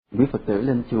quý Phật tử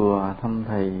lên chùa thăm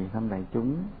thầy, thăm đại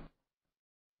chúng,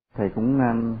 thầy cũng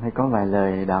hay có vài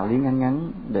lời đạo lý ngắn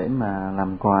ngắn để mà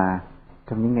làm quà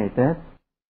trong những ngày Tết.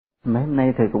 Mấy hôm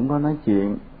nay thầy cũng có nói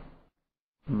chuyện,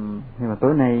 nhưng mà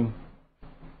tối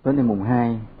nay mùng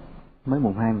 2, mới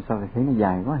mùng 2 mà sao thầy thấy nó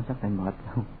dài quá, chắc thầy mệt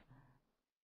không?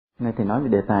 Nay thầy nói về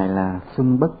đề tài là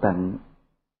xuân bất tận.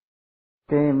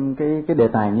 Cái đề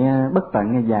tài nghe bất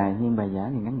tận nghe dài, nhưng bài giả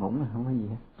thì ngắn ngủn là không có gì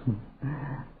hết.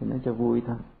 Thì nói cho vui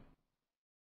thôi.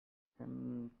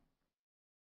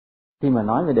 Khi mà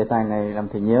nói về đề tài này làm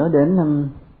thầy nhớ đến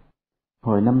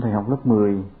hồi năm thầy học lớp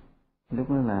 10, lúc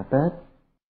đó là Tết.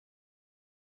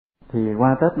 Thì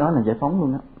qua Tết đó là giải phóng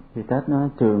luôn á. Thì Tết nó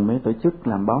trường mới tổ chức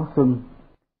làm báo xuân,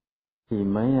 thì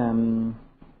mới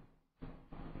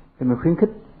khuyến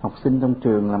khích học sinh trong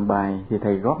trường làm bài, thì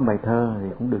thầy góp bài thơ thì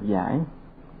cũng được giải.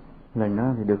 Lần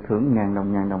đó thì được thưởng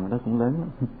 1.000 đồng đó cũng lớn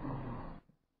lắm.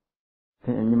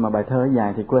 Thế, nhưng mà bài thơ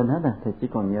dài thì quên hết rồi, thầy chỉ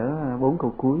còn nhớ 4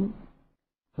 câu cuối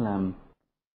là: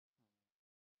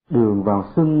 đường vào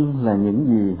xuân là những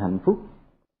gì hạnh phúc,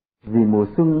 vì mùa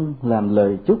xuân làm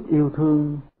lời chúc yêu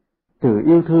thương, từ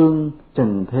yêu thương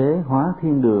trần thế hóa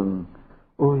thiên đường,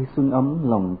 ôi xuân ấm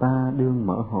lòng ta đương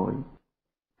mở hội.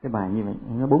 Cái bài như vậy,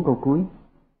 nó 4 câu cuối.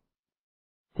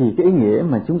 Thì cái ý nghĩa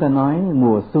mà chúng ta nói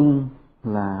mùa xuân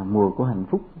là mùa của hạnh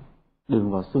phúc,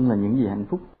 đường vào xuân là những gì hạnh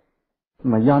phúc,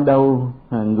 mà do đâu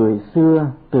người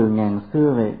xưa từ ngàn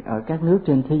xưa về ở các nước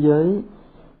trên thế giới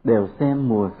đều xem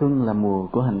mùa xuân là mùa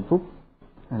của hạnh phúc.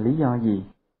 Lý do gì?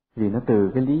 Vì nó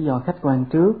từ cái lý do khách quan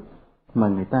trước mà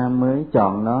người ta mới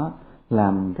chọn nó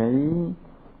làm cái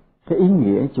ý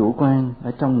nghĩa chủ quan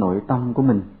ở trong nội tâm của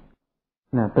mình,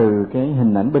 là từ cái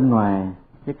hình ảnh bên ngoài,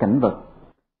 cái cảnh vật.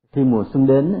 Khi mùa xuân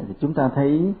đến thì chúng ta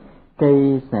thấy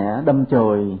cây sẽ đâm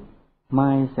chồi,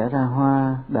 mai sẽ ra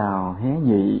hoa, đào hé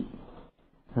nhụy,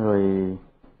 rồi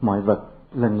mọi vật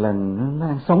lần lần nó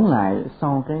đang sống lại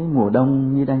sau cái mùa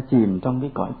đông như đang chìm trong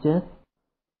cái cõi chết.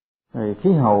 Rồi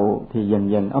khí hậu thì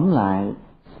dần dần ấm lại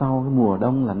sau cái mùa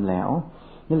đông lạnh lẽo.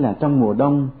 Nghĩa là trong mùa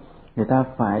đông người ta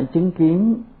phải chứng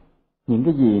kiến những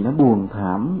cái gì nó buồn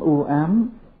thảm, u ám,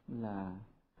 là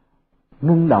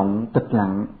ngưng động, tịch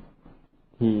lặng,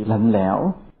 thì lạnh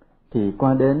lẽo. Thì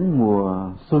qua đến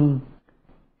mùa xuân,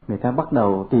 người ta bắt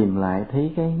đầu tìm lại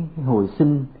thấy cái hồi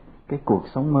sinh, cái cuộc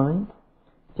sống mới.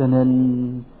 Cho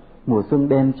nên mùa xuân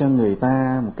đem cho người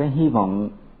ta một cái hy vọng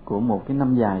của một cái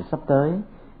năm dài sắp tới.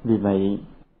 Vì vậy,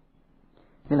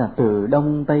 nghĩa là từ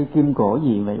đông tây kim cổ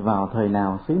gì vậy, vào thời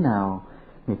nào xứ nào,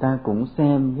 người ta cũng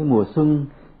xem cái mùa xuân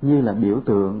như là biểu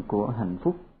tượng của hạnh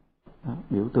phúc. Đó,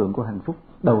 biểu tượng của hạnh phúc.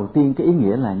 Đầu tiên cái ý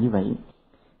nghĩa là như vậy.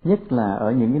 Nhất là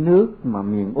ở những cái nước mà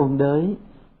miền ôn đới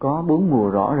có 4 mùa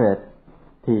rõ rệt,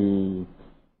 thì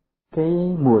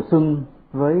cái mùa xuân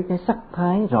với cái sắc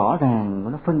thái rõ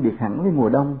ràng, nó phân biệt hẳn với mùa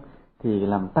đông, thì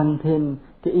làm tăng thêm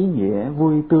cái ý nghĩa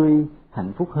vui tươi,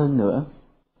 hạnh phúc hơn nữa.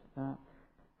 Đó.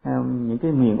 Những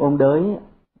cái miền ôn đới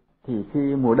thì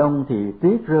khi mùa đông thì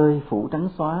tuyết rơi phủ trắng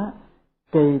xóa,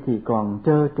 cây thì còn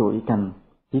trơ trụi cành,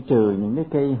 chỉ trừ những cái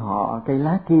cây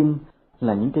lá kim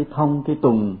là những cây thông, cây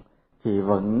tùng thì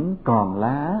vẫn còn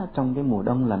lá trong cái mùa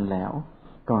đông lạnh lẽo.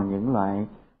 Còn những loại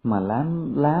mà lá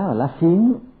và lá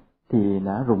phiến thì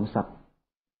đã rụng sạch.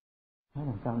 Nói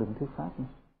làm sao đừng thuyết pháp nữa.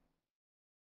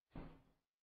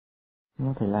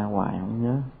 Nó thầy la hoài không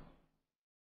nhớ.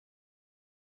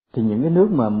 Thì những cái nước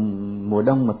mà mùa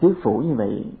đông mà tuyết phủ như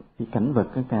vậy thì cảnh vật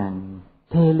nó càng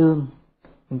thê lương.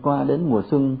 Qua đến mùa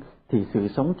xuân thì sự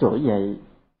sống trỗi dậy,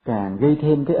 càng gây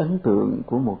thêm cái ấn tượng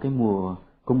của một cái mùa,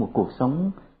 của một cuộc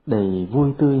sống đầy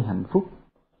vui tươi hạnh phúc.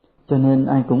 Cho nên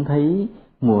ai cũng thấy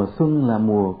mùa xuân là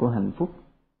mùa của hạnh phúc.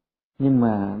 Nhưng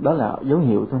mà đó là dấu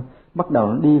hiệu thôi. Bắt đầu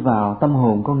nó đi vào tâm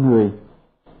hồn con người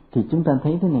thì chúng ta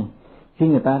thấy thế này. Khi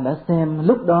người ta đã xem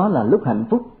lúc đó là lúc hạnh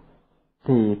phúc,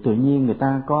 thì tự nhiên người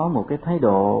ta có một cái thái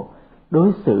độ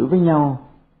đối xử với nhau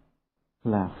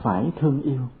là phải thương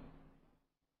yêu.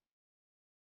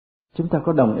 Chúng ta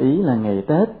có đồng ý là ngày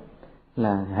Tết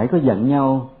là hãy có giận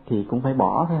nhau thì cũng phải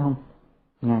bỏ, phải không?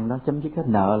 Ngang đó chấm dứt hết,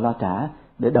 nợ lo trả,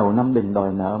 để đầu năm đừng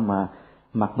đòi nợ mà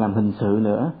mặc làm hình sự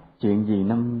nữa. Chuyện gì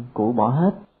năm cũ bỏ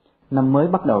hết, năm mới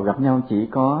bắt đầu gặp nhau chỉ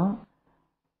có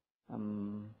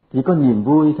niềm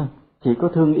vui thôi, chỉ có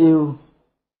thương yêu.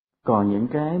 Còn những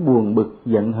cái buồn bực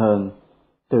giận hờn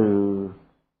từ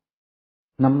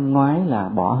năm ngoái là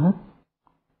bỏ hết.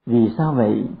 Vì sao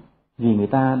vậy? Vì người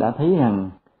ta đã thấy rằng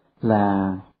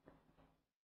là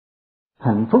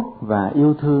hạnh phúc và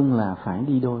yêu thương là phải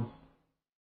đi đôi.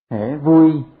 Hễ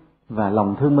vui và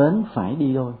lòng thương mến phải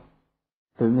đi đôi.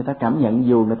 Tự người ta cảm nhận,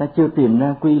 dù người ta chưa tìm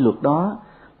ra quy luật đó,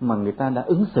 mà người ta đã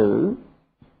ứng xử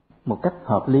một cách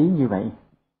hợp lý như vậy.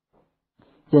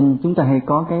 Cho nên chúng ta hay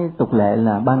có cái tục lệ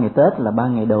là 3 ngày Tết là 3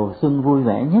 ngày đầu xuân vui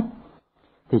vẻ nhất.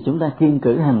 Thì chúng ta kiêng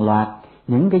cữ hàng loạt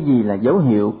những cái gì là dấu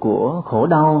hiệu của khổ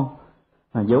đau,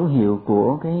 và dấu hiệu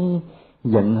của cái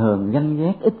giận hờn, ganh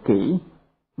ghét, ích kỷ,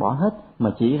 bỏ hết,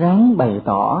 mà chỉ ráng bày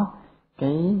tỏ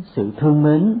cái sự thương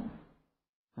mến,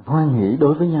 hoan hỷ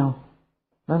đối với nhau.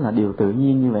 Đó là điều tự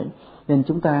nhiên như vậy. Nên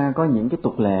chúng ta có những cái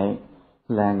tục lệ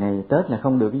là ngày Tết là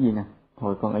không được cái gì nè.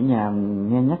 Hồi còn ở nhà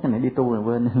nghe nhắc cái này đi tu là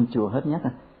quên chùa hết nhắc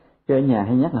à. Chứ ở nhà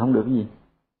hay nhắc là không được cái gì.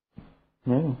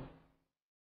 Nhớ không?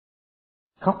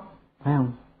 Khóc, phải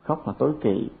không? Khóc là tối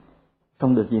kỵ.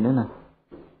 Không được gì nữa nè.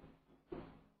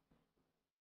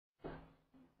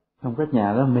 Không có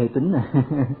nhà đó mê tín nè.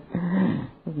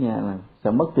 Cái nhà là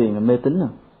sợ mất tiền là mê tín nè.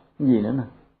 Cái gì nữa nè.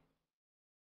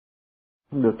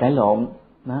 Không được cãi lộn.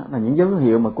 Đó là những dấu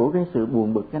hiệu mà của cái sự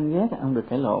buồn bực ganh ghét. Không được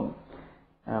cãi lộn,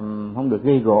 không được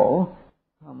gây gỗ,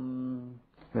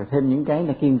 rồi thêm những cái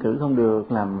là kiêng cữ không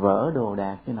được làm vỡ đồ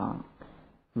đạc cái nọ.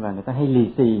 Và người ta hay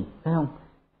lì xì, thấy không?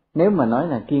 Nếu mà nói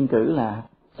là kiêng cữ là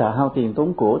sợ hao tiền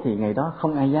tốn của thì ngày đó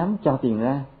không ai dám cho tiền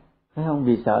ra, thấy không?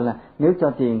 Vì sợ là nếu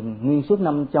cho tiền nguyên suốt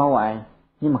năm cho hoài,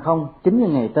 nhưng mà không, chính cái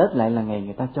ngày Tết lại là ngày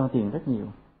người ta cho tiền rất nhiều,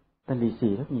 ta lì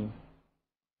xì rất nhiều.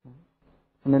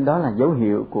 Nên đó là dấu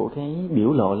hiệu của cái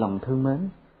biểu lộ lòng thương mến.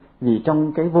 Vì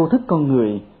trong cái vô thức con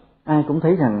người, ai cũng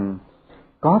thấy rằng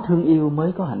có thương yêu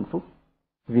mới có hạnh phúc.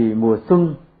 Vì mùa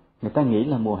xuân người ta nghĩ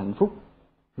là mùa hạnh phúc,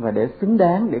 và để xứng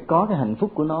đáng, để có cái hạnh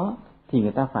phúc của nó thì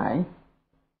người ta phải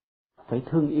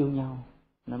thương yêu nhau.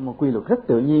 Nó một quy luật rất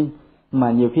tự nhiên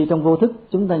mà nhiều khi trong vô thức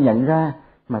chúng ta nhận ra,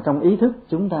 mà trong ý thức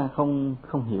chúng ta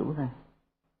không hiểu ra,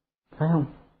 phải không?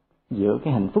 Giữa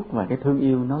cái hạnh phúc và cái thương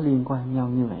yêu nó liên quan nhau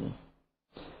như vậy.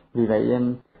 Vì vậy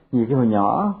nhiều khi hồi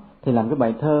nhỏ thì làm cái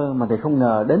bài thơ mà thầy không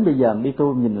ngờ đến bây giờ đi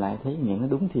tu nhìn lại thấy nghĩa nó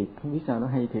đúng thiệt, không biết sao nó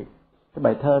hay thiệt. Cái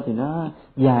bài thơ thì nó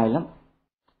dài lắm.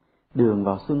 Đường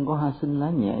vào xuân có hoa xinh lá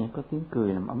nhẹ, có tiếng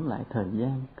cười làm ấm lại thời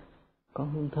gian, có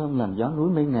hương thơm làm gió núi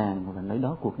mây ngàn, và nơi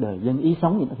đó cuộc đời dân ý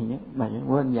sống gì đó thì nhớ bài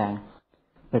quên dài.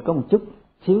 Rồi có một chút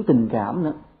xíu tình cảm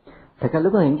nữa. Thật ra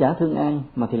lúc đó thì chả thương ai,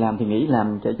 mà thì làm thì nghĩ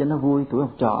làm cho nó vui, tuổi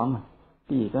học trò mà.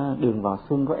 Cái gì có đường vào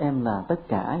xuân có em là tất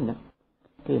cả gì đó.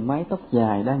 Cái mái tóc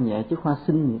dài đa nhẹ chiếc hoa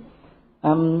xinh vậy.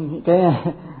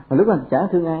 Mà lúc đó chả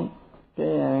thương ai.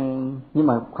 Nhưng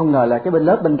mà không ngờ là cái bên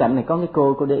lớp bên cạnh này có cái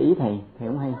cô để ý thầy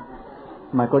không hay.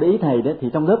 Mà cô để ý thầy đó thì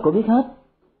trong lớp cô biết hết.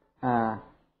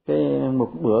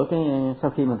 Một bữa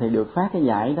sau khi mà thầy được phát cái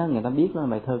giải đó, người ta biết đó là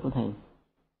bài thơ của thầy.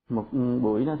 Một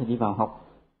buổi đó thì đi vào học,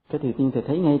 cái thì tiên thầy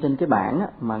thấy ngay trên cái bảng á,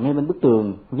 mà ngay bên bức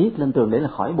tường viết lên tường để là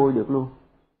khỏi bôi được luôn,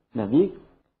 là viết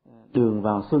đường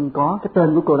vào xuân có cái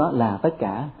tên của cô đó là tất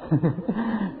cả.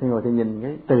 Thì ngồi thì nhìn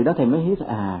cái từ đó thầy mới biết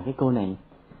là cái cô này.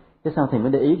 Cái sau thầy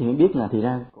mới để ý thì mới biết là thì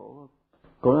ra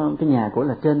cổ cái nhà cổ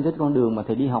là trên cái con đường mà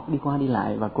thầy đi học đi qua đi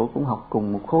lại, và cổ cũng học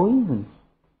cùng một khối mình.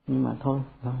 Nhưng mà thôi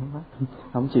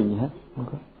không chịu gì hết, không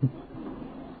có.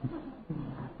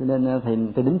 Cho nên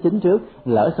thầy đính chính trước,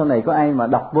 lỡ sau này có ai mà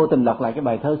vô tình đọc lại cái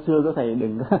bài thơ xưa của thầy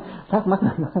đừng có thắc mắc.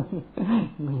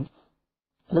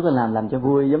 Lúc là làm cho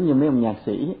vui, giống như mấy ông nhạc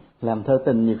sĩ làm thơ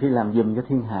tình nhiều khi làm giùm cho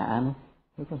thiên hạ nữa,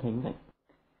 lúc có thể như vậy.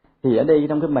 Thì ở đây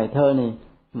trong cái bài thơ này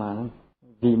mà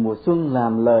vì mùa xuân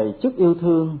làm lời chúc yêu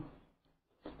thương,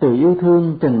 từ yêu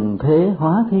thương trần thế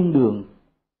hóa thiên đường,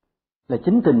 là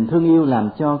chính tình thương yêu làm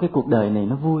cho cái cuộc đời này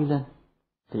nó vui lên.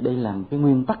 Thì đây là một cái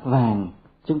nguyên tắc vàng,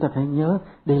 chúng ta phải nhớ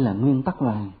đây là nguyên tắc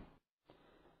vàng.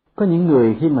 Có những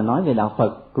người khi mà nói về đạo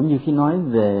Phật, cũng như khi nói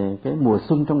về cái mùa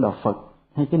xuân trong đạo Phật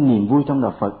hay cái niềm vui trong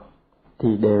đạo Phật,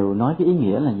 thì đều nói cái ý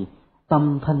nghĩa là gì?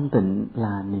 Tâm thanh tịnh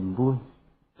là niềm vui,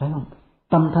 phải không?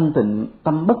 Tâm thanh tịnh,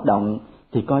 tâm bất động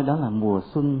thì coi đó là mùa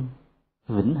xuân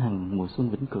vĩnh hằng, mùa xuân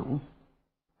vĩnh cửu.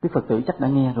 Quý Phật tử chắc đã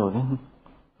nghe rồi phải không?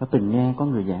 Có từng nghe có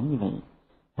người giảng như vậy.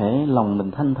 Hễ lòng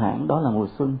mình thanh thản đó là mùa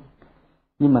xuân.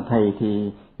 Nhưng mà thầy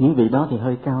thì những vị đó thì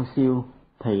hơi cao siêu,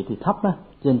 thầy thì thấp á,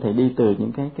 cho nên thầy đi từ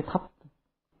những cái thấp.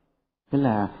 Tức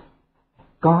là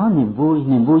có niềm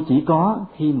vui chỉ có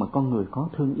khi mà con người có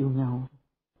thương yêu nhau.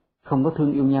 Không có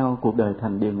thương yêu nhau, cuộc đời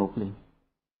thành địa ngục liền.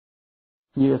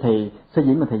 Như thầy sở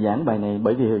dĩ mà thầy giảng bài này,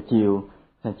 bởi vì hồi chiều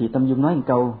là chị Tâm Dung nói một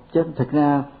câu, chứ thực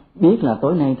ra biết là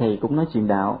tối nay thầy cũng nói chuyện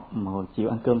đạo, mà hồi chiều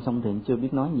ăn cơm xong thì chưa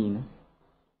biết nói gì nữa.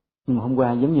 Nhưng mà hôm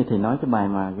qua giống như thầy nói cái bài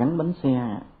mà gắn bánh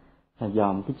xe, là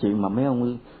dòm cái chuyện mà mấy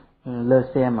ông lơ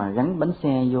xe mà gắn bánh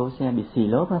xe vô xe bị xì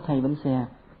lốp đó, thay bánh xe,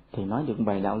 thì nói được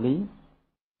bài đạo lý.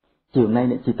 Chiều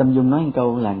nay chị Tâm Dung nói một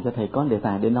câu làm cho thầy có đề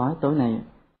tài để nói tối nay.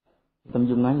 Tâm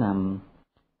Dung nói là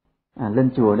lên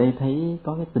chùa đây thấy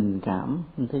có cái tình cảm,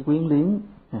 thấy quyến luyến,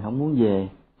 không muốn về.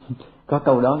 Có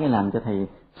câu đó cái làm cho thầy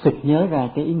sực nhớ ra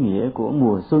cái ý nghĩa của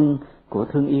mùa xuân, của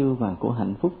thương yêu và của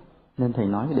hạnh phúc. Nên thầy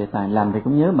nói cái đề tài làm thầy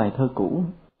cũng nhớ bài thơ cũ,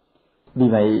 Vì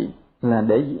vậy là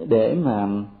để mà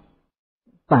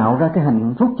tạo ra cái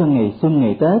hạnh phúc cho ngày xuân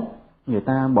ngày Tết, người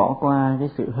ta bỏ qua cái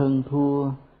sự hơn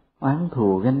thua, oán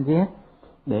thù ganh ghét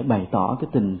để bày tỏ cái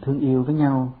tình thương yêu với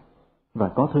nhau. Và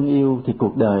có thương yêu thì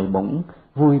cuộc đời bỗng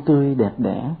vui tươi đẹp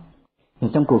đẽ. Thì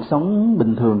trong cuộc sống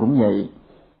bình thường cũng vậy,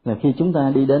 là khi chúng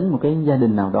ta đi đến một cái gia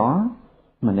đình nào đó,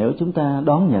 mà nếu chúng ta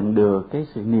đón nhận được cái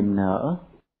sự niềm nở,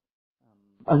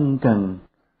 ân cần,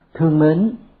 thương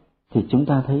mến, thì chúng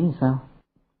ta thấy sao?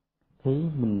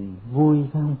 Thấy mình vui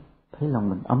phải không? Thấy lòng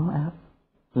mình ấm áp,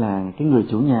 là cái người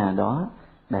chủ nhà đó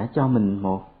đã cho mình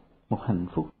một hạnh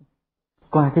phúc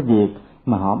qua cái việc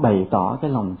mà họ bày tỏ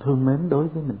cái lòng thương mến đối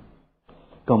với mình.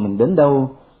 Còn mình đến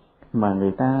đâu mà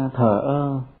người ta thờ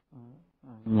ơ,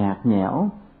 nhạt nhẽo,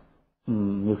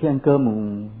 nhiều khi ăn cơm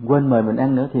mình quên mời mình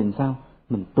ăn nữa thì làm sao?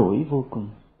 Mình tủi vô cùng.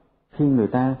 Khi người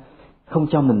ta không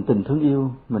cho mình tình thương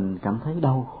yêu, mình cảm thấy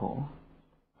đau khổ.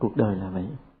 Cuộc đời là vậy.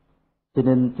 Cho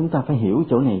nên chúng ta phải hiểu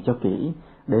chỗ này cho kỹ,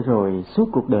 để rồi suốt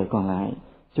cuộc đời còn lại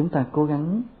chúng ta cố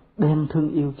gắng đem thương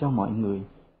yêu cho mọi người,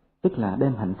 tức là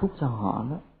đem hạnh phúc cho họ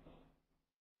đó.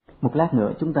 Một lát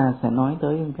nữa chúng ta sẽ nói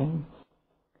tới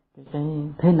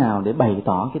cái thế nào để bày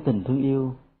tỏ cái tình thương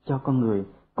yêu cho con người,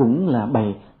 cũng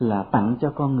là tặng cho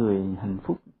con người hạnh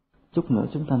phúc. Chút nữa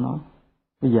chúng ta nói.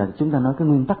 Bây giờ chúng ta nói cái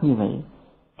nguyên tắc như vậy,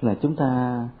 là chúng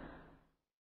ta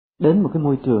đến một cái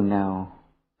môi trường nào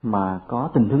mà có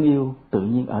tình thương yêu, tự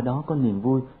nhiên ở đó có niềm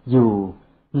vui, dù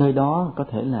nơi đó có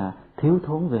thể là thiếu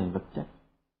thốn về vật chất.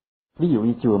 Ví dụ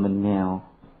như chùa mình nghèo,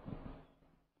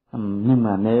 nhưng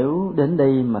mà nếu đến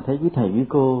đây mà thấy quý thầy quý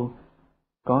cô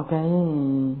có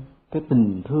cái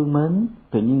tình thương mến,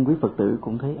 tự nhiên quý Phật tử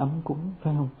cũng thấy ấm cúng,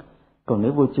 phải không? Còn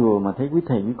nếu vô chùa mà thấy quý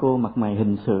thầy quý cô mặt mày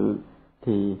hình sự,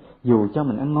 thì dù cho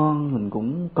mình ăn ngon, mình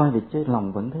cũng coi việc chứ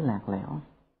lòng vẫn thấy lạc lẽo.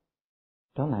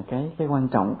 Đó là cái quan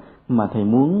trọng mà thầy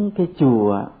muốn cái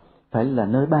chùa phải là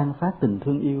nơi ban phát tình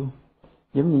thương yêu.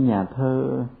 Giống như nhà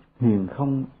thơ Huyền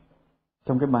Không,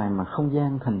 trong cái bài mà Không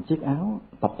gian thành chiếc áo,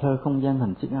 tập thơ Không gian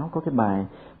thành chiếc áo, có cái bài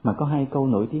mà có 2 câu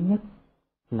nổi tiếng nhất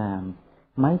là: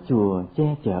 mái chùa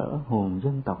che chở hồn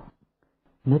dân tộc,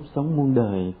 nếp sống muôn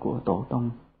đời của tổ tông.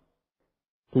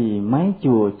 Thì mái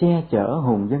chùa che chở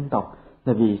hồn dân tộc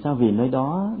là vì sao? Vì nơi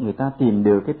đó người ta tìm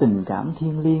được cái tình cảm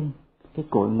thiêng liêng, cái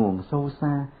cội nguồn sâu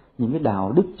xa, những cái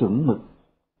đạo đức chuẩn mực.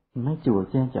 Mái chùa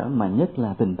che chở mà nhất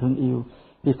là tình thương yêu.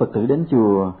 Khi Phật tử đến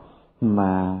chùa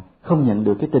mà không nhận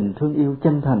được cái tình thương yêu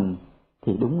chân thành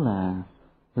thì đúng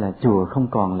là chùa không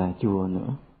còn là chùa nữa.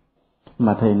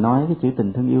 Mà thầy nói cái chữ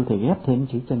tình thương yêu, thầy ghép thêm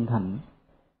chữ chân thành.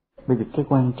 Bởi vì cái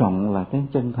quan trọng là cái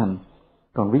chân thành.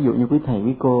 Còn ví dụ như quý thầy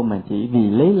quý cô mà chỉ vì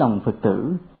lấy lòng Phật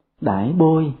tử, đãi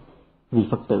bôi, vì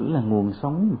Phật tử là nguồn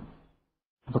sống mà.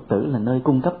 Phật tử là nơi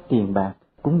cung cấp tiền bạc,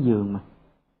 cúng dường mà.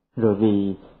 Rồi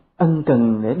vì ân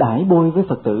cần để đãi bôi với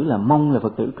Phật tử là mong là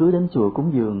Phật tử cứ đến chùa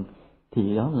cúng dường,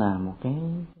 thì đó là một cái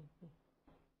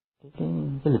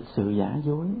lịch sự giả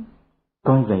dối.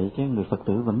 Coi vậy chứ người Phật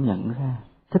tử vẫn nhận ra,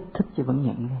 thích chứ vẫn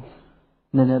nhận ra.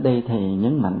 Nên ở đây thầy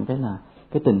nhấn mạnh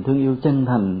cái tình thương yêu chân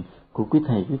thành của quý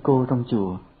thầy quý cô trong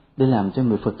chùa, để làm cho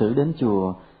người Phật tử đến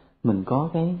chùa mình có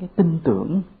cái tin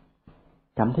tưởng,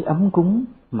 cảm thấy ấm cúng,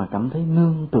 mà cảm thấy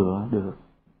nương tựa được.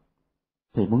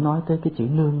 Thì muốn nói tới cái chữ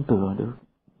nương tựa được.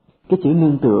 Cái chữ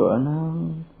nương tựa nó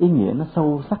ý nghĩa nó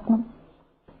sâu sắc lắm.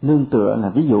 Nương tựa là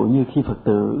ví dụ như khi Phật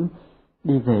tử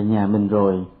đi về nhà mình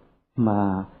rồi,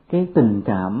 mà cái tình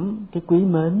cảm, cái quý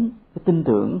mến, cái tin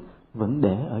tưởng vẫn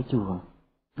để ở chùa,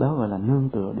 đó gọi là nương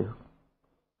tựa được.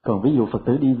 Còn ví dụ Phật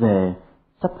tử đi về,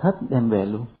 xách hết đem về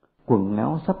luôn, quần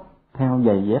áo xách theo,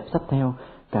 giày dép xách theo,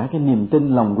 cả cái niềm tin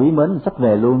lòng quý mến xách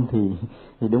về luôn,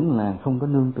 thì đúng là không có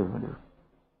nương tựa được.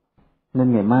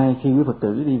 Nên ngày mai khi quý Phật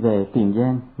tử đi về Tiền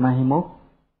Giang, mai 21,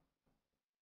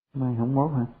 mai không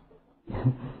mốt hả?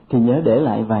 Thì nhớ để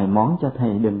lại vài món cho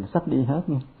thầy, đừng xách đi hết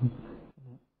nha.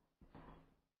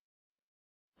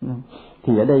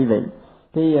 Thì ở đây vậy,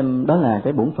 đó là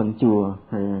cái bổn phận chùa.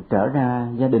 Rồi trở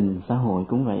ra gia đình xã hội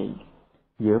cũng vậy,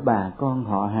 giữa bà con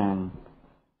họ hàng,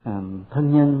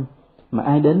 thân nhân, mà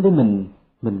ai đến với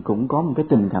mình cũng có một cái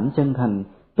tình cảm chân thành,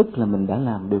 tức là mình đã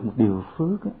làm được một điều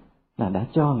phước, là đã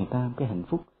cho người ta một cái hạnh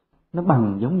phúc. Nó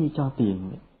bằng giống như cho tiền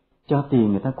vậy. Cho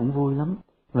tiền người ta cũng vui lắm,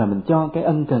 và mình cho cái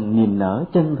ân cần niềm nở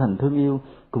chân thành thương yêu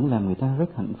cũng làm người ta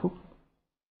rất hạnh phúc.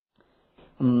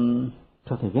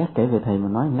 Thôi thầy ghét kể về thầy mà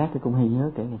nói một lát tôi cũng hay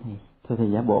nhớ kể về thầy. Thôi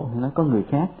thầy giả bộ, nó có người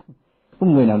khác, có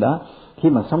người nào đó khi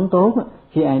mà sống tốt,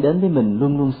 khi ai đến với mình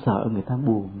luôn luôn sợ người ta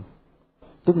buồn,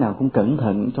 lúc nào cũng cẩn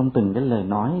thận trong từng cái lời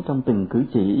nói, trong từng cử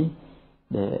chỉ,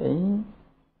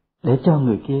 để cho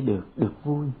người kia được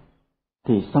vui.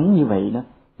 Thì sống như vậy đó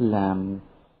là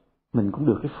mình cũng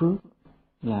được cái phước.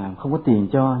 là không có tiền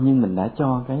cho, nhưng mình đã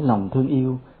cho cái lòng thương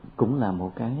yêu, cũng là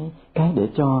một cái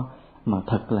để cho mà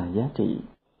thật là giá trị.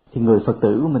 Thì người Phật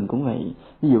tử của mình cũng vậy.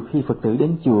 Ví dụ khi Phật tử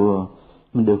đến chùa,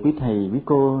 mình được quý thầy quý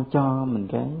cô cho mình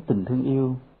cái tình thương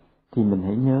yêu, thì mình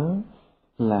hãy nhớ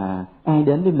là ai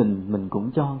đến với mình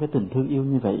cũng cho cái tình thương yêu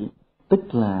như vậy,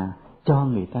 tức là cho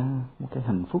người ta một cái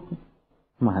hạnh phúc,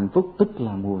 mà hạnh phúc tức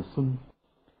là mùa xuân.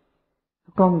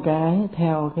 Con cái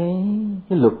theo cái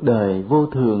luật đời vô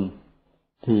thường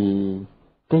thì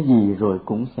cái gì rồi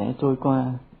cũng sẽ trôi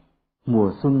qua,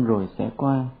 mùa xuân rồi sẽ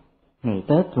qua, ngày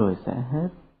Tết rồi sẽ hết.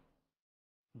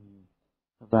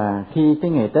 Và khi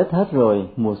cái ngày Tết hết rồi,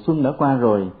 mùa xuân đã qua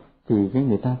rồi, thì cái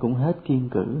người ta cũng hết kiêng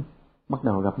cữ, bắt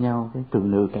đầu gặp nhau cái cự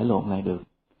nữ cãi lộn lại được,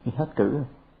 hết cữ.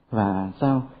 Và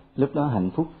sao? Lúc đó hạnh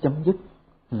phúc chấm dứt,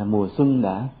 là mùa xuân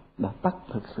đã tắt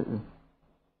thực sự.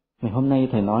 Ngày hôm nay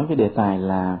thầy nói cái đề tài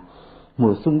là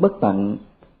mùa xuân bất tận,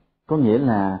 có nghĩa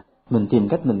là mình tìm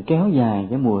cách mình kéo dài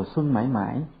cái mùa xuân mãi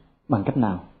mãi bằng cách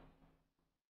nào?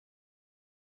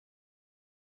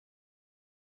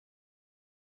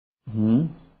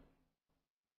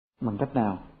 Bằng cách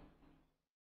nào?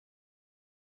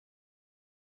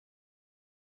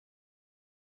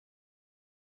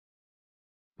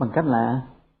 Bằng cách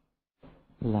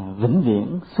là vĩnh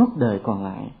viễn suốt đời còn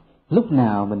lại, lúc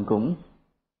nào mình cũng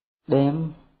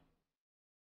đem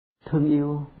thương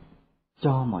yêu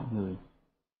cho mọi người.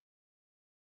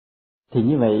 Thì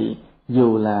như vậy,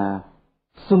 dù là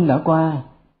xuân đã qua,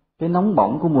 cái nóng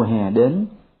bỏng của mùa hè đến,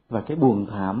 và cái buồn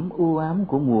thảm u ám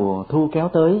của mùa thu kéo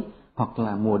tới, hoặc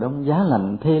là mùa đông giá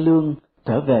lạnh thê lương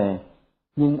trở về,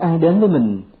 nhưng ai đến với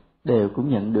mình đều cũng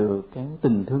nhận được cái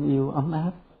tình thương yêu ấm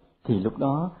áp, thì lúc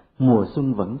đó mùa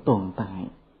xuân vẫn tồn tại,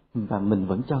 và mình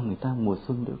vẫn cho người ta mùa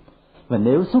xuân được. Và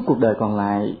nếu suốt cuộc đời còn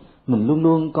lại mình luôn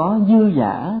luôn có dư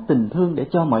dả tình thương để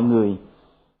cho mọi người,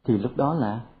 thì lúc đó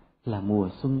là mùa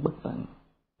xuân bất tận.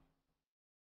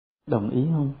 Đồng ý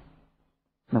không?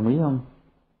 Đồng ý không?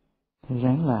 Thì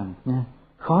ráng làm nha,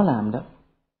 khó làm đó.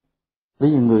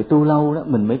 Bây giờ người tu lâu đó,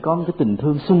 mình mới có một cái tình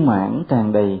thương sung mãn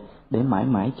tràn đầy để mãi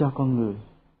mãi cho con người.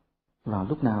 Vào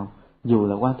lúc nào, dù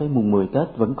là qua tới mùng 10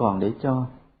 Tết vẫn còn để cho.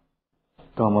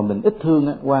 Còn mà mình ít thương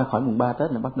á, qua khỏi mùng 3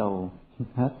 Tết là bắt đầu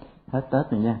hết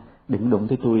Tết rồi nha. Đừng đụng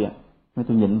tới tôi ạ.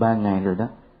 Tôi nhịn 3 ngày rồi đó.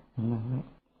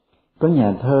 Có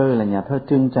nhà thơ là nhà thơ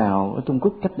Trương Trào ở Trung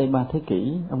Quốc cách đây 3 thế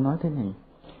kỷ, ông nói thế này: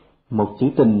 một chữ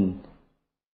tình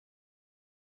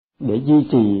để duy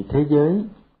trì thế giới,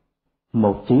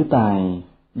 một chữ tài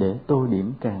để tô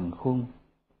điểm càn khôn.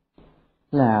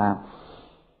 Là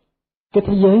cái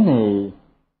thế giới này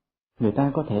người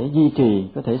ta có thể duy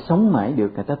trì, có thể sống mãi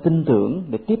được, người ta tin tưởng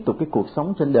để tiếp tục cái cuộc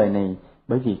sống trên đời này,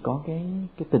 bởi vì có cái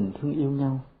tình thương yêu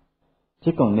nhau.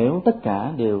 Chứ còn nếu tất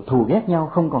cả đều thù ghét nhau,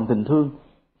 không còn tình thương,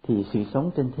 thì sự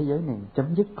sống trên thế giới này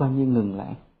chấm dứt, coi như ngừng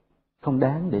lại, không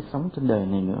đáng để sống trên đời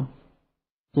này nữa.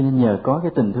 Cho nên nhờ có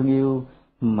cái tình thương yêu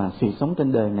mà sự sống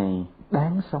trên đời này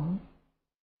đáng sống.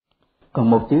 Còn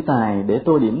một chữ tài để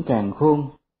tô điểm càn khôn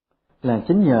là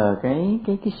chính nhờ cái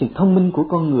sự thông minh của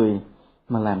con người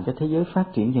mà làm cho thế giới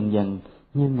phát triển dần dần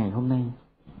như ngày hôm nay.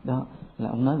 Đó là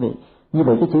ông nói vậy. Như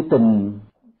vậy cái chữ tình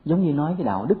giống như nói cái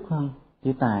đạo đức không?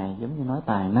 Chữ tài giống như nói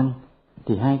tài năng.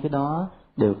 Thì hai cái đó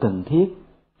đều cần thiết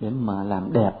để mà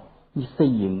làm đẹp,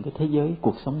 xây dựng cái thế giới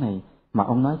cuộc sống này. Mà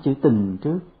ông nói chữ tình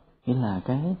trước, nghĩa là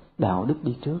cái đạo đức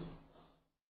đi trước.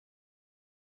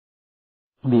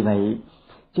 Vì vậy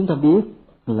chúng ta biết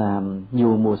là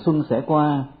dù mùa xuân sẽ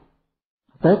qua,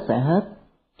 Tết sẽ hết,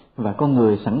 và con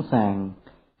người sẵn sàng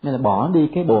nên là bỏ đi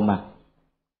cái bộ mặt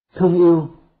thương yêu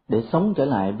để sống trở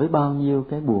lại với bao nhiêu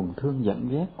cái buồn thương giận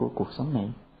ghét của cuộc sống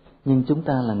này. Nhưng chúng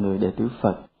ta là người đệ tử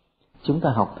Phật, chúng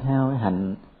ta học theo cái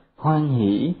hạnh hoan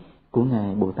hỷ của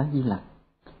Ngài Bồ Tát Di Lặc.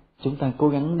 Chúng ta cố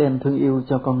gắng đem thương yêu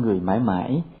cho con người mãi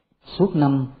mãi, suốt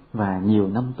năm và nhiều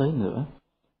năm tới nữa.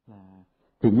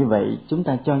 Thì như vậy chúng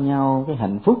ta cho nhau cái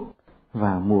hạnh phúc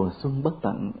vào mùa xuân bất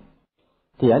tận.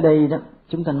 Thì ở đây đó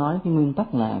chúng ta nói cái nguyên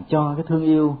tắc là cho cái thương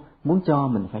yêu, muốn cho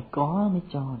mình phải có mới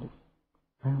cho được.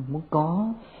 Muốn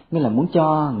có, nghĩa là muốn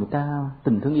cho người ta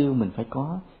tình thương yêu mình phải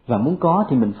có, và muốn có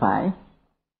thì mình phải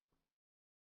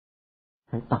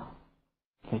tập,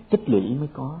 phải tích lũy mới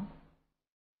có.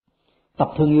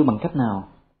 Tập thương yêu bằng cách nào?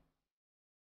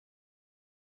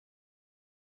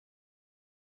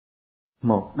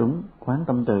 Một, đúng, quán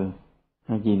tâm từ.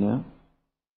 Hay gì nữa?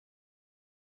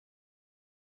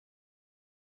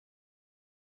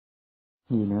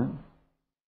 Gì nữa?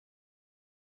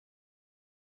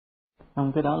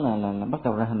 Không, cái đó là bắt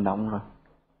đầu ra hành động rồi.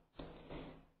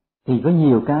 Thì có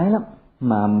nhiều cái lắm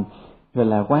mà gọi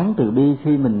là quán từ bi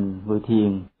khi mình vừa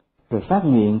thiền, rồi phát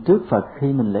nguyện trước Phật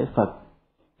khi mình lễ Phật,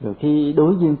 Rồi khi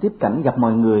đối duyên tiếp cảnh gặp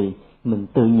mọi người, mình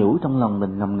tự nhủ trong lòng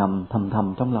mình, ngầm ngầm thầm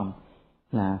thầm trong lòng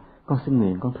là con xin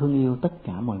nguyện con thương yêu tất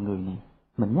cả mọi người này.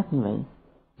 Mình nhắc như vậy,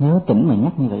 nhớ tỉnh mà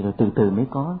nhắc như vậy rồi từ từ mới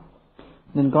có.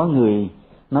 Nên có người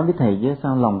nói với thầy chứ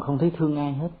sao lòng không thấy thương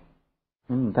ai hết,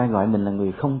 nên người ta gọi mình là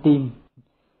người không tim.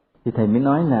 Thì thầy mới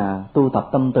nói là tu tập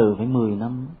tâm từ phải 10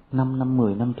 năm, 5 năm,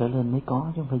 10 năm trở lên mới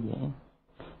có, chứ không phải dễ.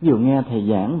 Ví dụ nghe thầy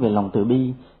giảng về lòng từ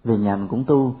bi, về nhà mình cũng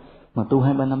tu, mà tu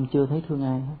 2-3 năm chưa thấy thương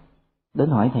ai hết. Đến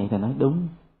hỏi thầy nói đúng,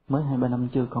 mới 2-3 năm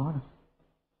chưa có đâu.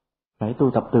 Phải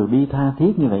tu tập từ bi tha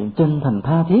thiết như vậy, chân thành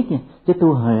tha thiết nha, chứ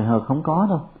tu hời hợt không có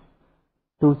đâu.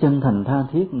 Tu chân thành tha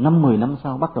thiết, 5-10 năm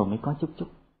sau bắt đầu mới có chút chút.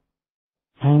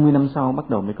 20 năm sau bắt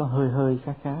đầu mới có hơi hơi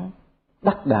khá khá.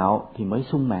 Đắc đạo thì mới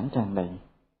sung mãn tràn đầy.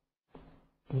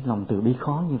 Cái lòng từ bi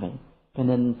khó như vậy. Cho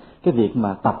nên cái việc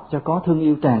mà tập cho có thương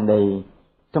yêu tràn đầy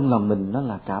trong lòng mình, nó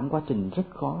là cả một quá trình rất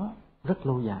khó, rất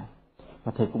lâu dài.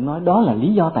 Và thầy cũng nói đó là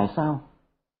lý do tại sao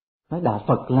nói đạo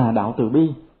Phật là đạo từ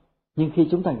bi. Nhưng khi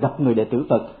chúng ta gặp người đệ tử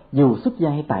Phật, dù xuất gia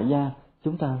hay tại gia,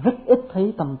 chúng ta rất ít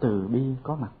thấy tâm từ bi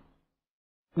có mặt.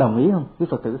 Đồng ý không? Quý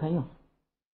Phật tử thấy không?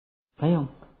 Thấy không?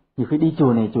 Nhiều khi đi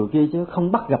chùa này chùa kia chứ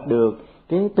không bắt gặp được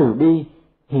cái từ bi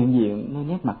hiện diện nơi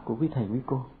nét mặt của quý thầy quý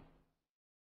cô.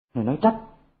 Người nói trách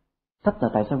là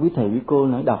tại sao quý thầy quý cô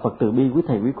nói đạo Phật từ bi, quý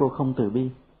thầy quý cô không từ bi.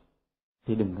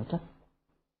 Thì đừng có trách.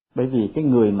 Bởi vì cái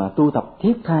người mà tu tập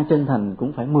thiết tha chân thành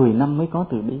cũng phải 10 năm mới có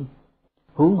từ bi.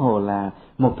 Huống hồ là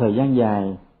một thời gian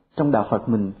dài trong đạo Phật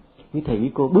mình, quý thầy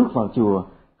quý cô bước vào chùa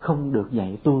không được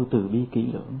dạy tu từ bi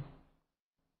kỹ lưỡng.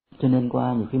 Cho nên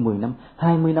qua nhiều khi 10 năm,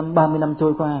 20 năm, 30 năm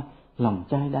trôi qua, lòng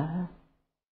chai đá.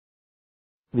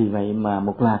 Vì vậy mà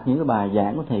một loạt những cái bài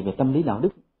giảng của thầy về tâm lý đạo đức,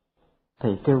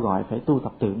 thầy kêu gọi phải tu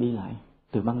tập từ bi lại,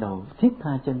 từ ban đầu thiết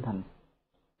tha chân thành.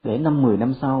 Để 5-10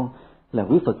 năm sau là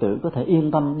quý Phật tử có thể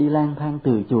yên tâm đi lang thang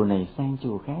từ chùa này sang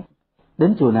chùa khác.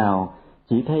 Đến chùa nào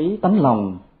chỉ thấy tấm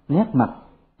lòng, nét mặt,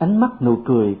 ánh mắt, nụ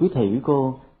cười quý thầy quý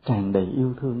cô tràn đầy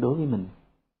yêu thương đối với mình.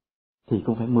 Thì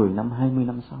cũng phải 10 năm, 20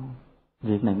 năm sau,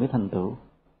 việc này mới thành tựu.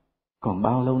 Còn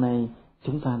bao lâu nay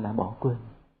chúng ta đã bỏ quên.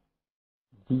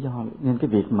 Lý do nên cái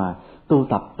việc mà tu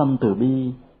tập tâm từ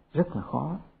bi rất là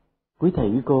khó. Quý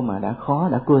thầy quý cô mà đã khó,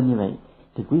 đã quên như vậy,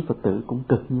 thì quý Phật tử cũng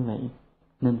cực như vậy.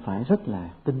 Nên phải rất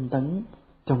là tinh tấn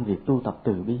trong việc tu tập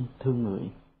từ bi, thương người.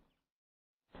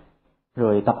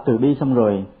 Rồi tập từ bi xong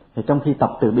rồi, thì trong khi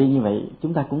tập từ bi như vậy,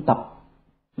 chúng ta cũng tập,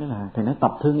 nghĩa là thầy nói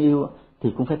tập thương yêu,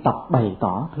 thì cũng phải tập bày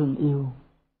tỏ thương yêu.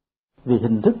 Vì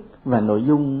hình thức và nội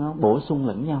dung nó bổ sung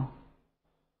lẫn nhau.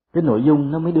 Cái nội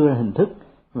dung nó mới đưa ra hình thức,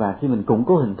 và khi mình củng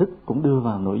cố hình thức cũng đưa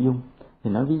vào nội dung. Thì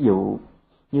nói ví dụ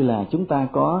như là chúng ta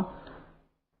có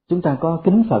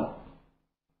kính Phật.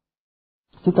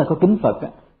 Chúng ta có kính Phật á,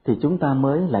 thì chúng ta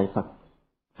mới lạy Phật,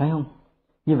 phải không?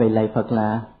 Như vậy lạy Phật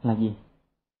là gì?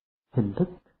 Hình thức.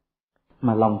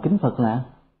 Mà lòng kính Phật là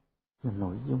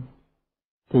nội dung.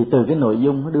 Thì từ cái nội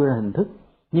dung nó đưa ra hình thức.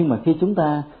 Nhưng mà khi chúng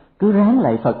ta cứ ráng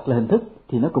lạy Phật là hình thức,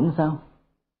 thì nó cũng sao?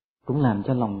 Cũng làm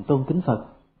cho lòng tôn kính Phật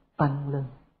tăng lên.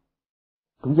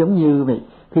 Cũng giống như vậy,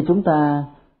 khi chúng ta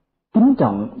kính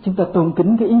trọng, chúng ta tôn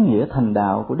kính cái ý nghĩa thành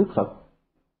đạo của Đức Phật,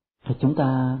 thì chúng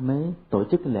ta mới tổ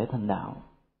chức cái lễ thành đạo.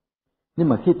 Nhưng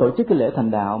mà khi tổ chức cái lễ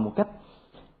thành đạo một cách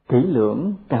kỹ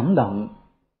lưỡng, cảm động,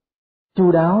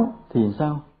 chu đáo thì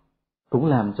sao? Cũng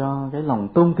làm cho cái lòng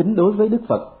tôn kính đối với Đức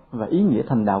Phật và ý nghĩa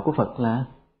thành đạo của Phật là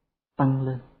tăng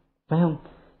lên, phải không?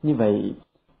 Như vậy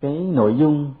cái nội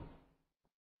dung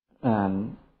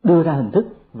đưa ra hình thức,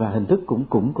 và hình thức cũng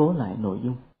củng cố lại nội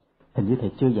dung. Hình như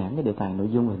thầy chưa giảng cái đề tài nội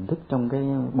dung và hình thức trong cái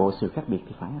bộ sự khác biệt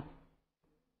thì phải không?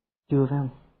 Chưa phải không?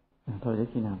 Thôi để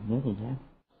khi nào nhớ thầy giảng.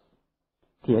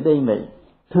 Thì ở đây vậy,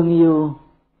 thương yêu,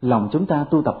 lòng chúng ta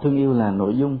tu tập thương yêu là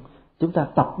nội dung, chúng ta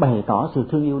tập bày tỏ sự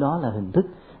thương yêu đó là hình thức,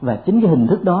 và chính cái hình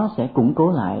thức đó sẽ củng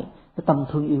cố lại cái tâm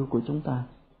thương yêu của chúng ta.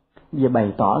 Bây giờ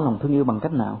bày tỏ lòng thương yêu bằng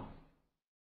cách nào?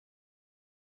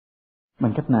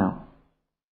 Bằng cách nào?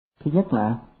 Thứ nhất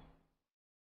là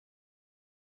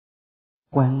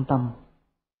quan tâm.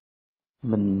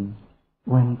 Mình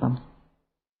quan tâm.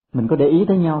 Mình có để ý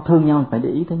tới nhau, thương nhau phải để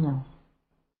ý tới nhau.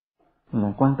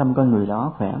 Là quan tâm coi người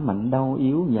đó khỏe mạnh, đau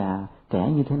yếu, già,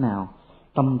 trẻ như thế nào,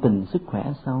 tâm tình, sức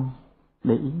khỏe sao,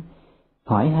 để ý.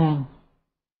 Hỏi han,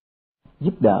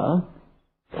 giúp đỡ,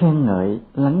 khen ngợi,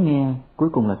 lắng nghe, cuối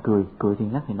cùng là cười. Cười thì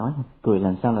lát thầy nói, cười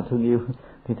làm sao là thương yêu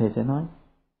thì thầy sẽ nói.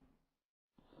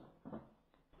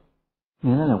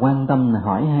 Nghĩa là quan tâm, là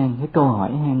hỏi han, cái câu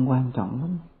hỏi han quan trọng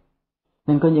lắm.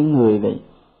 Nên có những người vậy,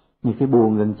 nhiều khi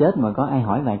buồn gần chết mà có ai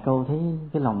hỏi vài câu thấy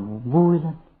cái lòng vui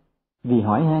lên. Vì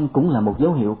hỏi han cũng là một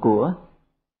dấu hiệu của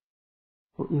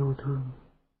yêu thương,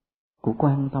 của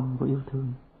quan tâm, của yêu thương.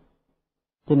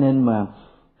 Cho nên mà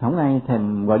Không ai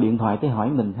thèm gọi điện thoại tới hỏi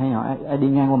mình, hay hỏi ai đi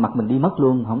ngang qua mặt mình đi mất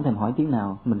luôn, không thèm hỏi tiếng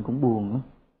nào, mình cũng buồn lắm.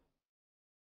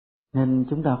 Nên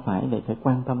chúng ta phải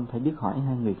quan tâm, phải biết hỏi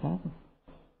han người khác.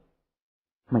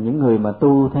 Mà những người mà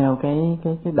tu theo cái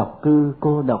độc cư,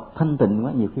 cô độc, thanh tịnh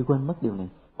quá, nhiều khi quên mất điều này,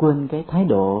 quên cái thái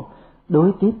độ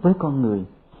đối tiếp với con người.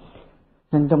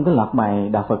 Nên trong cái loạt bài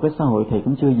Đạo Phật với xã hội thì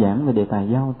cũng chưa giảng về đề tài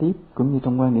giao tiếp, cũng như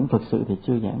trong quan điểm Phật sự thì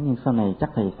chưa giảng, nhưng sau này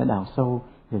chắc thầy sẽ đào sâu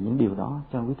về những điều đó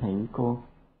cho quý thầy quý cô.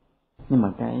 Nhưng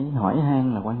mà cái hỏi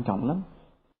han là quan trọng lắm.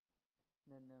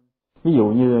 Ví dụ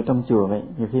như trong chùa vậy,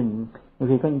 nhiều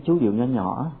khi có những chú điệu nhỏ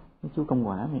nhỏ, những chú công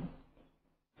quả vậy,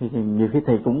 thì nhiều khi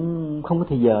thầy cũng không có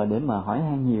thời giờ để mà hỏi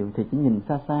han nhiều, thì chỉ nhìn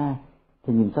xa xa,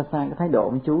 thì nhìn xa xa cái thái độ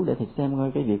của chú để thầy xem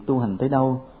coi cái việc tu hành tới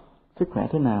đâu, sức khỏe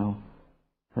thế nào.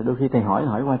 Rồi đôi khi thầy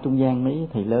hỏi qua trung gian mấy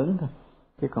thầy lớn thôi,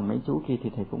 chứ còn mấy chú kia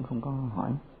thì thầy cũng không có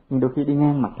hỏi. Nhưng đôi khi đi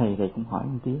ngang mặt thầy cũng hỏi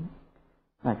một tiếng.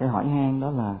 Và cái hỏi han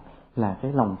đó là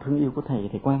cái lòng thương yêu của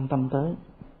thầy quan tâm tới.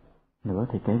 Nữa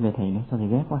thầy kể về thầy nữa, sao thầy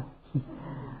ghét quá.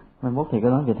 Mai mốt thầy có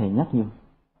nói về thầy nhắc nhiều.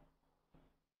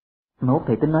 Mốt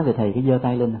thầy tính nói về thầy cái giơ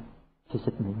tay lên nè,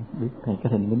 xịt này biết thầy có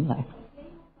hình nín lại.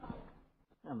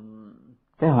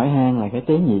 Cái hỏi han là cái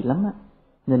tế nhị lắm á,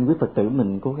 nên quý Phật tử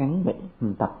mình cố gắng vậy,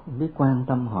 mình tập biết quan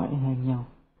tâm hỏi han nhau.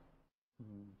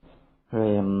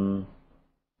 Rồi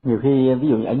nhiều khi ví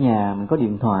dụ ở nhà mình có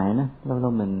điện thoại đó, lâu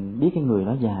lâu mình biết cái người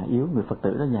đó già yếu, người Phật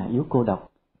tử đó già yếu cô độc,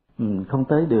 mình không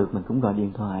tới được, mình cũng gọi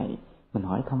điện thoại, mình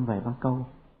hỏi thăm vài ba câu,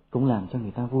 cũng làm cho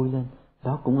người ta vui lên.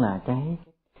 Đó cũng là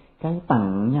cái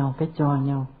tặng nhau, cái cho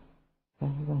nhau, cái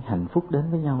hạnh phúc đến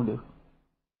với nhau được.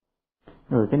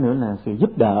 Rồi cái nữa là sự giúp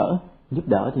đỡ. Giúp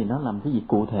đỡ thì nó làm cái gì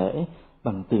cụ thể,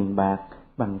 bằng tiền bạc,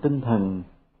 bằng tinh thần,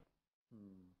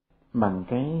 bằng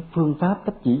cái phương pháp,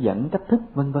 cách chỉ dẫn, cách thức,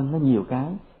 vân vân, nó nhiều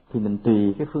cái. Thì mình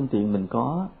tùy cái phương tiện mình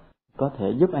có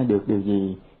thể giúp ai được điều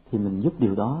gì thì mình giúp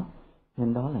điều đó.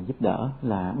 Nên đó là giúp đỡ,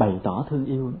 là bày tỏ thương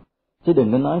yêu. Chứ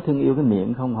đừng có nói thương yêu cái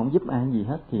miệng không giúp ai gì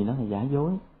hết thì nó là giả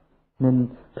dối. Nên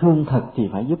thương thật thì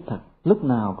phải giúp thật, lúc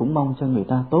nào cũng mong cho người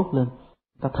ta tốt lên,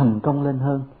 người ta thành công lên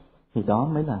hơn, thì đó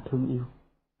mới là thương yêu.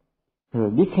 Rồi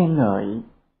biết khen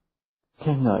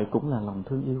ngợi cũng là lòng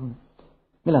thương yêu.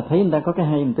 Nghĩa là thấy người ta có cái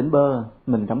hay mình tỉnh bơ,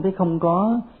 mình cảm thấy không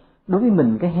có, đối với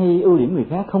mình cái hay ưu điểm người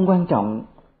khác không quan trọng,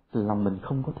 lòng mình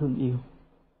không có thương yêu.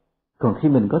 Còn khi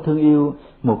mình có thương yêu,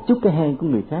 một chút cái hay của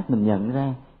người khác mình nhận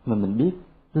ra, mà mình biết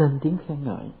lên tiếng khen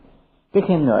ngợi. Cái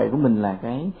khen ngợi của mình là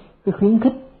cái khuyến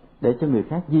khích để cho người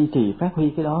khác duy trì phát huy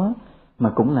cái đó,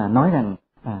 mà cũng là nói rằng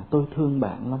tôi thương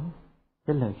bạn lắm.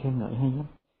 Cái lời khen ngợi hay lắm.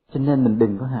 Cho nên mình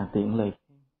đừng có hà tiện lời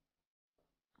khen.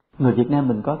 Người Việt Nam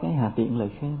mình có cái hà tiện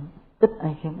lời khen, ít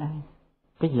ai khen ai.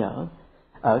 Cái dở.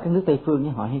 Ở các nước Tây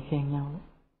Phương họ hay khen nhau đó.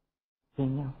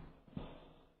 Khen nhau.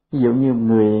 Ví dụ như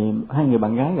hai người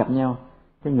bạn gái gặp nhau,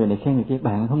 cái người này khen người kia,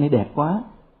 bạn hôm nay đẹp quá,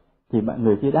 thì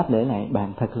người kia đáp lễ lại,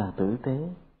 bạn thật là tử tế.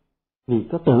 Vì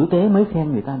có tử tế mới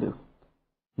khen người ta được.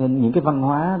 Nên những cái văn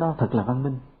hóa đó thật là văn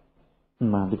minh,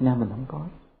 mà Việt Nam mình không có.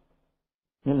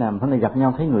 Nghĩa là hôm nay gặp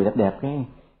nhau thấy người đẹp đẹp cái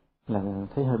là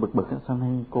thấy hơi bực đó, sao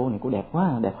nay cô này cô đẹp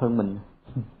quá, đẹp hơn mình.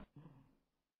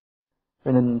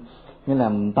 Cho nên nghĩa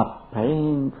là tập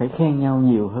phải khen nhau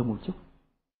nhiều hơn một chút.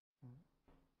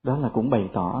 Đó là cũng bày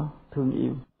tỏ thương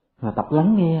yêu. Và tập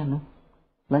lắng nghe nữa.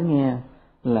 Lắng nghe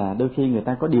là đôi khi người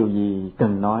ta có điều gì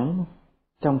cần nói,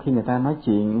 trong khi người ta nói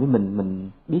chuyện với mình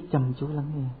biết chăm chú lắng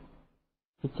nghe.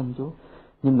 Biết chăm chú.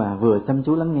 Nhưng mà vừa chăm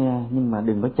chú lắng nghe, nhưng mà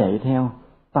đừng có chạy theo,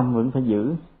 tâm vẫn phải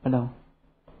giữ ở đâu?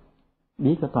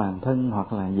 Biết ở toàn thân,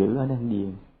 hoặc là giữ ở đan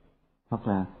điền, hoặc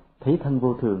là thấy thân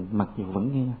vô thường, mặc dù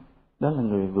vẫn nghe. Đó là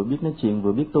người vừa biết nói chuyện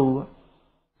vừa biết tu á.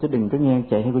 Chứ đừng có nghe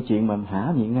chạy theo câu chuyện mà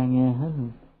hả miệng ra nghe hết,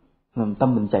 làm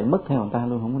tâm mình chạy mất theo người ta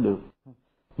luôn, không có được.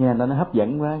 Nghe người ta nó hấp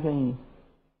dẫn quá cái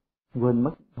quên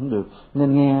mất, không được.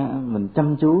 Nên nghe mình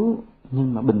chăm chú,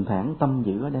 nhưng mà bình thản, tâm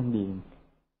giữ ở đan điền,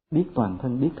 biết toàn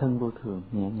thân, biết thân vô thường,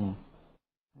 nhẹ nhàng.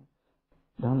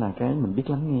 Đó là cái mình biết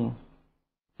lắng nghe.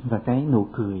 Và cái nụ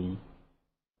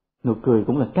cười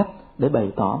cũng là cách để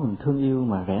bày tỏ mình thương yêu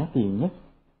mà rẻ tiền nhất.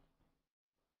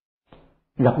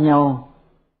 Gặp nhau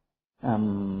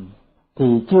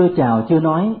thì chưa chào chưa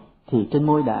nói, thì trên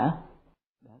môi đã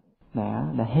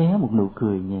hé một nụ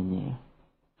cười nhẹ nhẹ,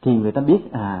 thì người ta biết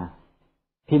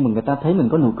khi mà người ta thấy mình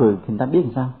có nụ cười thì người ta biết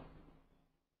làm sao?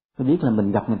 Tôi biết là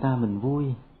mình gặp người ta mình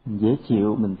vui, mình dễ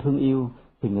chịu, mình thương yêu,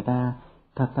 thì người ta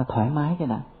thoải mái cái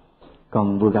đã.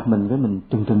 Còn vừa gặp mình với mình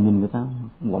trừng nhìn người ta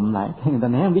ngậm lại, người ta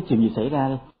né không biết chuyện gì xảy ra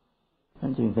đây.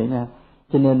 Chuyện xảy ra.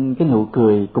 Cho nên cái nụ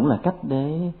cười cũng là cách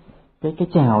để cái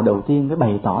chào đầu tiên, cái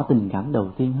bày tỏ tình cảm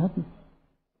đầu tiên hết.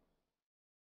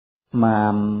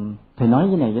 Mà thầy nói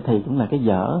cái này với thầy cũng là cái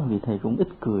dở, vì thầy cũng ít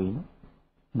cười.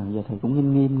 Nào giờ thầy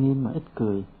cũng nghiêm mà ít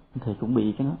cười, thầy cũng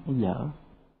bị cái dở.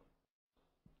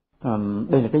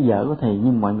 Đây là cái dở của thầy,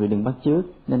 nhưng mọi người đừng bắt chước,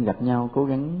 nên gặp nhau cố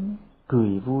gắng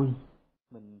cười vui.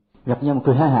 Mình gặp nhau mà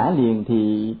cười ha hả liền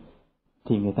thì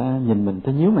người ta nhìn mình,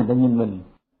 ta nhíu mày ta nhìn mình,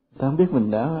 ta không biết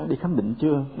mình đã đi khám bệnh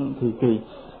chưa, thì kỳ.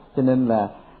 Cho nên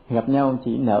là gặp nhau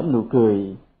chỉ nở nụ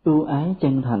cười ưu ái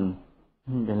chân thành,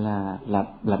 vậy là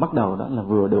bắt đầu, đó là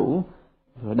vừa đủ,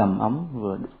 vừa đầm ấm,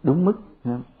 vừa đúng mức.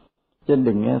 Cho nên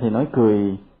đừng nghe thầy nói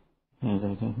cười.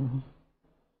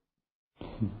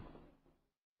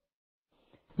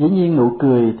 Dĩ nhiên nụ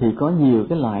cười thì có nhiều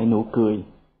cái loại nụ cười,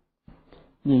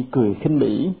 như cười khinh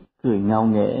bỉ, cười ngạo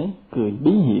nghễ, cười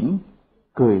bí hiểm,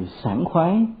 cười sảng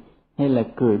khoái, hay là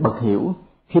cười bật hiểu.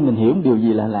 Khi mình hiểu điều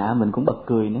gì lạ lạ mình cũng bật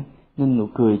cười nữa. Nên nụ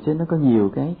cười chứ nó có nhiều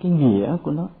cái nghĩa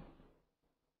của nó,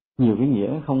 nhiều cái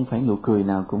nghĩa, không phải nụ cười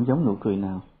nào cũng giống nụ cười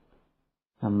nào.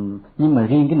 Nhưng mà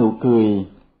riêng cái nụ cười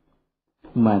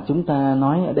mà chúng ta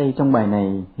nói ở đây trong bài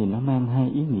này thì nó mang hai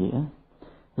ý nghĩa,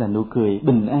 là nụ cười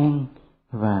bình an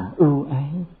và ưu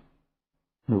ái.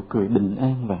 Nụ cười bình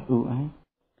an và ưu ái.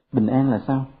 Bình an là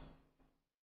sao?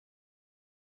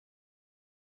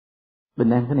 Bình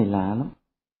an cái này lạ lắm.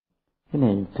 Cái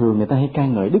này thường người ta hay ca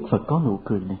ngợi Đức Phật có nụ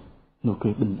cười này, nụ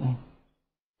cười bình an.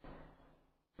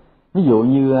 Ví dụ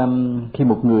như khi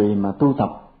một người mà tu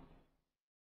tập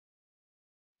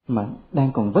mà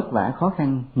đang còn vất vả khó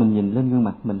khăn, mình nhìn lên gương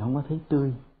mặt mình không có thấy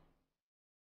tươi.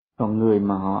 Còn người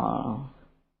mà họ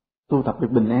tu tập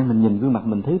được bình an, mình nhìn gương mặt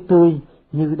mình thấy tươi,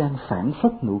 như đang phảng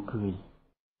phất nụ cười.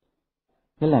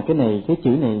 Thế là cái chữ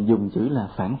này dùng chữ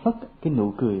là phảng phất, cái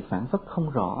nụ cười phảng phất không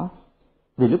rõ.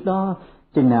 Vì lúc đó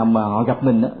chừng nào mà họ gặp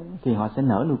mình thì họ sẽ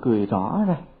nở nụ cười rõ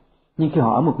ra. Nhưng khi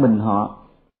họ ở một mình họ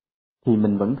thì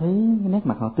mình vẫn thấy cái nét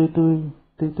mặt họ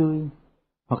tươi.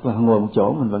 Hoặc là ngồi một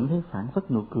chỗ mình vẫn thấy phảng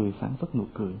phất nụ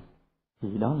cười.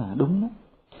 Thì đó là đúng đó.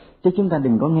 Chứ chúng ta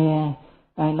đừng có nghe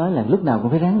ai nói là lúc nào cũng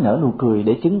phải ráng nở nụ cười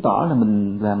để chứng tỏ là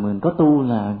mình có tu,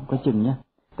 là coi chừng nha.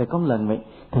 Tại có một lần vậy,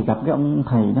 thầy gặp cái ông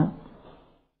thầy đó,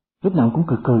 lúc nào cũng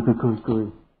cười.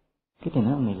 Cái thầy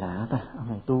nói ông này lạ ta, ông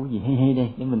này tu gì hay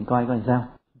đây, để mình coi sao.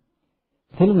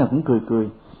 Thế lúc nào cũng cười.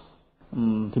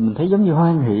 Thì mình thấy giống như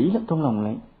hoan hỉ lắm trong lòng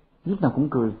lại, lúc nào cũng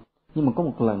cười. Nhưng mà có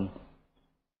một lần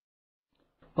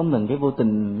cái vô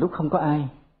tình, lúc không có ai,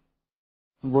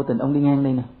 vô tình ông đi ngang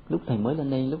đây nè, lúc thầy mới lên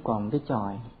đây, lúc còn cái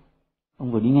chòi,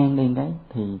 ông vừa đi ngang đây cái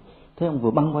thì thấy ông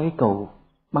vừa băng qua cái cầu,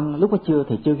 lúc đó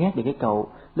thầy chưa ghét được cái cầu,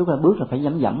 lúc là bước là phải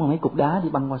dẫm vào mấy cục đá đi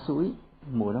băng qua suối,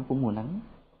 mùa đó cũng mùa nắng.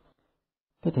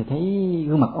 Thế thầy thấy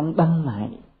gương mặt ông đanh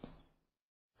lại,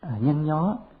 nhăn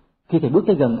nhó. Khi thầy bước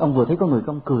tới gần, ông vừa thấy có người,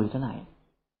 ông cười trở lại.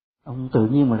 Ông tự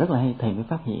nhiên mà rất là hay, thầy mới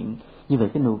phát hiện như vậy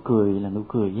cái nụ cười là nụ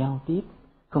cười giao tiếp,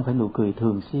 không phải nụ cười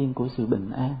thường xuyên của sự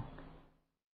bình an.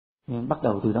 Nên bắt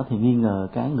đầu từ đó thầy nghi ngờ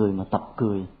cái người mà tập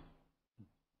cười.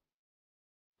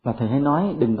 Và thầy hay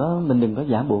nói mình đừng có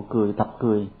giả bộ cười, tập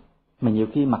cười. Mà nhiều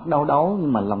khi mặt đau đớn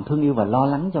nhưng mà lòng thương yêu và lo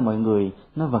lắng cho mọi người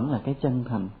nó vẫn là cái chân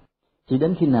thành. Chỉ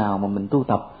đến khi nào mà mình tu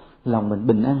tập, lòng mình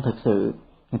bình an thật sự,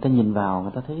 người ta nhìn vào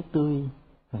người ta thấy tươi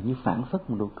và như phảng phất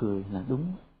một nụ cười là đúng.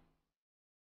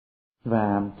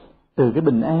 Và từ cái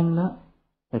bình an đó,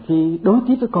 khi đối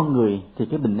tiếp với con người thì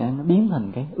cái bình an nó biến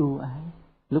thành cái ưu ái.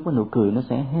 Lúc đó nụ cười nó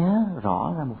sẽ hé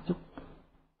rõ ra một chút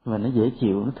và nó dễ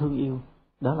chịu, nó thương yêu.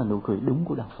 Đó là nụ cười đúng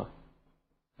của Đạo Phật.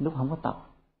 Lúc không có tập,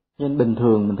 nên bình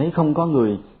thường mình thấy không có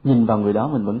người, nhìn vào người đó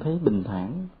mình vẫn thấy bình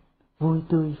thản, vui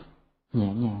tươi,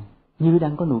 nhẹ nhàng, như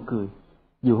đang có nụ cười.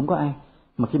 Dù không có ai,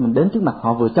 mà khi mình đến trước mặt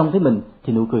họ vừa trông thấy mình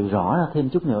thì nụ cười rõ ra thêm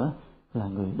chút nữa là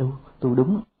người tu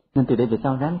đúng. Nên từ đây về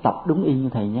sau ráng tập đúng y như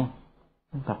thầy nha,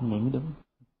 tập vậy mới đúng.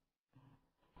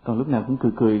 Còn lúc nào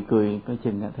cũng cười coi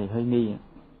chừng thầy hơi nghi.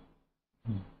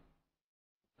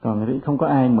 Còn không có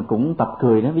ai mà cũng tập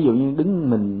cười đó, ví dụ như đứng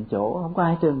mình chỗ không có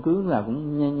ai trơn, cứ là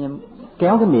cũng nhem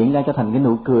kéo cái miệng ra cho thành cái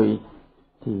nụ cười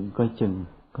thì coi chừng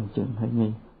hơi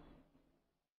nghi.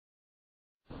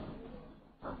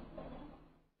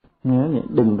 Nhớ vậy,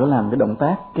 đừng có làm cái động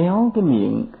tác kéo cái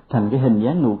miệng thành cái hình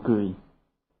dáng nụ cười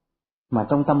mà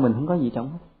trong tâm mình không có gì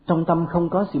trong tâm không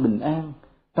có sự bình an,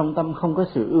 trong tâm không có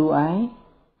sự ưu ái,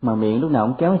 mà miệng lúc nào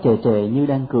cũng kéo chề như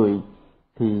đang cười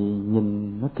thì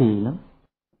nhìn nó kỳ lắm.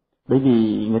 Bởi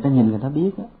vì người ta nhìn người ta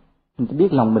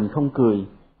biết lòng mình không cười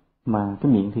mà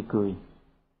cái miệng thì cười.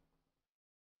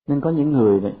 Nên có những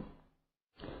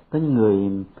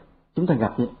người chúng ta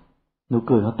gặp vậy, nụ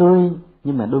cười họ tươi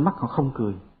nhưng mà đôi mắt họ không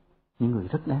cười, những người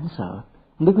rất đáng sợ.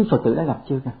 Không biết quý Phật tử đã gặp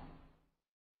chưa cả?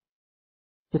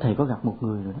 Chứ thầy có gặp một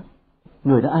người rồi đó,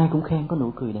 người đó ai cũng khen có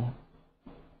nụ cười đẹp,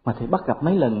 mà thầy bắt gặp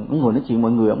mấy lần ông ngồi nói chuyện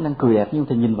mọi người, ông đang cười đẹp nhưng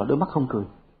thầy nhìn vào đôi mắt không cười,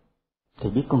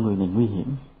 thầy biết con người này nguy hiểm,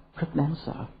 rất đáng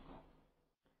sợ.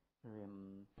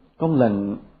 Có một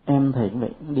lần em thầy cũng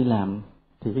vậy, đi làm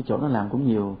thì cái chỗ nó làm cũng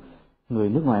nhiều người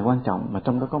nước ngoài quan trọng, mà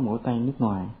trong đó có một tay nước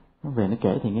ngoài. Nó về nó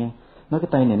kể thì nghe, nói cái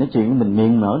tay này nói chuyện với mình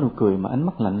miệng nở nụ cười mà ánh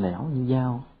mắt lạnh lẽo như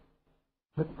dao,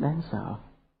 rất đáng sợ.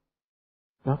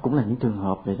 Đó cũng là những trường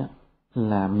hợp vậy đó,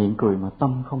 là miệng cười mà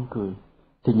tâm không cười,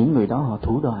 thì những người đó họ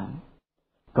thủ đoạn.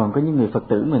 Còn có những người Phật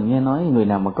tử mình nghe nói người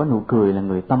nào mà có nụ cười là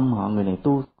người tâm họ, người này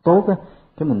tu tốt á,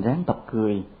 cái mình ráng tập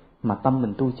cười mà tâm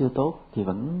mình tu chưa tốt thì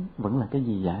vẫn là cái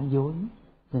gì giả dối,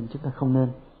 nên chúng ta không nên.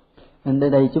 Nên ở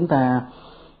đây chúng ta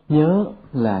nhớ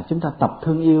là chúng ta tập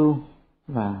thương yêu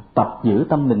và tập giữ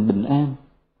tâm mình bình an,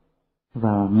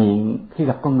 và miệng khi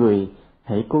gặp con người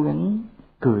hãy cố gắng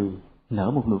cười,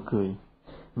 nở một nụ cười.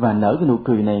 Và nở cái nụ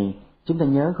cười này chúng ta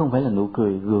nhớ không phải là nụ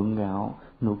cười gượng gạo,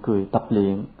 nụ cười tập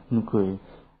luyện, nụ cười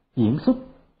diễn xuất,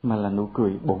 mà là nụ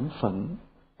cười bổn phận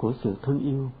của sự thương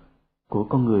yêu của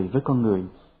con người với con người.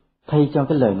 Thay cho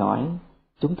cái lời nói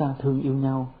chúng ta thương yêu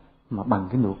nhau mà bằng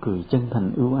cái nụ cười chân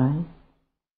thành ưu ái.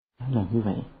 Là như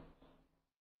vậy.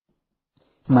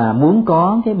 Mà muốn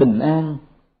có cái bình an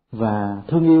và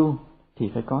thương yêu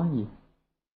thì phải có gì?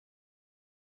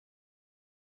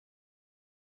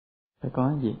 Phải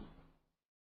có gì?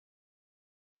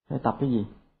 Phải tập cái gì?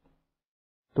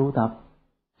 Tu tập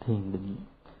thiền định.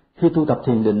 Khi tu tập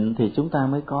thiền định thì chúng ta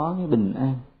mới có cái bình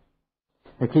an.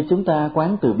 Và khi chúng ta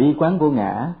quán từ bi, quán vô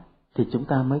ngã thì chúng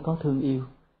ta mới có thương yêu.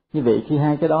 Như vậy khi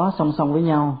hai cái đó song song với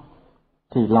nhau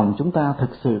thì lòng chúng ta thực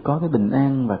sự có cái bình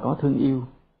an và có thương yêu.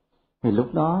 Thì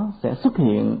lúc đó sẽ xuất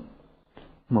hiện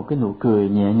một cái nụ cười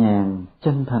nhẹ nhàng,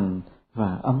 chân thành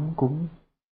và ấm cúng.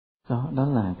 Đó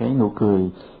là cái nụ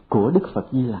cười của Đức Phật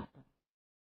Di Lặc.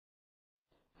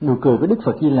 Nụ cười của Đức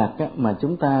Phật Di Lặc á, mà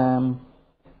chúng ta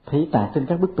thấy tạc trên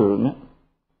các bức tượng á,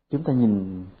 chúng ta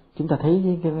nhìn, chúng ta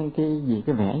thấy cái gì,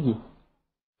 cái vẻ gì?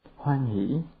 Hoan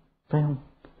hỷ, phải không?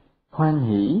 Hoan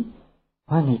hỷ,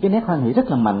 cái nét hoan hỷ rất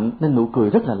là mạnh nên nụ cười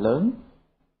rất là lớn.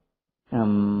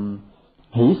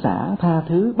 Hỷ xả, tha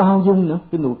thứ, bao dung nữa,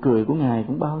 cái nụ cười của Ngài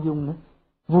cũng bao dung nữa.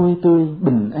 Vui tươi,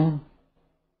 bình an,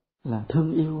 là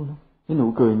thương yêu nữa. Cái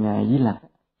nụ cười Ngài Di Lặc,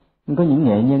 có những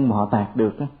nghệ nhân mà họ tạc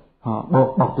được, họ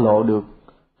bộc lộ được,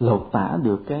 lột tả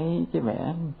được cái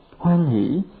vẻ hoan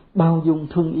hỷ, bao dung,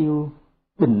 thương yêu,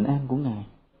 bình an của Ngài.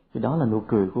 Thì đó là nụ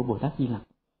cười của Bồ Tát Di Lặc.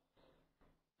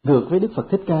 Ngược với Đức Phật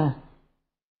Thích Ca.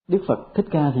 Đức Phật Thích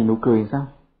Ca thì nụ cười sao?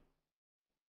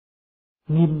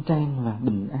 Nghiêm trang và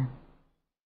bình an.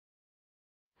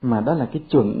 Mà đó là cái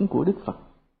chuẩn của Đức Phật.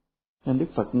 Nên Đức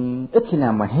Phật ít khi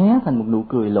nào mà hé thành một nụ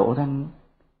cười lộ răng.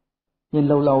 Nhưng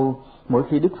lâu lâu mỗi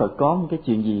khi Đức Phật có một cái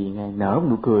chuyện gì, Ngài nở một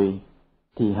nụ cười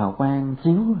thì hào quang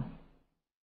chiếu.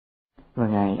 Và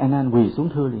Ngài A Nan quỳ xuống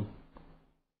thưa liền.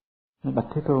 Nói bạch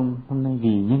Thế Tôn, hôm nay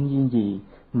vì nhân duyên gì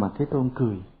mà Thế Tôn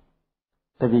cười?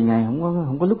 Tại vì Ngài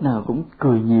không có lúc nào cũng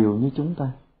cười nhiều như chúng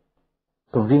ta.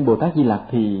 Còn riêng Bồ Tát Di Lặc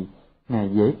thì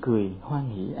Ngài dễ cười, hoan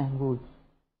hỷ, an vui.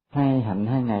 Hai hạnh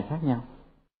hai Ngài khác nhau.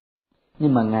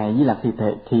 Nhưng mà Ngài Di Lặc thì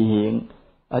thể hiện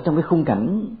ở trong cái khung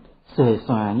cảnh xuề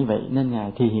xòa như vậy nên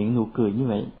Ngài thể hiện nụ cười như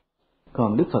vậy.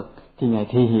 Còn Đức Phật thì Ngài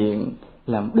thể hiện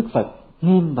là Đức Phật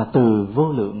nghiêm và từ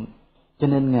vô lượng, cho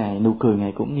nên Ngài nụ cười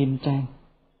Ngài cũng nghiêm trang,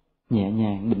 nhẹ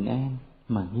nhàng, bình an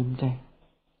mà nghiêm trang.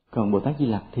 Còn Bồ Tát Di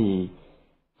Lặc thì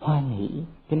hoan hỷ,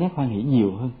 cái nét hoan hỷ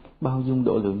nhiều hơn, bao dung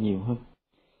độ lượng nhiều hơn.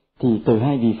 Thì từ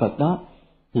hai vị Phật đó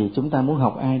thì chúng ta muốn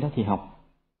học ai đó thì học.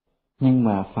 Nhưng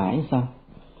mà phải sao?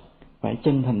 Phải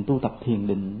chân thành tu tập thiền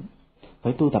định,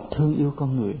 phải tu tập thương yêu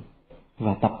con người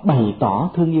và tập bày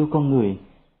tỏ thương yêu con người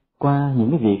qua những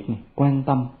cái việc này, quan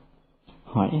tâm,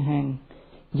 hỏi han,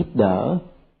 giúp đỡ,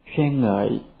 khen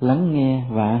ngợi, lắng nghe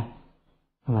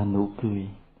và nụ cười.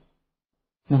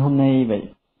 Nên hôm nay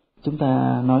vậy chúng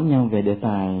ta nói nhau về đề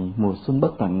tài mùa xuân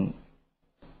bất tận.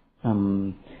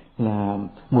 Là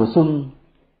mùa xuân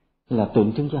là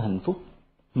tượng trưng cho hạnh phúc,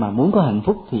 mà muốn có hạnh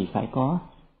phúc thì phải có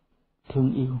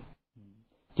thương yêu.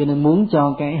 Cho nên muốn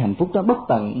cho cái hạnh phúc đó bất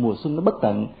tận, mùa xuân nó bất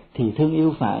tận thì thương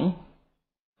yêu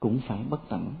cũng phải bất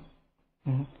tận.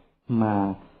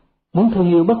 Mà muốn thương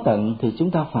yêu bất tận thì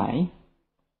chúng ta phải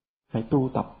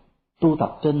tu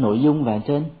tập trên nội dung và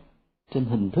trên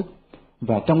hình thức.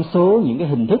 Và trong số những cái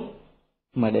hình thức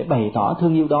mà để bày tỏ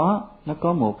thương yêu đó, nó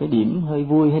có một cái điểm hơi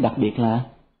vui hay đặc biệt là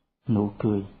nụ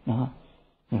cười đó.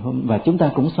 Và chúng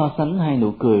ta cũng so sánh hai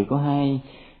nụ cười của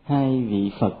hai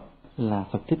vị Phật là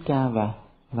Phật Thích Ca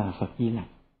và Phật Di Lặc.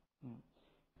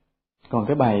 Còn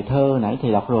cái bài thơ nãy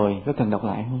thầy đọc rồi, có cần đọc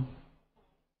lại không?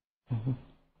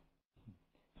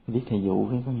 Viết thầy dụ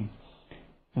với có nghe.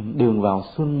 Đường vào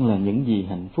xuân là những gì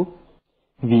hạnh phúc,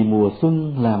 vì mùa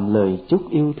xuân làm lời chúc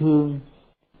yêu thương,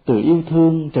 từ yêu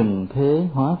thương trần thế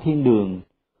hóa thiên đường,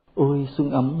 ôi xuân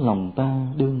ấm lòng ta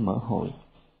đương mở hội.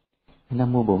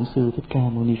 Nam mô Bổn Sư Thích Ca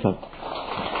Mâu Ni Phật.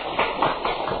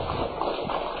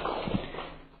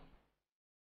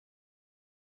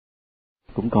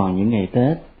 Cũng còn những ngày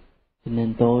Tết, cho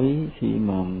nên tối khi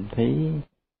mà thấy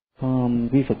có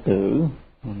quý Phật tử,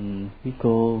 quý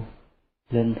cô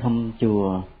lên thăm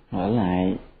chùa ở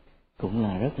lại cũng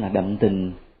là rất là đậm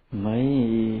tình. Mấy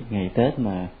ngày Tết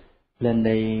mà lên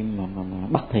đây mà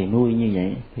bắt thầy nuôi như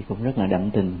vậy thì cũng rất là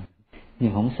đậm tình.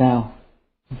 Nhưng không sao,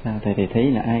 thầy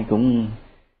thấy là ai cũng,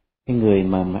 cái người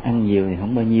mà ăn nhiều thì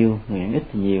không bao nhiêu, người ăn ít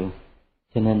thì nhiều,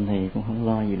 cho nên thầy cũng không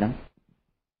lo gì lắm.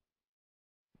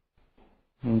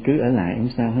 Cứ ở lại không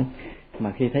sao hết.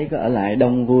 Mà khi thấy có ở lại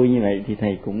đông vui như vậy thì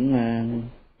thầy cũng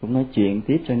nói chuyện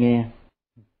tiếp cho nghe.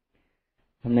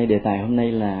 Hôm nay đề tài hôm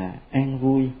nay là an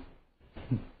vui.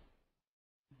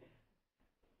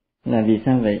 Là vì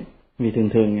sao vậy? Vì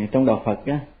thường trong đạo Phật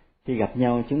á, khi gặp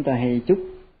nhau chúng ta hay chúc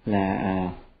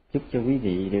là chúc cho quý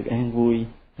vị được an vui,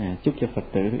 chúc cho Phật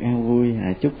tử được an vui,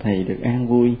 chúc thầy được an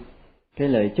vui. Cái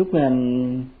lời chúc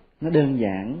nó đơn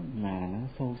giản mà nó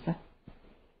sâu sắc.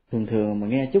 Thường mà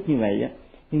nghe chúc như vậy á,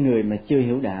 những người mà chưa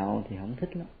hiểu đạo thì không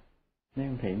thích lắm. Nói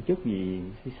ông thầy chúc gì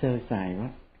sơ sài quá.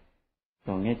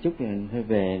 Còn nghe chúc thôi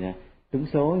về là trúng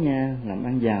số nha, làm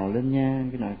ăn giàu lên nha,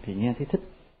 cái nọ thì nghe thấy thích.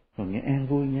 Còn nghe an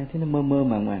vui nha, thấy nó mơ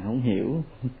màng không hiểu.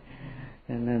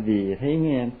 Nên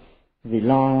vì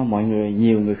lo mọi người,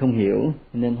 nhiều người không hiểu,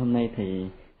 nên hôm nay thì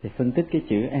phân tích cái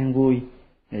chữ an vui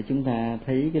để chúng ta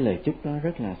thấy cái lời chúc đó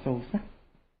rất là sâu sắc,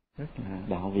 rất là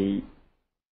đạo vị.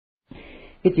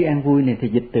 Cái chữ an vui này thì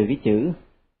dịch từ cái chữ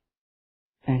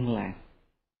an lạc.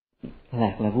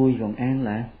 Lạc là vui, còn an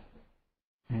là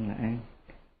an.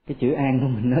 Cái chữ an của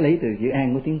mình nó lấy từ chữ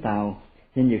an của tiếng Tàu,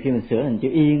 nên nhiều khi mình sửa thành chữ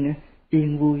yên á,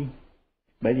 yên vui.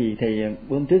 Bởi vì thầy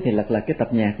hôm trước thì lật cái tập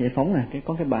nhạc Giải Phóng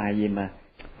có cái bài gì mà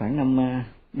khoảng năm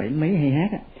 70 mấy hay hát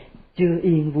á, chưa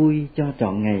yên vui cho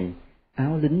trọn ngày,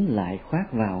 áo lính lại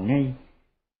khoác vào ngay.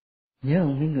 Nhớ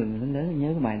không, mấy người lớn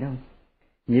nhớ cái bài đó không?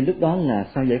 Như lúc đó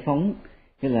là sau giải phóng,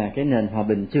 cái là cái nền hòa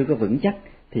bình chưa có vững chắc,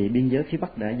 thì biên giới phía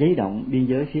Bắc đã giấy động, biên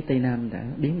giới phía Tây Nam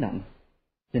đã biến động,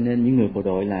 cho nên những người bộ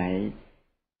đội lại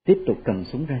tiếp tục cầm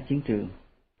súng ra chiến trường.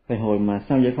 Vậy hồi mà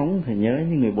sau giải phóng thì nhớ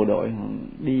những người bộ đội họ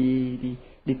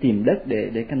đi tìm đất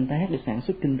để canh tác, để sản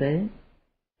xuất kinh tế,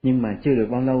 nhưng mà chưa được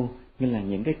bao lâu, như là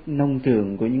những cái nông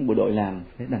trường của những bộ đội làm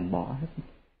phải đành bỏ hết.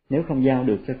 Nếu không giao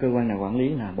được cho cơ quan nào quản lý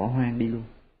là bỏ hoang đi luôn,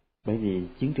 bởi vì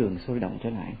chiến trường sôi động trở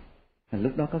lại.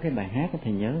 Lúc đó có cái bài hát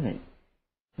thầy nhớ vậy.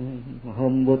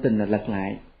 Hôm vô tình là lật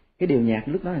lại cái điệu nhạc,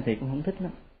 lúc đó là thầy cũng không thích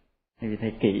lắm, vì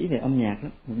thầy kỹ về âm nhạc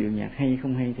lắm, một điệu nhạc hay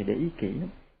không hay thì để ý kỹ lắm.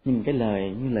 Nhưng cái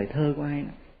lời như lời thơ của ai đó,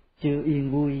 chưa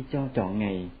yên vui cho trọn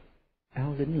ngày,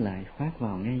 áo lính lại khoác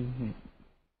vào ngay.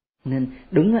 Nên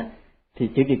đúng á, thì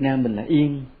chữ Việt Nam mình là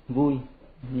yên vui,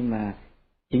 nhưng mà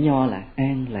chữ Nho là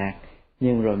an lạc.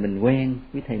 Nhưng rồi mình quen,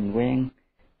 quý thầy mình quen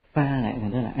pha lại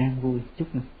thành đó là an vui chút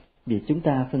nữa. Vì chúng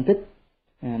ta phân tích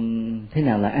thế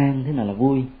nào là an, thế nào là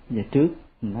vui. Giờ trước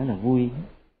mình nói là vui,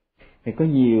 thì có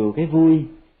nhiều cái vui,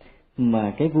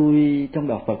 mà cái vui trong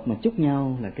đạo Phật mà chúc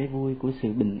nhau là cái vui của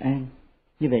sự bình an.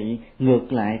 Như vậy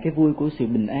ngược lại cái vui của sự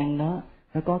bình an đó,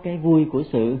 nó có cái vui của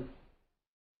sự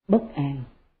bất an,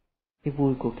 cái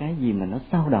vui của cái gì mà nó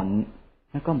xao động,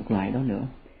 nó có một loại đó nữa.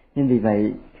 Nên vì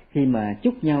vậy khi mà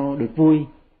chúc nhau được vui,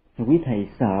 quý thầy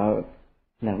sợ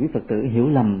là quý Phật tử hiểu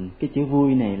lầm cái chữ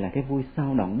vui này là cái vui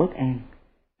xao động bất an,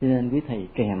 cho nên quý thầy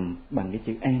kèm bằng cái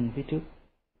chữ an phía trước.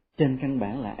 Trên căn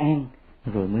bản là an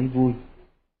rồi mới vui,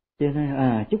 cho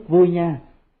nên chúc vui nha.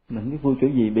 Mình biết vui kiểu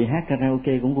gì, bị hát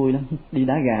karaoke cũng vui lắm, đi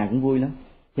đá gà cũng vui lắm.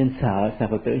 Cho nên sợ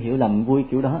Phật tử hiểu lầm vui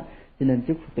kiểu đó, cho nên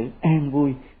chúc Phật tử an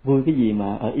vui. Vui cái gì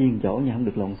mà ở yên chỗ nha, không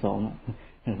được lộn xộn,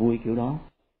 vui kiểu đó.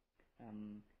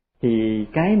 Thì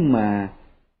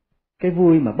cái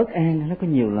vui mà bất an nó có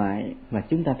nhiều loại, và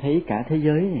chúng ta thấy cả thế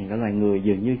giới này, cả loài người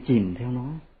dường như chìm theo nó,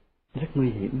 rất nguy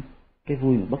hiểm. Cái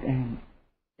vui mà bất an,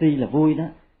 tuy là vui đó,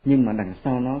 nhưng mà đằng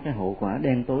sau nó cái hậu quả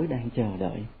đen tối đang chờ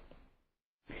đợi.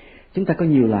 Chúng ta có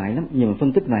nhiều loại lắm, nhưng mà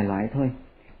phân tích vài loại thôi.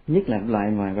 Nhất là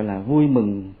loại mà gọi là vui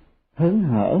mừng hớn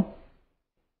hở,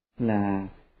 là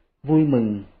vui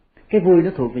mừng. Cái vui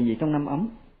nó thuộc về gì trong năm ấm?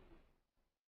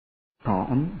 Thọ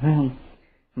ấm, phải không?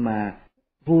 Mà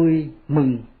vui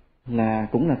mừng là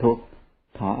cũng là thuộc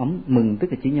thọ ấm. Mừng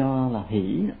tức là chữ Nho là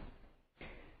hỷ.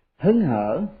 Hớn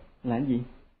hở là cái gì?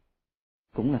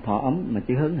 Cũng là thọ ấm, mà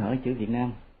chữ hớn hở chữ Việt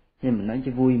Nam, nên mình nói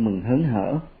chữ vui mừng hớn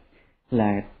hở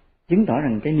là chứng tỏ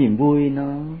rằng cái niềm vui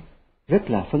nó rất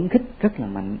là phấn khích, rất là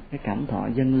mạnh. Cái cảm thọ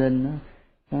dâng lên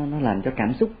nó làm cho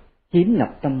cảm xúc chiếm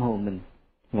ngập tâm hồn mình,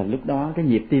 và lúc đó cái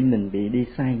nhịp tim mình bị đi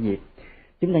sai nhịp.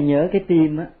 Chúng ta nhớ cái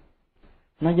tim á,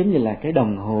 nó giống như là cái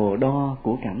đồng hồ đo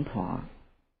của cảm thọ.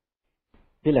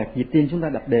 Tức là nhịp tim chúng ta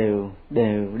đập đều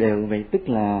đều đều vậy, tức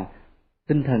là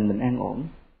tinh thần mình an ổn,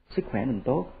 sức khỏe mình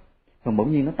tốt. Còn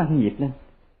bỗng nhiên nó tăng nhịp lên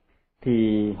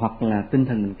thì hoặc là tinh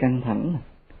thần mình căng thẳng.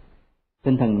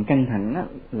 Tinh thần mình căng thẳng á,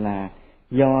 là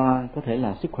do có thể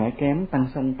là sức khỏe kém, tăng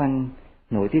xông tăng,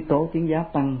 nội tiết tố tuyến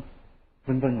giáp tăng,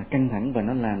 vân vân, là căng thẳng và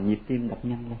nó làm nhịp tim đập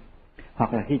nhanh lên.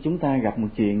 Hoặc là khi chúng ta gặp một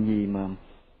chuyện gì mà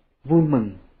vui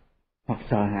mừng hoặc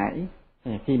sợ hãi,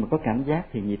 khi mà có cảm giác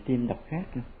thì nhịp tim đập khác.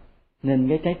 Nên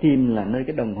cái trái tim là nơi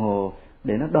cái đồng hồ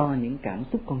để nó đo những cảm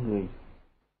xúc con người.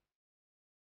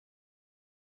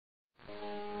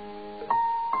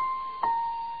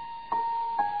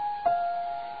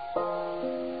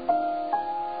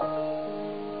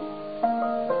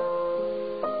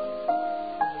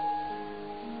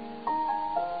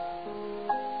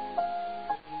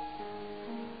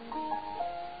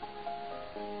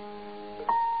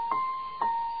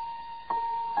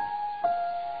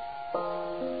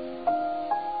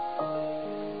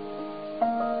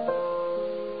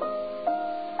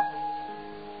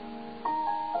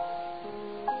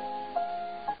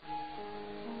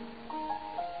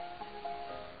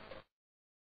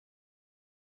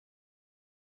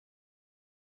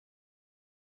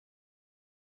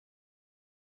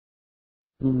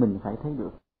 Nhưng mình phải thấy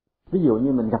được. Ví dụ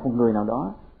như mình gặp một người nào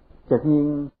đó, chợt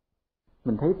nhiên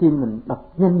mình thấy tim mình đập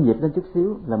nhanh nhịp lên chút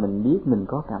xíu là mình biết mình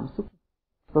có cảm xúc.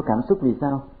 Có cảm xúc vì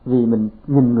sao? Vì mình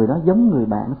nhìn người đó giống người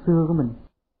bạn xưa của mình.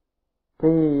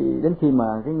 Cái đến khi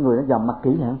mà cái người đó dòm mặt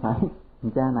kỹ lại, không phải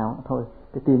thằng cha nào thôi,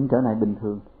 cái tim trở lại bình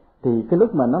thường. Thì cái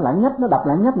lúc mà nó lãng nhách, nó đập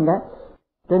lãng nhách một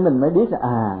cái mình mới biết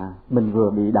là mình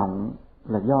vừa bị động,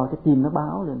 là do cái tim nó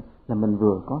báo lên là mình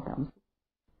vừa có cảm xúc.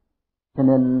 Cho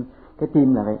nên cái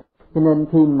tim là vậy. Cho nên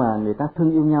khi mà người ta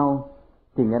thương yêu nhau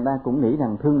thì người ta cũng nghĩ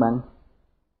rằng thương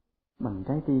bằng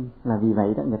trái tim, là vì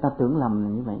vậy đó người ta tưởng lầm là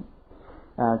như vậy.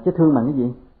 Chứ thương bằng cái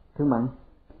gì? Thương bằng,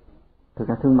 thực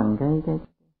ra thương bằng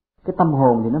cái tâm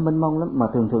hồn thì nó mênh mông lắm, mà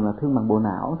thường là thương bằng bộ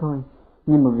não thôi.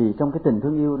 Nhưng mà vì trong cái tình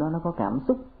thương yêu đó nó có cảm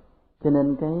xúc, cho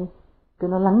nên cái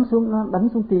nó lắng xuống, nó đánh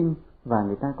xuống tim, và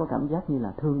người ta có cảm giác như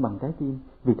là thương bằng trái tim.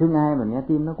 Vì thương ai mà nghe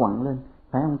tim nó quặn lên,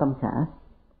 phải không Tâm Khả?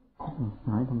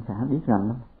 Hỏi Tâm Khả biết rành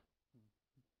lắm.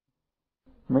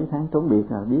 Mấy tháng trốn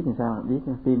biệt là biết làm sao, biết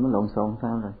tim nó lộn xộn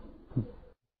sao rồi.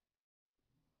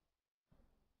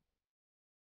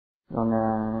 Còn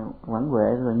Quảng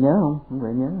Huệ rồi nhớ không? Quảng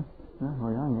Huệ nhớ đó,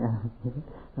 hồi đó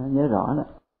nhớ rõ đó.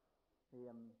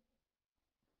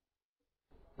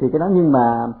 Thì cái đó, nhưng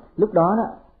mà lúc đó đó,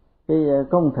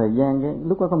 có một thời gian,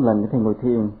 lúc đó có một lần thầy ngồi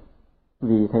thiền,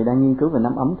 vì thầy đang nghiên cứu về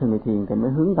năm ấm, thầy ngồi thiền, thầy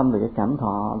mới hướng tâm về cái cảm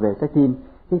thọ, về trái tim.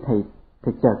 Cái thầy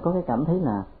chợt có cái cảm thấy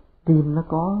là tim nó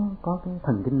có cái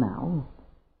thần kinh não,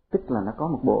 tức là nó có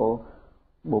một bộ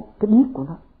cái biết của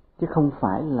nó, chứ không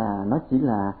phải là nó chỉ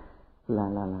là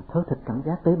thớ thịt cảm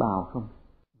giác tế bào không.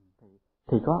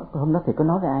 Thì có hôm đó thầy có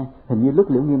nói với ai, hình như lúc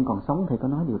Liễu Nghiêm còn sống thầy có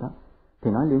nói điều đó.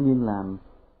 Thầy nói Liễu Nghiêm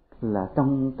là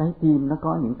trong trái tim nó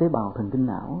có những tế bào thần kinh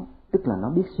não, tức là nó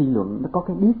biết suy luận, nó có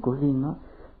cái biết của riêng nó,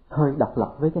 hơi độc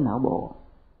lập với cái não bộ,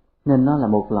 nên nó là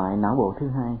một loại não bộ thứ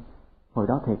hai. Hồi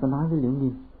đó thầy có nói với Liễu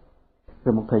Nghiêm.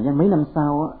 Rồi một thời gian mấy năm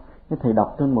sau á, cái thầy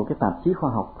đọc trên một cái tạp chí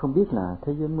khoa học, không biết là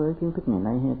Thế giới mới, kiến thức ngày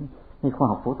nay hay khoa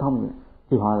học phổ thông,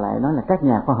 thì họ lại nói là các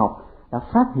nhà khoa học đã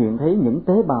phát hiện thấy những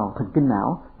tế bào thần kinh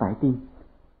não tại tim.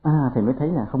 Thầy mới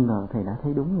thấy là không ngờ thầy đã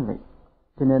thấy đúng như vậy.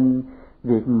 Cho nên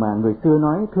việc mà người xưa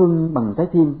nói thương bằng trái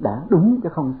tim đã đúng chứ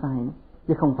không sai nữa.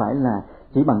 Chứ không phải là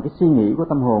chỉ bằng cái suy nghĩ của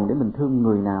tâm hồn để mình thương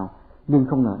người nào, nhưng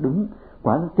không ngờ đúng.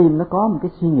 Quả tim nó có một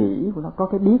cái suy nghĩ của nó, có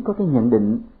cái biết, có cái nhận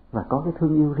định và có cái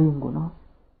thương yêu riêng của nó,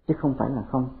 chứ không phải là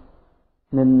không.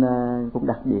 Nên cũng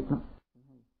đặc biệt lắm.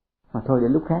 Mà thôi để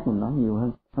lúc khác mình nói nhiều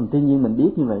hơn. Tuy nhiên mình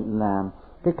biết như vậy là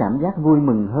cái cảm giác vui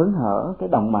mừng hớn hở, cái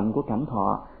động mạnh của cảm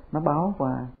thọ nó báo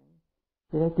qua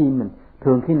cái trái tim mình.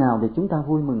 Thường khi nào thì chúng ta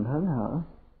vui mừng hớn hở?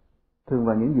 Thường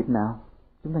vào những dịp nào?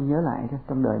 Chúng ta nhớ lại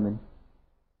trong đời mình.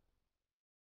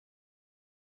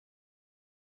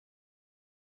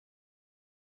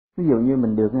 Ví dụ như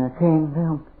mình được khen, phải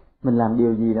không? Mình làm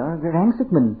điều gì đó ráng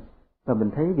sức mình, và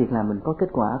mình thấy việc làm mình có kết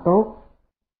quả tốt,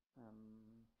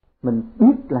 mình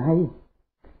biết là hay,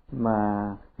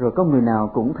 mà rồi có người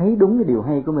nào cũng thấy đúng cái điều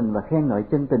hay của mình và khen ngợi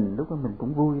chân tình, lúc đó mình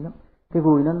cũng vui lắm. Cái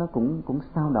vui đó nó cũng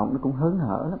xao động, nó cũng hớn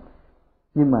hở lắm.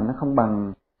 Nhưng mà nó không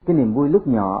bằng cái niềm vui lúc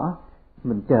nhỏ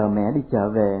mình chờ mẹ đi chợ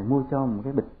về mua cho một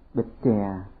cái bịch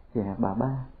chè bà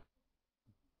ba,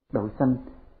 đậu xanh,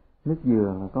 nước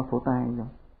dừa và có phổ tai trong.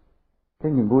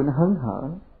 Cái niềm vui nó hớn hở.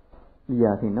 Bây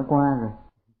giờ thì nó qua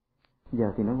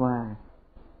rồi.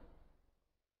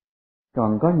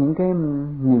 Còn có những cái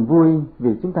niềm vui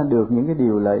vì chúng ta được những cái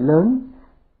điều lợi lớn,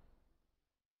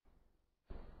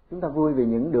 Chúng ta vui vì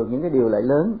được những cái điều lợi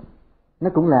lớn, nó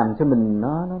cũng làm cho mình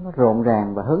nó rộn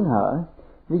ràng và hớn hở.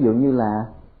 Ví dụ như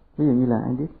là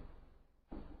ai biết?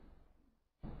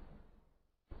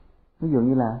 Ví dụ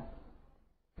như là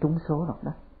trúng số độc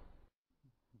đắc.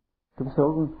 Trúng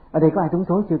số, ở đây có ai trúng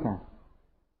số chưa cả?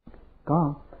 Có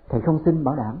không? Thầy không xin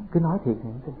bảo đảm, cứ nói thiệt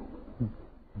thầy không xin.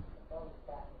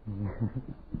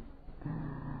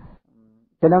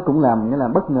 Cái đó cũng làm nghĩa là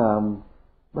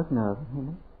bất ngờ hay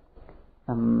lắm.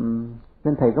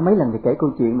 Nên thầy có mấy lần thì kể câu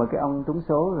chuyện mà cái ông trúng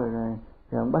số rồi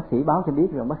ông bác sĩ báo cho biết,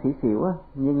 rồi ông bác sĩ xỉu á,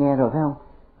 như nghe rồi phải không?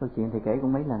 Câu chuyện thầy kể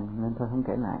cũng mấy lần nên thôi không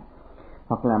kể lại.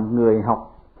 Hoặc là người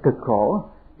học cực khổ,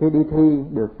 khi đi thi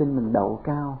được tin mình đậu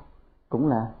cao, cũng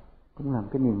làm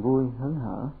cái niềm vui hớn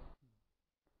hở.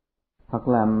 Hoặc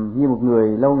là như một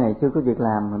người lâu ngày chưa có việc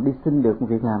làm mà đi xin được một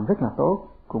việc làm rất là tốt,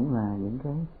 cũng là những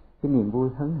cái niềm vui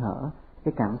hớn hở,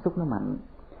 cái cảm xúc nó mạnh.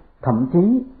 Thậm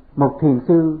chí một thiền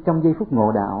sư trong giây phút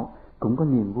ngộ đạo cũng có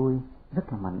niềm vui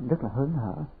rất là mạnh, rất là hớn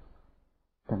hở,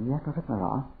 cảm giác nó rất là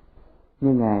rõ.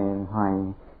 Như ngài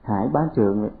Hoài Hải Bá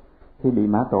Trượng khi bị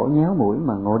Mã Tổ nhéo mũi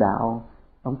mà ngộ đạo,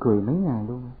 ông cười mấy ngày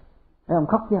luôn. Ông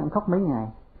khóc chứ, ông khóc mấy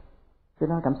ngày. Cái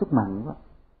đó cảm xúc mạnh quá.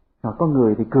 Rồi có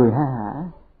người thì cười ha hả,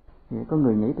 có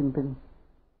người nhảy tưng tưng.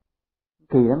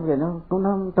 Kỳ lắm, rồi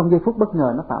nó trong giây phút bất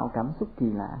ngờ nó tạo cảm xúc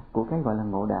kỳ lạ của cái gọi là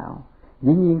ngộ đạo.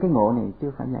 Dĩ nhiên cái ngộ này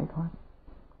chưa phải giải thoát,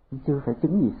 chưa phải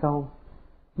chứng gì sâu,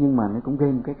 nhưng mà nó cũng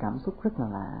gây một cái cảm xúc rất là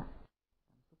lạ.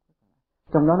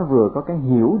 Trong đó nó vừa có cái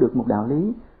hiểu được một đạo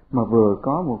lý, mà vừa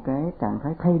có một cái trạng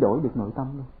thái thay đổi được nội tâm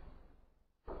luôn.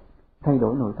 Thay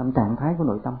đổi nội tâm, trạng thái của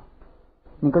nội tâm.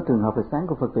 Nhưng có trường hợp hồi sáng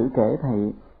của Phật tử kể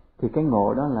thầy, thì cái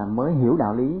ngộ đó là mới hiểu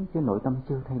đạo lý, chứ nội tâm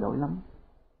chưa thay đổi lắm.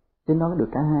 Chứ nó được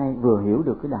cả hai, vừa hiểu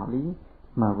được cái đạo lý,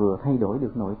 mà vừa thay đổi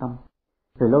được nội tâm.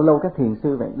 Rồi lâu lâu các thiền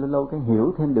sư vậy, lâu lâu cái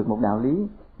hiểu thêm được một đạo lý,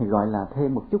 thì gọi là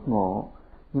thêm một chút ngộ.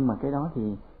 Nhưng mà cái đó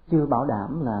thì chưa bảo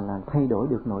đảm là thay đổi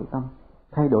được nội tâm,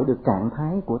 thay đổi được trạng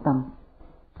thái của tâm,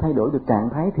 thay đổi được trạng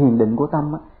thái thiền định của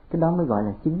tâm á, cái đó mới gọi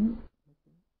là chứng.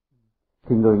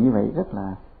 Thì người như vậy rất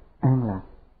là an lạc,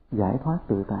 giải thoát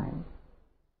tự tại.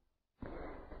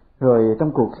 Rồi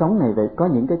trong cuộc sống này vậy có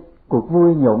những cái cuộc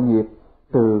vui nhộn nhịp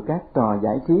từ các trò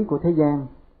giải trí của thế gian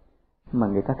mà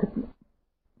người ta thích,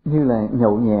 như là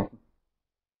nhậu nhẹt,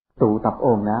 tụ tập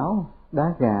ồn ào,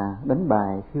 đá gà, đánh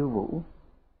bài, khiêu vũ.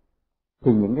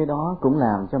 Thì những cái đó cũng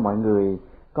làm cho mọi người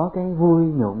có cái vui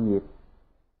nhộn nhịp,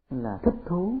 là thích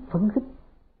thú, phấn khích.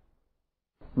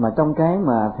 Mà trong cái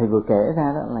mà thầy vừa kể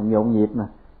ra đó là nhộn nhịp nè,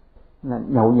 là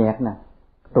nhậu nhẹt nè,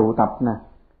 tụ tập nè,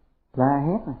 la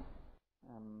hét nè,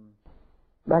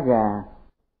 đá gà,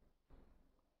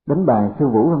 đánh bài, khiêu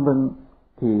vũ vân vân,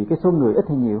 thì cái số người ít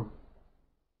hay nhiều?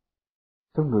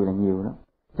 Số người là nhiều đó.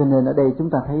 Cho nên ở đây chúng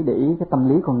ta thấy để ý cái tâm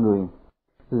lý con người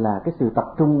là cái sự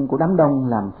tập trung của đám đông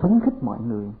làm phấn khích mọi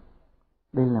người.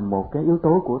 Đây là một cái yếu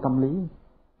tố của tâm lý.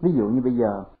 Ví dụ như bây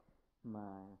giờ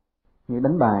mà như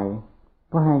đánh bài,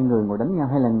 có hai người ngồi đánh nhau,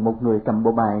 hay là một người cầm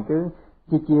bộ bài cứ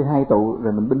chia hai tụ,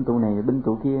 rồi mình binh tụ này binh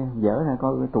tụ kia, dở ra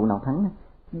coi tụ nào thắng.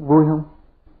 Vui không?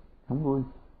 Không vui.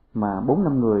 Mà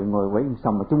 4-5 người ngồi quẩy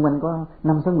sòng mà chung quanh có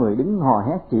 5-6 người đứng hò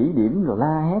hét chỉ điểm rồi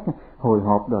la hét hồi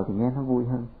hộp rồi thì nghe nó vui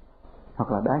hơn.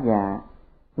 Hoặc là đá gà,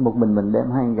 một mình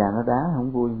đem hai con gà nó đá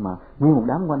không vui, mà nguyên một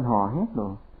đám quanh hò hét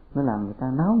rồi nó làm người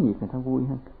ta náo nhiệt, người ta vui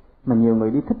hơn. Mà nhiều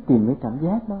người đi thích tìm cái cảm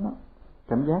giác đó.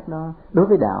 Cảm giác đó đối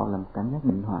với đạo là một cảm giác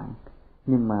bệnh hoạn,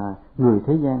 nhưng mà người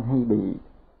thế gian hay bị,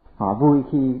 họ vui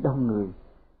khi đông người.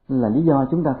 Nên là lý do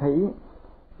chúng ta thấy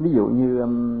ví dụ như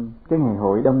cái ngày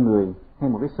hội đông người, hay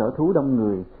một cái sở thú đông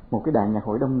người, một cái đại nhạc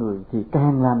hội đông người, thì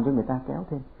càng làm cho người ta kéo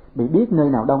thêm. Bị biết nơi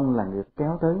nào đông là người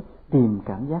kéo tới tìm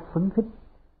cảm giác phấn khích.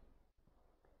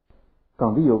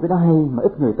 Còn ví dụ cái đó hay mà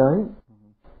ít người tới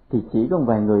thì chỉ có một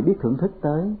vài người biết thưởng thức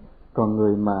tới, còn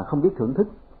người mà không biết thưởng thức,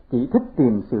 chỉ thích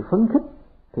tìm sự phấn khích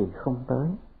thì không tới.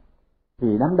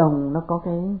 Vì đám đông nó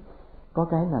có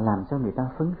cái là làm cho người ta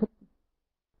phấn khích.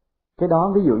 Cái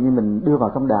đó ví dụ như mình đưa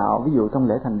vào trong đạo, ví dụ trong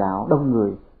lễ thành đạo đông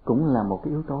người cũng là một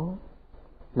cái yếu tố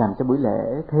làm cho buổi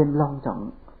lễ thêm long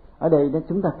trọng. Ở đây đó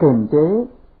chúng ta kiềm chế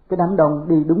cái đám đông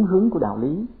đi đúng hướng của đạo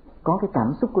lý, có cái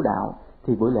cảm xúc của đạo,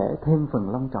 thì buổi lễ thêm phần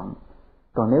long trọng.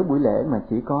 Còn nếu buổi lễ mà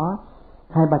chỉ có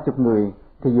 20-30 người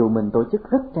thì dù mình tổ chức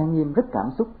rất trang nghiêm, rất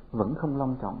cảm xúc vẫn không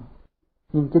long trọng.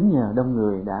 Nhưng chính nhờ đông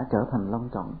người đã trở thành long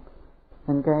trọng.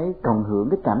 Nên cái cộng hưởng,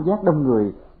 cái cảm giác đông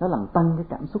người nó làm tăng cái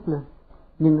cảm xúc lên.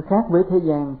 Nhưng khác với thế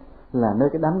gian là nơi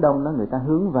cái đám đông đó người ta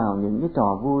hướng vào những cái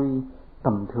trò vui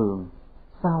tầm thường,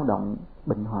 xao động,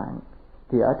 bệnh hoạn.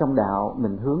 Thì ở trong đạo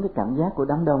mình hướng cái cảm giác của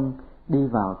đám đông đi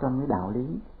vào trong cái đạo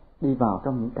lý, đi vào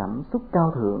trong những cảm xúc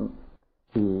cao thượng,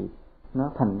 thì nó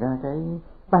thành ra cái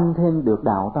tăng thêm được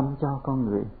đạo tâm cho con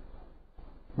người.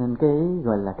 Nên cái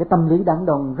gọi là cái tâm lý đám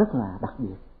đông rất là đặc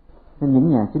biệt. Nên những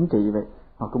nhà chính trị vậy,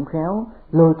 họ cũng khéo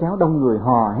lôi kéo đông người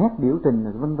hò hét biểu tình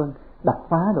rồi vân vân, đập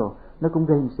phá đồ, nó cũng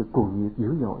gây một sự cuồng nhiệt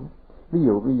dữ dội. Ví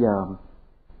dụ bây giờ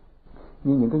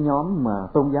như những cái nhóm mà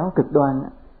tôn giáo cực đoan,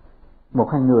 một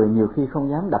hai người nhiều khi không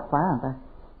dám đập phá người ta,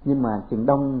 nhưng mà chừng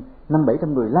đông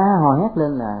 500-700 người la hò hét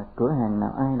lên là cửa hàng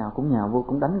nào ai nào cũng nhào vô,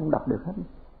 cũng đánh cũng đập được hết.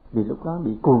 Vì lúc đó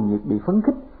bị cuồng nhiệt, bị phấn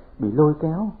khích, bị lôi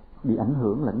kéo, bị ảnh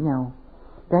hưởng lẫn nhau.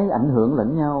 Cái ảnh hưởng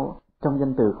lẫn nhau trong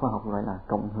danh từ khoa học gọi là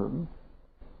cộng hưởng.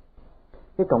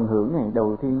 Cái cộng hưởng này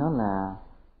đầu tiên nó là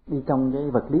đi trong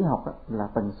cái vật lý học là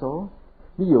tần số.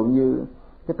 Ví dụ như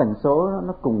cái tần số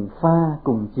nó cùng pha,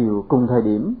 cùng chiều, cùng thời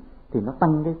điểm thì nó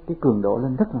tăng cái cường độ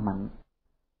lên rất là mạnh.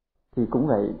 Thì cũng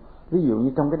vậy, ví dụ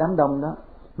như trong cái đám đông đó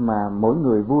mà mỗi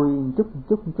người vui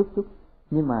chút,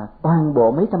 nhưng mà toàn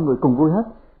bộ mấy trăm người cùng vui hết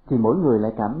thì mỗi người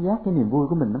lại cảm giác cái niềm vui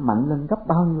của mình nó mạnh lên gấp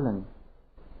bao nhiêu lần.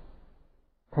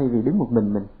 Thay vì đứng một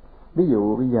mình. Ví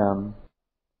dụ bây giờ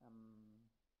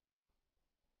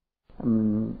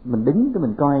mình đứng cái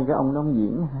mình coi cái ông đó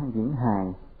diễn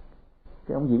hài,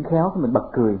 cái ông diễn khéo cái mình bật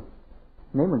cười.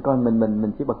 Nếu mình coi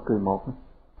mình chỉ bật cười một,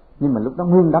 nhưng mà lúc đó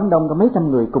nguyên đám đông có mấy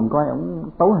trăm người cùng coi ông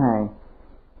tấu hài,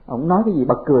 ông nói cái gì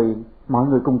bật cười, mọi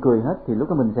người cùng cười hết, thì lúc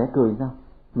đó mình sẽ cười sao?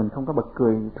 Mình không có bật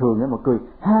cười thường nữa mà cười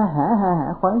ha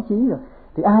hả khoái chí rồi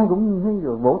thì ai cũng thấy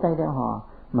rồi vỗ tay reo hò.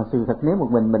 Mà sự thật nếu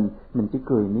một mình chỉ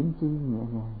cười miếm chi nhẹ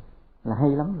nhàng là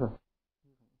hay lắm rồi.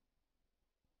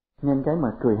 Nên cái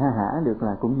mà cười ha hả được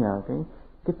là cũng nhờ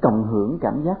cái cộng hưởng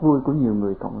cảm giác vui của nhiều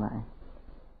người cộng lại.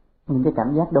 Nhưng cái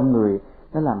cảm giác đông người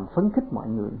nó làm phấn khích mọi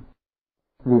người.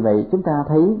 Vì vậy chúng ta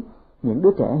thấy những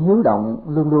đứa trẻ hiếu động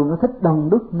luôn luôn nó thích đông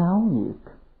đúc náo nhiệt.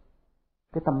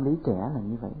 Cái tâm lý trẻ là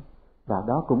như vậy. Và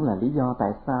đó cũng là lý do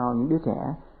tại sao những đứa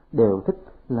trẻ đều thích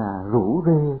là rủ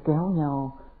rê kéo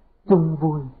nhau chung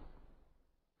vui.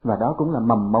 Và đó cũng là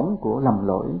mầm mống của lầm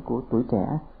lỗi của tuổi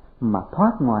trẻ mà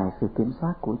thoát ngoài sự kiểm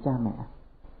soát của cha mẹ.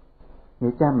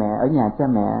 Người cha mẹ ở nhà, cha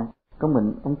mẹ có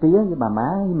mình, ông tía với bà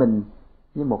má với mình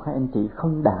với một hai anh chị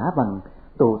không đã bằng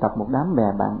tụ tập một đám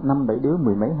bè bạn 5-7 đứa,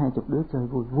 10 mấy 20 đứa chơi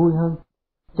vui hơn.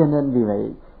 Cho nên vì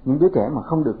vậy những đứa trẻ mà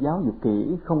không được giáo dục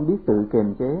kỹ, không biết tự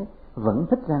kiềm chế, vẫn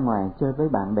thích ra ngoài chơi với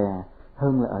bạn bè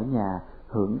hơn là ở nhà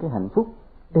hưởng cái hạnh phúc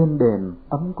êm đềm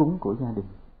ấm cúng của gia đình.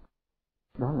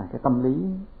 Đó là cái tâm lý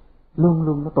luôn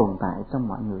luôn nó tồn tại trong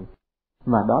mọi người.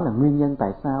 Và đó là nguyên nhân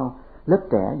tại sao lớp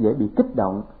trẻ dễ bị kích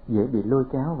động, dễ bị lôi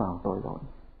kéo vào tội lỗi.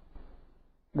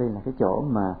 Đây là cái chỗ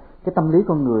mà cái tâm lý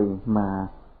con người mà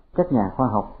các nhà khoa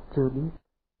học chưa biết,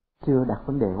 chưa đặt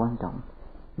vấn đề quan trọng.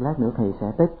 Lát nữa thầy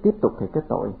sẽ tiếp tục thầy kết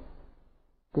tội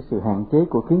cái sự hạn chế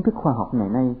của kiến thức khoa học ngày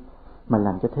nay mà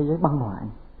làm cho thế giới băng hoại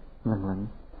lần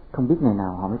không biết ngày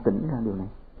nào họ mới tỉnh ra điều này.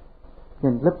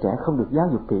 Nên lớp trẻ không được giáo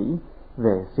dục kỹ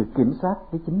về sự kiểm soát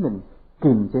với chính mình,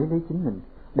 kiềm chế lấy chính mình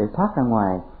để thoát ra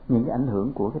ngoài những cái ảnh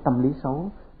hưởng của cái tâm lý xấu,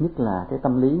 nhất là cái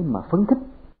tâm lý mà phấn khích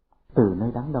từ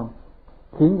nơi đám đông,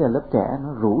 khiến cho lớp trẻ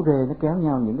nó rủ rê, nó kéo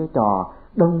nhau những cái trò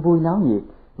đông vui náo nhiệt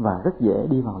và rất dễ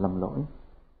đi vào lầm lỗi.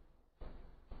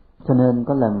 Cho nên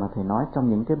có lần mà thầy nói trong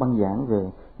những cái băng giảng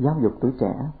về giáo dục tuổi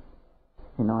trẻ,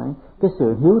 thầy nói cái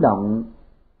sự hiếu động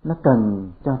nó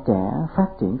cần cho trẻ phát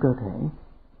triển cơ thể.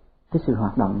 Cái sự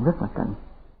hoạt động rất là cần.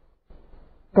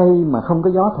 Cây mà không có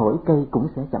gió thổi cây cũng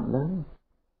sẽ chậm lớn.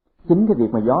 Chính cái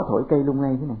việc mà gió thổi cây lung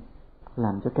lay thế này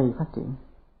làm cho cây phát triển.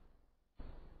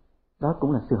 Đó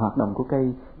cũng là sự hoạt động của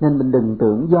cây. Nên mình đừng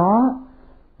tưởng gió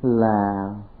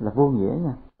là vô nghĩa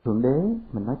nha. Thượng đế,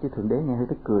 mình nói chứ Thượng đế nghe hơi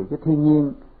tức cười, chứ thiên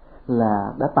nhiên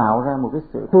là đã tạo ra một cái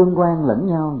sự tương quan lẫn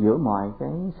nhau giữa mọi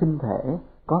cái sinh thể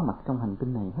có mặt trong hành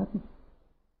tinh này hết.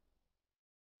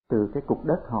 Từ cái cục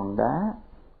đất hòn đá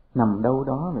nằm đâu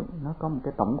đó vậy, nó có một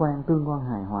cái tổng quan tương quan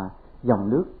hài hòa, dòng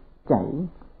nước chảy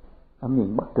ở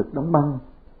miền Bắc Cực đóng băng,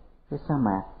 cái sa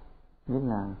mạc nghĩa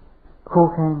là khô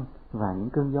khan và những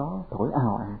cơn gió thổi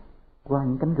ào ạt qua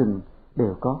những cánh rừng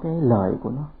đều có cái lợi của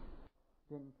nó.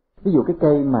 Ví dụ cái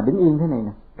cây mà đứng yên thế này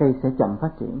nè, cây sẽ chậm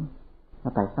phát triển.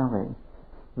 Mà tại sao vậy?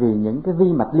 Vì những cái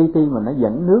vi mạch li ti mà nó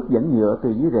dẫn nước, dẫn nhựa từ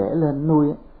dưới rễ lên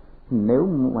nuôi, nếu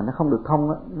mà nó không được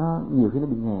thông, nó nhiều khi nó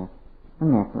bị nghẹt, nó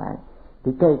ngạt lại.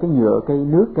 Thì cái nhựa, cây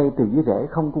nước, cây từ dưới rễ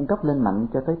không cung cấp lên mạnh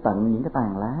cho tới tận những cái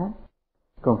tàn lá.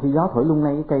 Còn khi gió thổi lung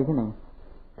lay cái cây thế này,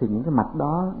 thì những cái mạch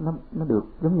đó nó được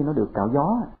giống như nó được cạo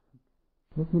gió,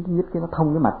 nhích cái nó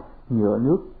thông cái mạch, nhựa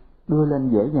nước đưa lên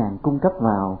dễ dàng cung cấp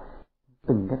vào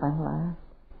từng cái tán lá.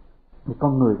 Thì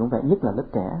con người cũng vậy, nhất là lớp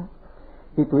trẻ.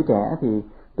 Khi tuổi trẻ thì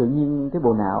tự nhiên cái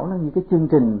bộ não nó như cái chương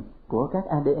trình của các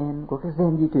ADN, của các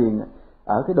gen di truyền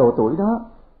ở cái độ tuổi đó,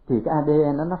 thì cái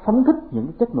ADN nó phóng thích những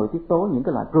cái chất nội tiết tố, những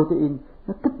cái loại protein,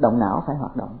 nó kích động não phải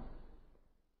hoạt động.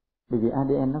 Bởi vì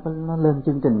ADN nó lên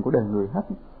chương trình của đời người hết.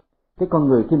 Cái con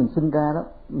người khi mình sinh ra đó,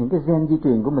 những cái gen di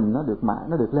truyền của mình nó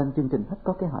được lên chương trình hết,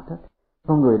 có kế hoạch hết.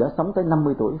 Con người đó sống tới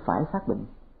 50 tuổi phải phát bệnh.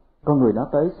 Con người đó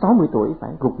tới 60 tuổi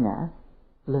phải gục ngã,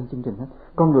 lên chương trình hết.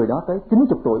 Con người đó tới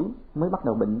 90 tuổi mới bắt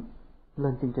đầu bệnh,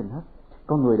 lên chương trình hết.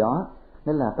 Con người đó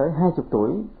nên là tới 20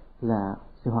 tuổi là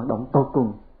sự hoạt động tột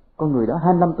cùng. Con người đó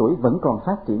 25 tuổi vẫn còn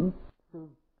phát triển.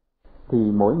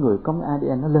 Thì mỗi người có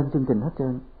ADN nó lên chương trình hết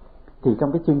trơn. Thì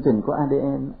trong cái chương trình của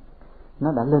ADN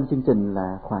nó đã lên chương trình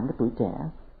là khoảng cái tuổi trẻ,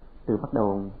 từ bắt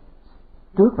đầu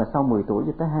trước và sau 10 tuổi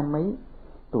cho tới 20 mấy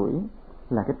tuổi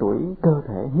là cái tuổi cơ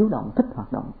thể hiếu động, thích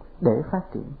hoạt động để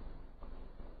phát triển.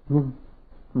 Nhưng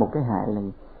một cái hại là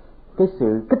cái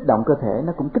sự kích động cơ thể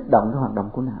nó cũng kích động cái hoạt động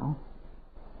của não.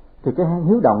 Thì cái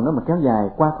hiếu động nó mà kéo dài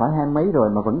qua khỏi 20 mấy rồi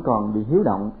mà vẫn còn bị hiếu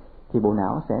động thì bộ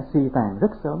não sẽ suy tàn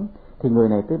rất sớm. Thì người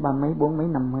này tới 30 mấy, 40 mấy,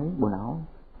 50 mấy bộ não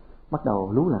bắt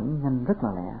đầu lú lẫn nhanh rất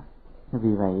là lẹ.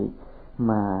 Vì vậy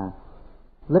mà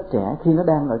lớp trẻ khi nó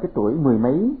đang ở cái tuổi 10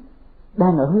 mấy,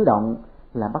 đang ở hiếu động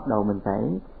là bắt đầu mình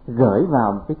phải gửi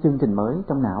vào một cái chương trình mới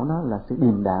trong não, nó là sự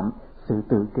điềm đạm, sự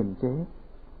tự kiềm chế.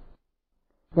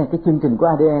 Cái chương trình của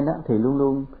ADN đó thì luôn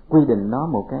luôn quy định nó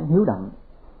một cái hiếu động.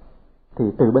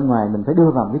 Thì từ bên ngoài mình phải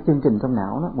đưa vào một cái chương trình trong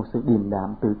não đó, một sự điềm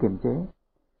đạm, tự kiềm chế.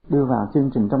 Đưa vào chương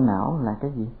trình trong não là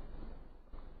cái gì?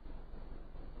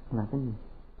 Là cái gì?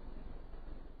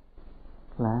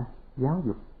 Là giáo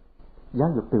dục.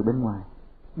 Giáo dục từ bên ngoài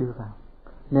đưa vào.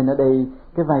 Nên ở đây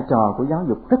cái vai trò của giáo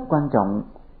dục rất quan trọng,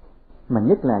 mà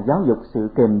nhất là giáo dục sự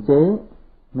kiềm chế.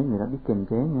 Mấy người đã biết kiềm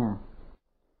chế nha.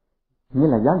 Nghĩa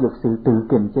là giáo dục sự tự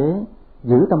kiềm chế,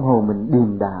 giữ tâm hồn mình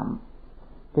điềm đạm.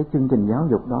 Cái chương trình giáo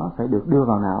dục đó phải được đưa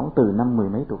vào não từ năm 10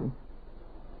 mấy tuổi.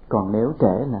 Còn nếu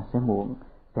trễ là sẽ muộn,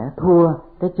 sẽ thua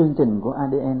cái chương trình của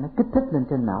ADN nó kích thích lên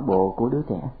trên não bộ của đứa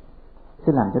trẻ,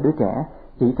 sẽ làm cho đứa trẻ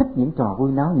chỉ thích những trò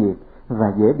vui náo nhiệt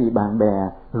và dễ bị bạn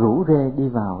bè rủ rê đi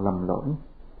vào lầm lỗi,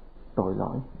 tội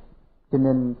lỗi. Cho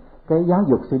nên cái giáo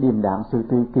dục sự điềm đạm, sự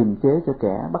tự kiềm chế cho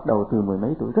trẻ bắt đầu từ 10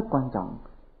 mấy tuổi rất quan trọng.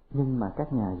 Nhưng mà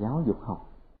các nhà giáo dục học,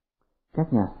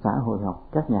 các nhà xã hội học,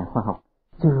 các nhà khoa học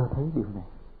chưa thấy điều này.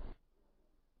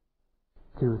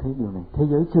 Chưa thấy điều này, thế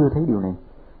giới chưa thấy điều này.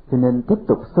 Cho nên tiếp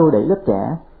tục xô đẩy lớp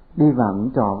trẻ đi vào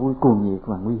những trò vui cuồng nhiệt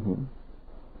và nguy hiểm.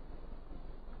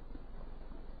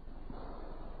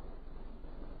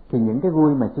 Thì những cái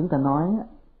vui mà chúng ta nói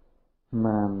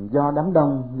mà do đám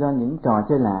đông, do những trò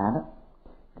chơi lạ đó,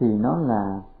 thì nó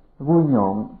là vui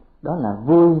nhộn, đó là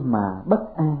vui mà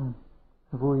bất an.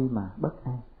 Vui mà bất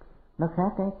an. Nó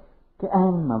khác cái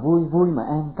an mà vui, vui mà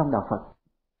an trong đạo Phật.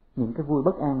 Những cái vui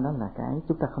bất an đó là cái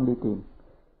chúng ta không đi tìm.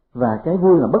 Và cái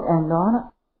vui mà bất an đó,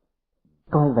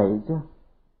 coi vậy chứ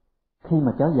khi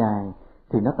mà kéo dài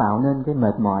thì nó tạo nên cái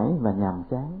mệt mỏi và nhàm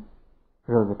chán.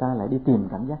 Rồi người ta lại đi tìm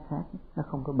cảm giác khác, nó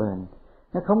không có bền.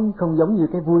 Nó không giống như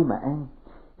cái vui mà an.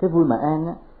 Cái vui mà an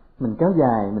á, mình kéo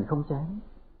dài mình không chán,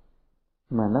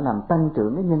 mà nó làm tăng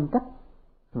trưởng cái nhân cách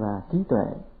và trí tuệ.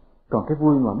 Còn cái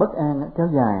vui mà bất an á, kéo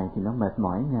dài thì nó mệt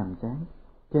mỏi nhàm chán.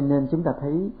 Cho nên chúng ta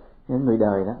thấy những người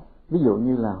đời đó, ví dụ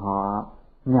như là họ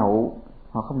nhậu,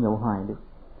 họ không nhậu hoài được.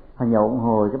 Họ nhậu một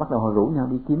hồi cái bắt đầu họ rủ nhau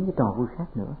đi kiếm cái trò vui khác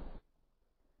nữa.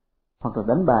 Hoặc là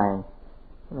đánh bài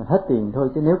hết tiền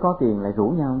thôi, chứ nếu có tiền lại rủ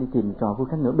nhau đi tìm trò vui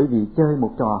khác nữa, bởi vì chơi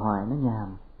một trò hoài nó nhàm.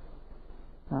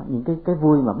 Đó, những cái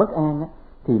vui mà bất an á,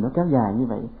 thì nó kéo dài như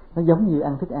vậy. Nó giống như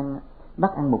ăn thức ăn,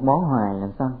 bắt ăn một món hoài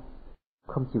làm sao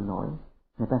không chịu nổi,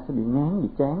 người ta sẽ bị ngán, bị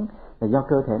chán, là do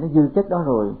cơ thể nó dư chất đó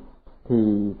rồi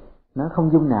thì nó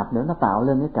không dung nạp nữa, nó tạo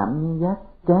lên cái cảm giác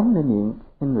chán nơi miệng,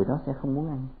 nên người đó sẽ không muốn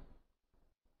ăn.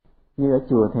 Như ở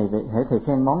chùa thầy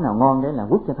khen món nào ngon đấy là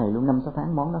quất cho thầy luôn 5-6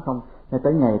 tháng món đó không, nên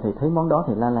tới ngày thầy thấy món đó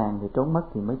thầy la làng, thì trốn mất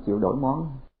thì mới chịu đổi món.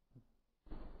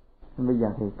 Nên bây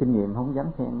giờ thì kinh nghiệm không dám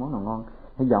khen món nào ngon,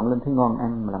 hãy dọn lên thấy ngon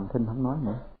ăn mà làm thinh không nói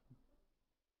nữa.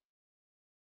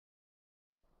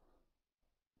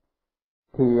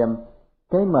 Thì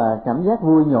cái mà cảm giác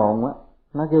vui nhộn á,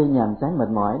 nó gây nhàm chán mệt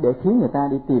mỏi để khiến người ta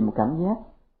đi tìm một cảm giác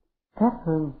khác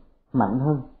hơn, mạnh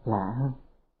hơn, lạ hơn.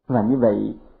 Và như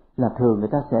vậy là thường người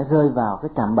ta sẽ rơi vào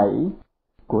cái cạm bẫy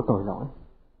của tội lỗi.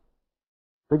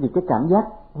 Bởi vì cái cảm giác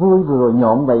vui vừa rồi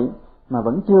nhộn vậy mà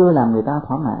vẫn chưa làm người ta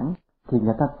thỏa mãn, thì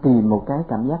người ta tìm một cái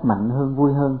cảm giác mạnh hơn,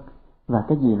 vui hơn. Và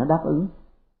cái gì nó đáp ứng?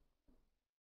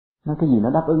 Cái gì nó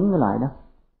đáp ứng với lại đó?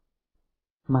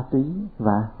 Ma túy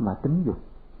và tính dục.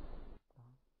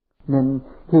 Nên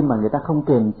khi mà người ta không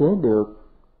kiềm chế được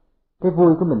cái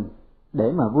vui của mình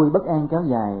để mà vui bất an kéo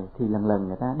dài, thì lần lần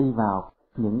người ta đi vào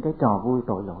những cái trò vui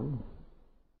tội lỗi này.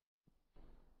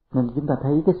 Nên chúng ta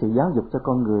thấy cái sự giáo dục cho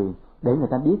con người để người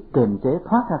ta biết kiềm chế,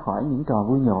 thoát ra khỏi những trò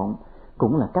vui nhộn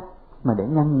cũng là cách mà để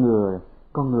ngăn ngừa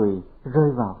con người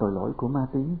rơi vào tội lỗi của ma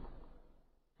túy.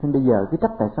 Nên bây giờ cái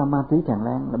trách tại sao ma túy tràn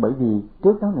lan là bởi vì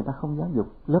trước đó người ta không giáo dục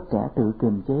lớp trẻ tự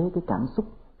kiềm chế cái cảm xúc,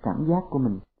 cảm giác của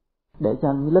mình, để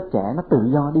cho lớp trẻ nó tự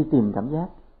do đi tìm cảm giác,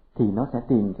 thì nó sẽ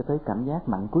tìm cho tới cảm giác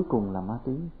mạnh cuối cùng là ma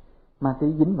túy. Ma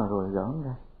túy dính vào rồi gỡ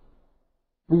ra.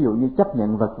 Ví dụ như chấp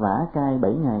nhận vật vã cai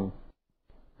 7 ngày,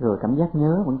 rồi cảm giác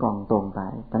nhớ vẫn còn tồn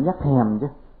tại, cảm giác thèm chứ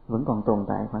vẫn còn tồn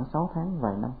tại khoảng 6 tháng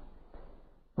vài năm.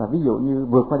 Và ví dụ như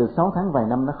vượt qua được 6 tháng vài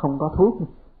năm nó không có thuốc,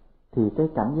 thì cái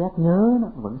cảm giác nhớ nó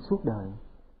vẫn suốt đời.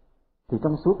 Thì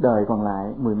trong suốt đời còn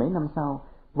lại 10 mấy năm sau,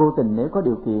 vô tình nếu có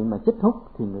điều kiện mà chích hút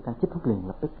thì người ta chích hút liền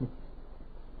lập tức đi.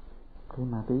 Cái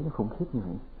ma túy nó khủng khiếp như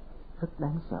vậy, rất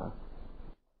đáng sợ.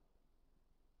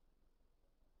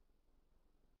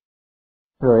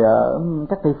 Rồi ở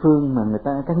các Tây phương mà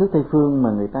các nước Tây phương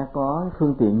mà người ta có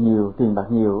phương tiện nhiều, tiền bạc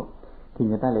nhiều, thì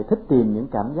người ta lại thích tìm những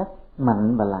cảm giác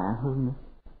mạnh và lạ hơn nữa.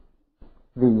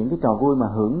 Vì những cái trò vui mà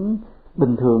hưởng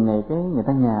bình thường này cái người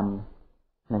ta nhàm,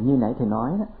 là như nãy thầy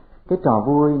nói đó, cái trò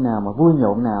vui nào mà vui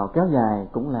nhộn nào kéo dài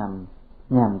cũng làm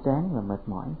nhàm chán và mệt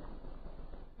mỏi.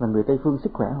 Và người Tây phương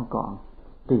sức khỏe họ còn,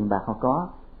 tiền bạc họ có,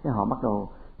 cái họ bắt đầu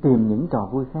tìm những trò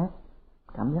vui khác,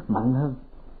 cảm giác mạnh hơn.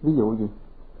 Ví dụ gì?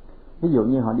 Ví dụ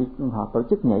như họ tổ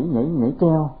chức nhảy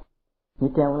treo.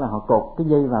 Nhảy treo là họ cột cái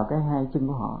dây vào cái hai chân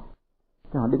của họ,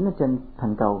 cái họ đứng ở trên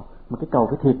thành cầu, mà cái cầu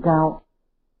phải thiệt cao,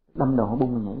 đâm đầu họ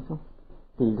bung và nhảy xuống,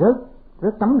 thì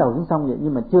rớt cắm đầu xuống sông vậy,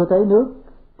 nhưng mà chưa tới nước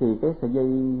thì cái sợi dây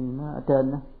nó ở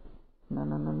trên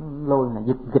nó lôi là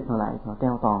giật lại, họ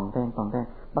treo toàn ten,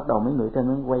 bắt đầu mấy người trên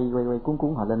nó quay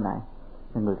cuốn họ lên lại,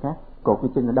 là người khác cột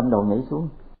cái chân là đâm đầu nhảy xuống,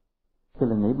 tức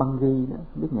là nhảy băng ghi đó,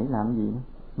 không biết nhảy làm gì nữa,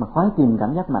 mà khoái tìm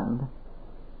cảm giác mạnh thôi.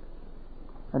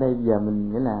 Ở đây giờ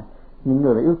mình nghĩa là những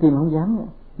người mà yếu tim không dám,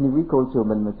 như quý cô chùa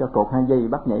mình mà cho cột 2 dây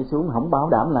bắt nhảy xuống, không bảo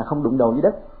đảm là không đụng đầu với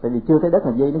đất, tại vì chưa tới đất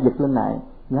là dây nó giật lên lại,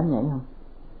 dám nhảy không?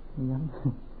 Không dám.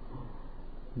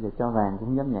 Giờ cho vàng cũng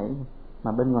không dám nhảy,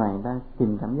 mà bên ngoài người ta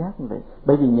tìm cảm giác như vậy,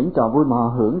 bởi vì những trò vui mà họ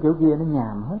hưởng kiểu kia nó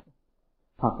nhàm hết.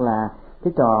 Hoặc là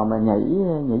cái trò mà nhảy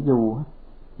dù,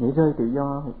 nhảy rơi tự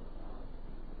do,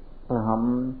 rồi họ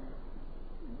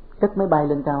cất máy bay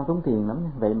lên cao tốn tiền lắm,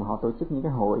 vậy mà họ tổ chức những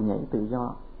cái hội nhảy tự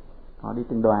do, họ đi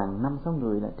từng đoàn 5-6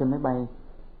 người là trên máy bay,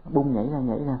 bung nhảy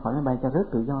ra khỏi máy bay cho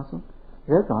rớt tự do xuống,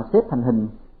 rớt rồi họ xếp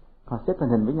thành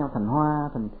hình với nhau thành hoa,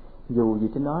 thành dù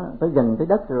gì trên đó, tới gần tới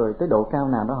đất rồi tới độ cao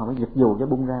nào đó họ mới giật dù cho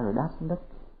bung ra rồi đáp xuống đất.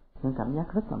 Những cảm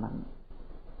giác rất là mạnh,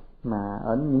 mà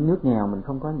ở những nước nghèo mình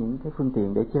không có những cái phương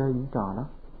tiện để chơi những trò đó,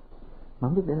 mà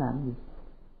không biết để làm gì.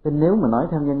 Nên nếu mà nói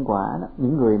theo nhân quả đó,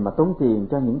 những người mà tốn tiền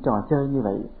cho những trò chơi như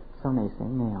vậy sau này sẽ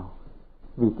nghèo,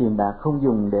 vì tiền bạc không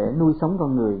dùng để nuôi sống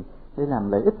con người, để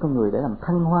làm lợi ích con người, để làm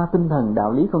thăng hoa tinh thần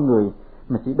đạo lý con người,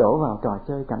 mà chỉ đổ vào trò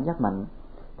chơi cảm giác mạnh,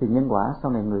 thì nhân quả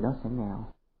sau này người đó sẽ nghèo.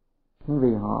 Nhưng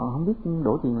vì họ không biết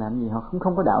đổ tiền làm gì, họ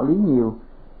không có đạo lý nhiều,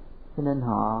 cho nên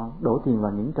họ đổ tiền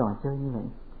vào những trò chơi như vậy.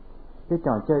 Cái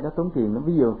trò chơi đó tốn tiền lắm.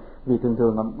 Ví dụ vì thường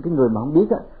cái người mà không biết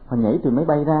á, họ nhảy từ máy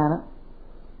bay ra đó,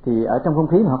 thì ở trong không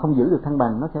khí họ không giữ được thăng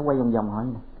bằng, nó sẽ quay vòng họ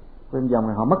như này, quay vòng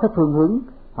rồi họ mất hết phương hướng,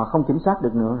 họ không kiểm soát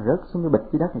được nữa, rớt xuống cái bịch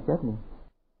dưới đất thì chết liền.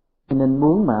 Cho nên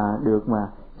muốn mà được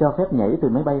mà cho phép nhảy từ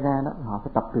máy bay ra đó, họ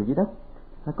phải tập từ dưới đất.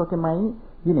 Nó có cái máy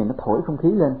dưới này nó thổi không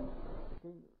khí lên,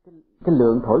 cái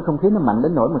lượng thổi không khí nó mạnh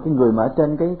đến nỗi mà cái người mà ở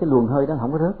trên cái luồng hơi đó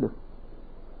không có rớt được,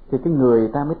 thì cái người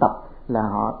ta mới tập là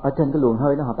họ ở trên cái luồng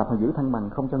hơi đó, họ tập họ giữ thăng bằng,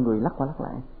 không cho người lắc qua lắc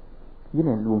lại. Dưới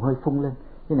này luồng hơi phun lên,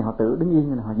 dưới này họ tự đứng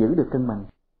yên, họ giữ được cân bằng.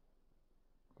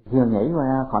 Khi họ nhảy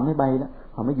qua khỏi máy bay đó,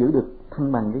 họ mới giữ được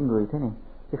thăng bằng cái người thế này,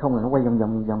 chứ không là nó quay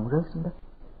vòng rớt xuống đất.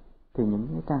 Thì những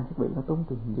cái trang thiết bị nó tốn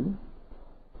tiền dữ.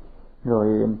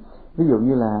 Rồi ví dụ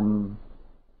như là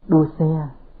đua xe,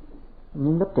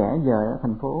 những lớp trẻ giờ ở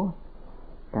thành phố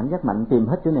cảm giác mạnh, tìm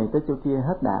hết chỗ này tới chỗ kia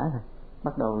hết đã rồi,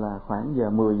 bắt đầu là khoảng giờ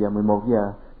 10 giờ 11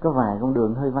 giờ có vài con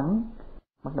đường hơi vắng,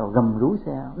 bắt đầu gầm rú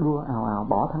xe đua ào ào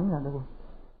bỏ thắng ra đó luôn,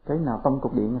 cái nào tông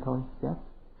cục điện rồi thôi chết.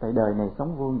 Tại đời này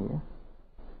sống vô nghĩa,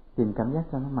 tìm cảm giác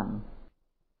cho nó mạnh.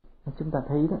 Chúng ta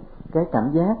thấy đó, cái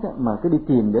cảm giác đó, mà cứ đi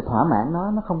tìm để thỏa mãn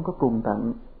nó không có cùng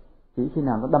tận, chỉ khi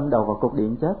nào nó đâm đầu vào cục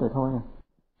điện chết rồi thôi.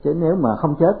 Chứ nếu mà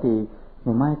không chết thì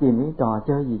ngày mai tìm cái trò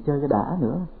chơi gì chơi cái đã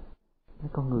nữa. Cái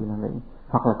con người là vậy.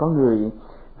 Hoặc là có người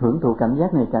hưởng thụ cảm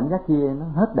giác này cảm giác kia nó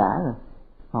hết đã rồi,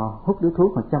 họ hút điếu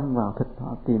thuốc, họ châm vào thịt,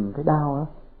 họ tìm cái đau đó,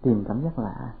 tìm cảm giác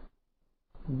lạ.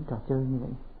 Những trò chơi như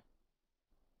vậy.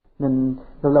 Nên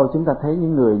lâu lâu chúng ta thấy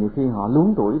những người nhiều khi họ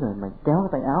luống tuổi rồi mà kéo cái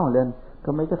tay áo họ lên,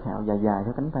 có mấy cái thẹo dài dài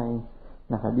theo cánh tay,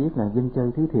 là phải biết là dân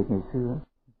chơi thứ thiệt ngày xưa.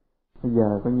 Bây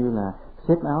giờ coi như là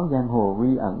xếp áo giang hồ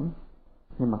quy ẩn,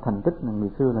 nhưng mà thành tích là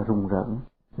người xưa là rùng rợn,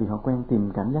 vì họ quen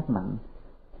tìm cảm giác mạnh.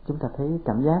 chúng ta thấy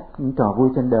cảm giác những trò vui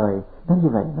trên đời nó như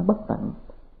vậy, nó bất tận.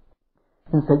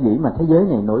 Nên sở dĩ mà thế giới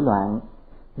này nổi loạn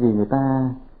vì người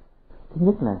ta thứ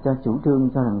nhất là cho chủ trương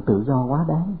cho rằng tự do quá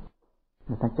đáng.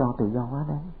 Người ta cho tự do quá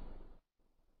đáng,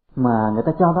 mà người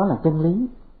ta cho đó là chân lý.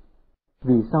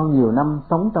 Vì sau nhiều năm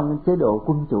sống trong chế độ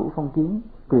quân chủ phong kiến,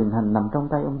 quyền hành nằm trong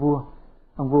tay ông vua.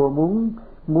 Ông vua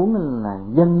muốn là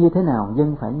dân như thế nào,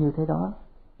 dân phải như thế đó.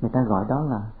 Người ta gọi đó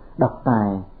là độc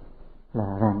tài,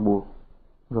 là ràng buộc.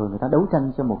 Rồi người ta đấu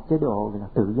tranh cho một chế độ là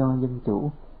tự do dân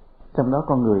chủ. Trong đó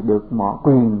con người được mọi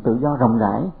quyền tự do rộng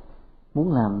rãi,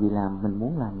 muốn làm gì làm, mình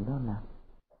muốn làm gì đó làm.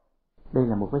 Đây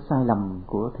là một cái sai lầm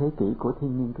của thế kỷ, của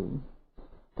thiên niên kỷ.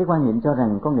 Cái quan niệm cho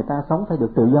rằng con người ta sống phải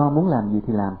được tự do, muốn làm gì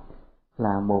thì làm,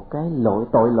 là một cái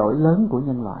tội lỗi lớn của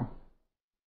nhân loại.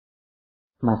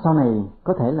 Mà sau này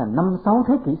có thể là 5-6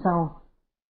 thế kỷ sau,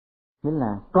 nghĩa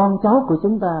là con cháu của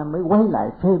chúng ta mới quay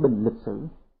lại phê bình lịch sử.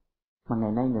 Mà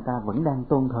ngày nay người ta vẫn đang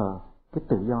tôn thờ cái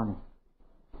tự do này.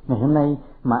 Ngày hôm nay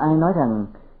mà ai nói rằng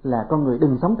là con người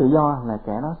đừng sống tự do là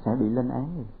kẻ đó sẽ bị lên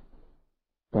án.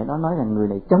 Kẻ đó nói rằng người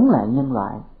này chống lại nhân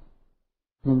loại.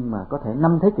 Nhưng mà có thể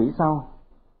 5 thế kỷ sau,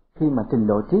 khi mà trình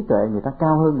độ trí tuệ người ta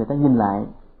cao hơn, người ta nhìn lại,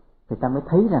 người ta mới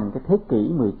thấy rằng cái thế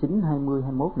kỷ 19, 20,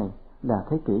 21 này là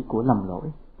thế kỷ của lầm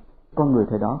lỗi. Con người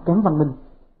thời đó kém văn minh.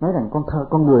 Nói rằng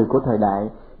con người của thời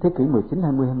đại thế kỷ 19,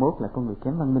 20, 21 là con người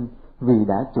kém văn minh vì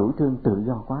đã chủ trương tự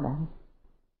do quá đáng.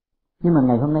 Nhưng mà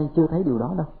ngày hôm nay chưa thấy điều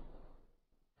đó đâu.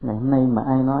 Ngày hôm nay mà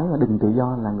ai nói là đừng tự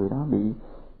do là người đó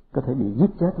có thể bị giết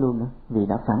chết luôn nữa, vì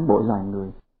đã phản bội loài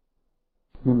người.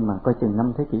 Nhưng mà coi chừng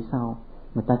 5 thế kỷ sau,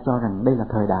 người ta cho rằng đây là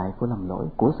thời đại của lầm lỗi,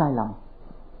 của sai lầm,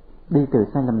 đi từ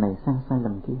sai lầm này sang sai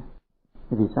lầm kia.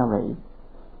 Vì sao vậy?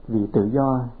 Vì tự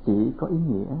do chỉ có ý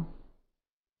nghĩa,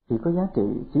 chỉ có giá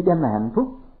trị, chỉ đem lại hạnh phúc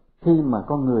khi mà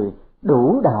con người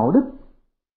đủ đạo đức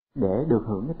để được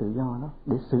hưởng cái tự do đó,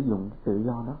 để sử dụng tự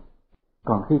do đó.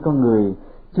 Còn khi con người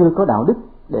chưa có đạo đức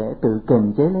để tự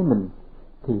kiềm chế lấy mình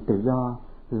thì tự do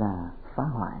là phá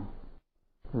hoại,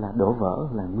 là đổ vỡ,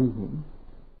 là nguy hiểm.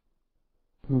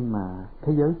 Nhưng mà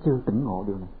thế giới chưa tỉnh ngộ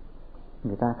điều này.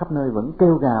 Người ta khắp nơi vẫn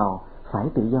kêu gào phải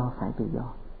tự do, phải tự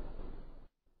do.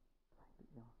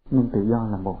 Nhưng tự do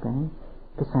là một cái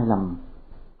sai lầm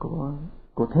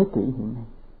của thế kỷ hiện nay.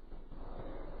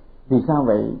 Vì sao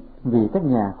vậy? Vì các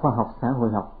nhà khoa học xã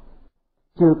hội học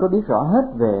chưa có biết rõ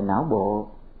hết về não bộ,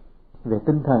 về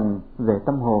tinh thần, về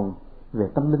tâm hồn,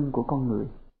 về tâm linh của con người.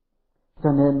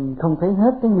 Cho nên không thấy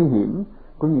hết cái nguy hiểm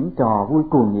của những trò vui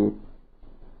cuồng nhiệt.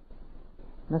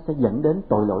 Nó sẽ dẫn đến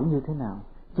tội lỗi như thế nào.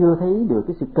 Chưa thấy được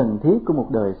cái sự cần thiết của một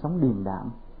đời sống điềm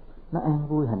đạm, nó an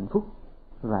vui hạnh phúc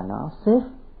và nó safe,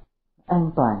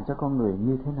 an toàn cho con người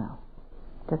như thế nào.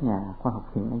 Các nhà khoa học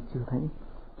hiện nay chưa thấy.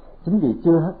 Chính vì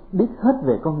chưa biết hết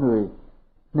về con người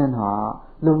nên họ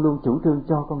luôn luôn chủ trương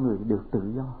cho con người được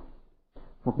tự do.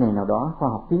 Một ngày nào đó khoa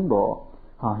học tiến bộ,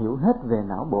 họ hiểu hết về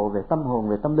não bộ, về tâm hồn,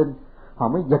 về tâm linh, họ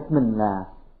mới giật mình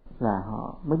là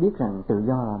họ mới biết rằng tự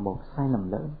do là một sai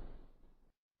lầm lớn.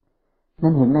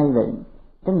 Nên hiện nay vậy,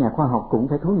 các nhà khoa học cũng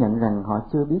phải thú nhận rằng họ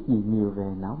chưa biết gì nhiều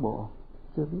về não bộ.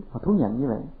 Chưa biết, họ thú nhận như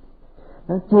vậy.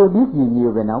 Nó chưa biết gì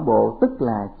nhiều về não bộ, tức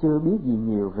là chưa biết gì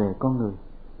nhiều về con người.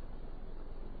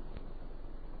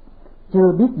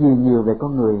 Chưa biết gì nhiều về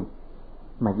con người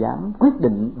mà dám quyết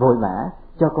định vội vã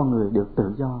cho con người được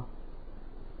tự do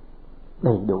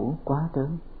đầy đủ quá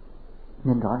trớn.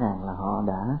 Nên rõ ràng là họ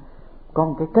đã có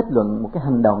một cái kết luận, một cái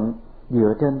hành động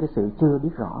dựa trên cái sự chưa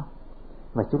biết rõ.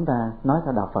 Và chúng ta nói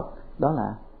theo đạo Phật đó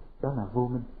là vô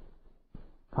minh.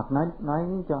 Phật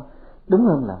nói cho đúng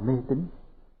hơn là mê tín.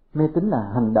 Mê tín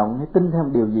là hành động hay tin theo một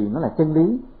điều gì nó là chân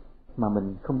lý mà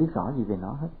mình không biết rõ gì về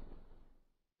nó hết.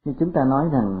 Như chúng ta nói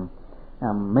rằng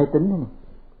mê tín này,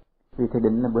 vì thầy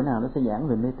định là bữa nào nó sẽ giảng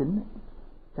về mê tín,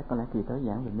 chắc có lẽ kỳ tới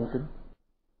giảng về mê tín.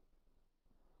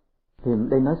 Thì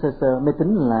đây nói sơ sơ, mê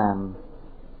tín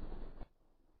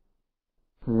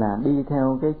là đi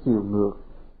theo cái chiều ngược.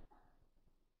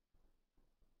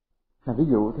 Là ví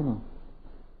dụ thế này,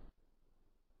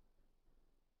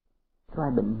 có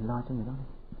ai bệnh lo cho người đó,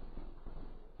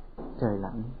 trời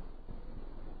lạnh,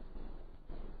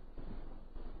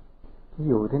 ví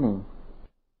dụ thế này,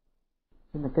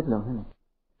 chúng ta kết luận thế này,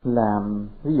 là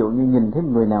ví dụ như nhìn thấy một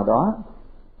người nào đó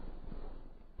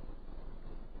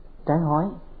trái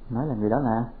hói, nói là người đó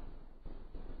là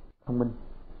thông minh,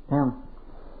 thấy không?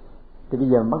 Thì bây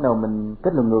giờ bắt đầu mình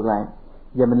kết luận ngược lại,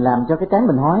 giờ mình làm cho cái trái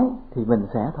mình hói thì mình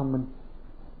sẽ thông minh.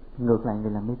 Ngược lại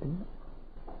người làm mê tín.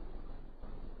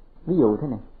 Ví dụ thế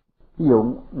này, ví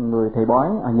dụ người thầy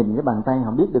bói họ nhìn cái bàn tay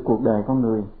họ biết được cuộc đời con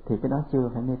người thì cái đó chưa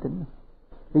phải mê tín.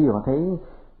 Ví dụ họ thấy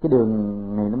cái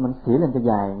đường này nó xỉa lên cho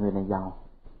dài, người này giàu,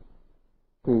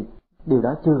 thì điều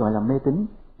đó chưa gọi là mê tín,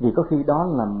 Vì có khi đó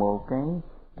là một cái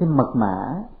mật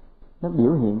mã, nó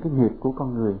biểu hiện cái nghiệp của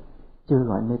con người, chưa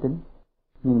gọi mê tín.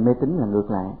 Nhưng mê tín là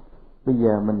ngược lại. Bây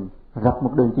giờ mình rạch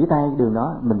một đường chỉ tay, đường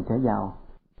đó mình sẽ vào.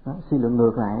 Đó, suy luận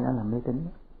ngược lại, đó là mê tín.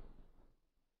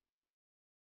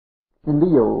 Nên ví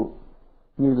dụ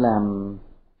như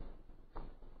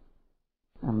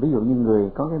ví dụ như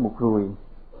người có cái mục ruồi,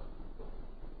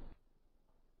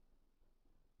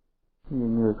 nhiều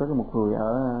người có cái mục ruồi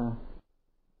ở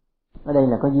đây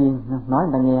là có duyên, nói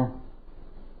người ta nghe,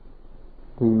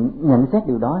 thì nhận xét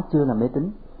điều đó chưa là mê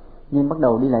tín. Nhưng bắt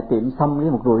đầu đi lại tiệm xăm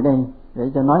cái mục ruồi đây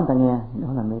để cho nói người ta nghe,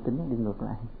 đó là mê tín, đi ngược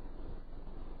lại.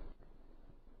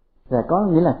 Và có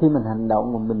nghĩa là khi mình hành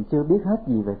động mà mình chưa biết hết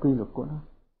gì về quy luật của nó,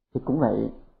 thì cũng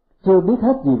vậy, chưa biết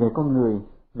hết gì về con người,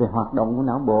 về hoạt động của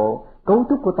não bộ, cấu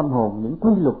trúc của tâm hồn, những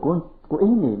quy luật của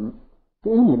ý niệm,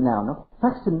 cái ý niệm nào nó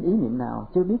phát sinh ý niệm nào,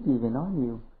 chưa biết gì về nó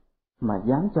nhiều, mà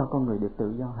dám cho con người được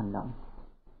tự do hành động.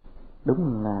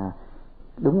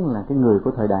 Đúng là cái người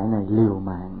của thời đại này liều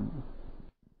mạng.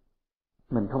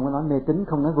 Mình không có nói mê tín,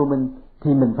 không nói vô minh,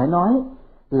 thì mình phải nói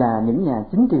là những nhà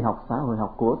chính trị học, xã hội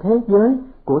học của thế giới,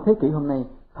 của thế kỷ hôm nay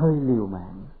hơi liều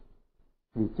mạng,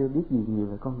 vì chưa biết gì nhiều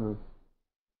về con người.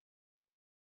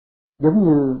 Giống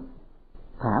như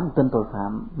thả một tên tội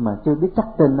phạm mà chưa biết chắc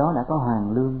tên đó đã có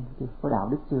hoàn lương, có đạo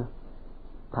đức chưa,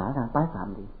 thả ra tái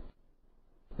phạm đi.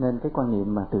 Nên cái quan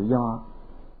niệm mà tự do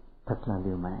thật là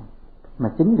liều mạng.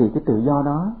 Mà chính vì cái tự do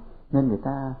đó nên người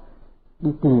ta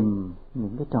đi tìm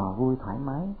những cái trò vui thoải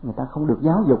mái, người ta không được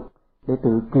giáo dục để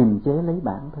tự kiềm chế lấy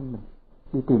bản thân mình,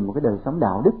 đi tìm một cái đời sống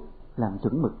đạo đức làm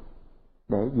chuẩn mực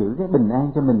để giữ cái bình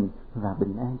an cho mình và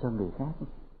bình an cho người khác.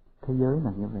 Thế giới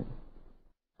là như vậy.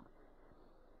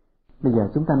 Bây giờ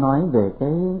chúng ta nói về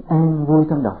cái an vui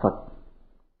trong đạo Phật.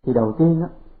 Thì đầu tiên đó,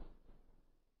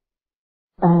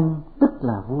 an tức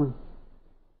là vui.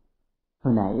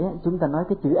 Hồi nãy chúng ta nói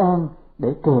cái chữ an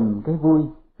để kèm cái vui,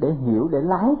 để hiểu, để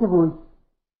lái cái vui,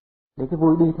 để cái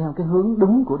vui đi theo cái hướng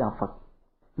đúng của đạo Phật.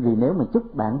 Vì nếu mà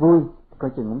chúc bạn vui, coi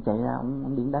chừng ông chạy ra,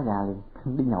 ông đi đá gà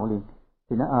liền, đi nhậu liền.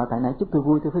 Thì nó tại nãy chúc tôi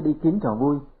vui, tôi phải đi kiếm trò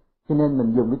vui. Cho nên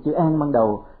mình dùng cái chữ an ban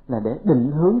đầu là để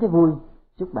định hướng cái vui,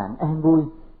 chúc bạn an vui.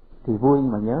 Thì vui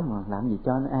mà nhớ mà làm gì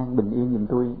cho nó an, bình yên giùm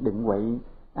tôi, đừng quậy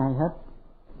ai hết.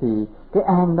 Thì cái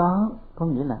an đó có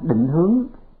nghĩa là định hướng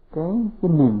cái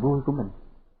niềm vui của mình.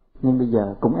 Nhưng bây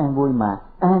giờ cũng an vui mà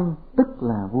an tức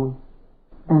là vui.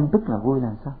 An tức là vui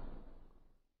là sao?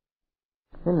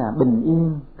 Thế là bình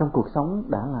yên trong cuộc sống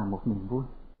đã là một niềm vui.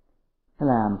 Thế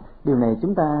là điều này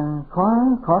chúng ta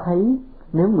khó thấy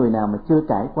nếu người nào mà chưa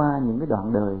trải qua những cái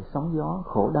đoạn đời sóng gió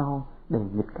khổ đau đầy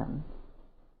nghịch cảnh.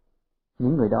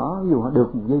 Những người đó ví dụ họ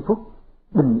được một giây phút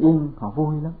bình yên, họ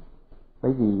vui lắm.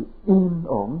 Bởi vì yên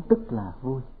ổn tức là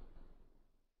vui.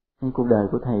 Như cuộc đời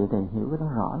của thầy hiểu cái đó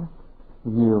rõ lắm.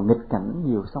 Nhiều nghịch cảnh,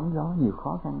 nhiều sóng gió, nhiều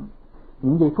khó khăn.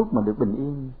 Những giây phút mà được bình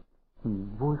yên,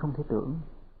 vui không thể tưởng.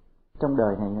 Trong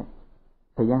đời này,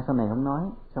 thời gian sau này không nói,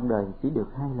 trong đời chỉ được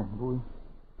 2 lần vui.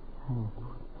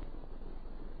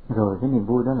 Rồi cái niềm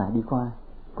vui đó lại đi qua.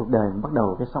 Cuộc đời bắt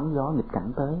đầu cái sóng gió nghịch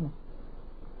cảnh tới.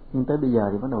 Nhưng tới bây giờ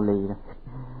thì bắt đầu lì rồi.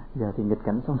 Giờ thì nghịch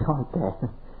cảnh sóng gió tệ,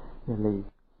 giờ lì.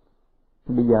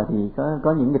 Bây giờ thì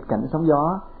có những nghịch cảnh sóng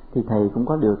gió thì thầy cũng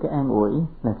có được cái an ủi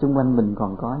là xung quanh mình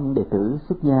còn có những đệ tử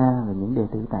xuất gia và những đệ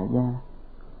tử tại gia.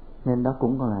 Nên đó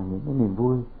cũng còn là những cái niềm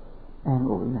vui an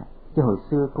ủi lại. Chứ hồi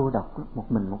xưa cô độc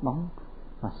một mình một bóng,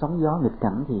 mà sóng gió nghịch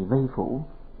cảnh thì vây phủ,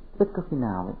 ít có khi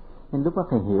nào vậy. Nên lúc đó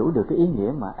thầy hiểu được cái ý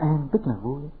nghĩa mà an tức là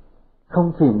vui.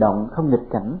 Không phiền động, không nghịch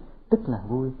cảnh tức là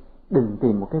vui. Đừng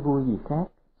tìm một cái vui gì khác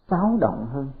xáo động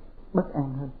hơn, bất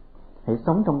an hơn. Hãy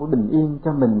sống trong cái bình yên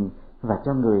cho mình và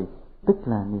cho người, tức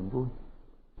là niềm vui.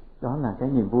 Đó là cái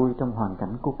niềm vui trong hoàn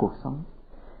cảnh của cuộc sống.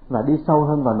 Và đi sâu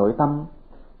hơn vào nội tâm,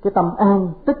 cái tâm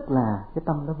an tức là cái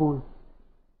tâm đó vui.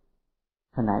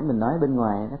 Hồi nãy mình nói bên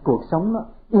ngoài, cuộc sống nó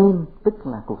yên tức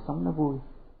là cuộc sống nó vui.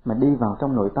 Mà đi vào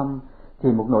trong nội tâm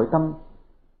thì một nội tâm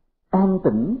an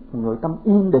tĩnh, một nội tâm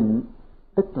yên định,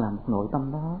 tức là một nội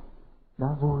tâm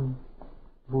đó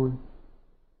vui.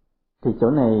 Thì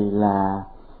chỗ này là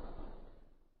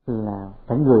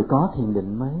phải người có thiền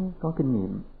định mới có kinh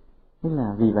nghiệm. Tức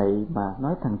là vì vậy mà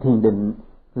nói thằng thiền định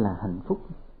là hạnh phúc.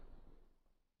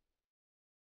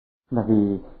 Là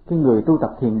vì cái người tu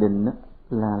tập thiền định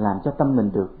là làm cho tâm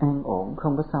mình được an ổn,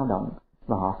 không có xao động,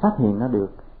 và họ phát hiện ra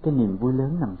được cái niềm vui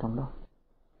lớn nằm trong đó.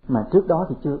 Mà trước đó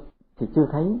thì chưa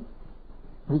thấy.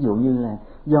 Ví dụ như là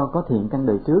do có thiện căn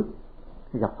đời trước,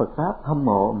 gặp Phật Pháp hâm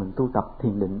mộ mình tu tập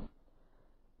thiền định.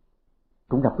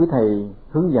 Cũng gặp quý thầy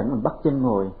hướng dẫn mình bắt chân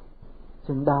ngồi,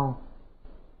 chân đau,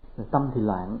 rồi tâm thì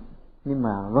loạn. Nhưng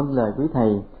mà vâng lời quý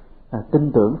thầy,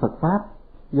 tin tưởng Phật Pháp,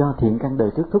 do thiện căn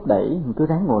đời trước thúc đẩy, mình cứ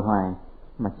ráng ngồi hoài,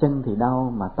 mà chân thì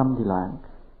đau, mà tâm thì loạn.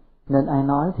 Nên ai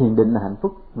nói thiền định là hạnh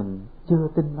phúc, mình chưa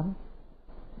tin lắm.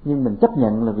 Nhưng mình chấp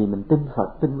nhận là vì mình tin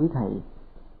Phật, tin quý thầy,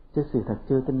 chứ sự thật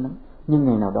chưa tin lắm. Nhưng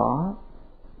ngày nào đó,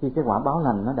 khi cái quả báo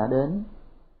lành nó đã đến,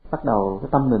 bắt đầu cái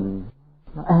tâm mình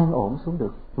nó an ổn xuống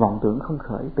được, vọng tưởng không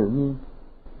khởi tự nhiên,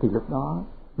 thì lúc đó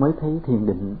mới thấy thiền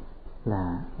định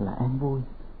là an vui,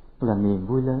 là niềm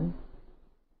vui lớn.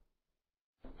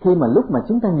 Khi mà lúc mà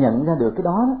chúng ta nhận ra được cái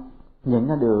đó, nhận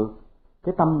ra được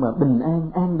cái tâm mà bình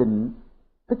an, an định,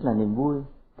 tức là niềm vui,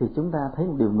 thì chúng ta thấy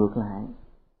một điều ngược lại,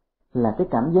 là cái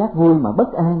cảm giác vui mà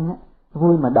bất an á,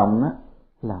 vui mà động á,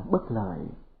 là bất lợi,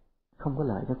 không có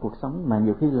lợi cho cuộc sống, mà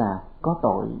nhiều khi là có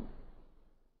tội.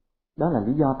 Đó là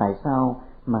lý do tại sao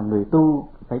mà người tu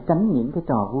phải tránh những cái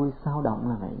trò vui xao động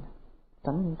là vậy,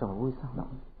 tránh những trò vui xao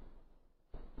động.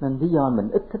 Nên lý do mình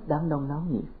ít thích đám đông náo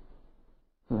nhiệt,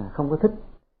 là không có thích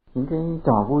những cái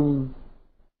trò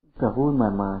vui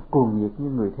mà cuồng nhiệt như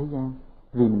người thế gian.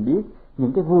 Vì mình biết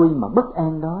những cái vui mà bất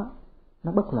an đó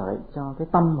nó bất lợi cho cái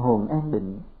tâm hồn an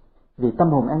định. Vì tâm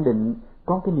hồn an định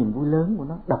có cái niềm vui lớn của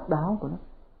nó, độc đáo của nó.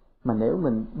 Mà nếu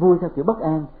mình vui theo kiểu bất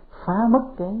an, phá mất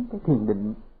cái thiền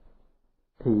định,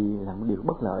 thì là một điều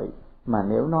bất lợi. Mà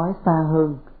nếu nói xa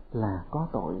hơn là có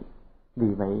tội.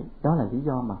 Vì vậy đó là lý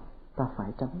do mà ta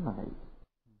phải tránh là vậy.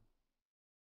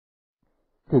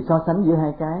 Thì so sánh giữa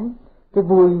hai cái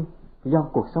vui do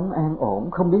cuộc sống an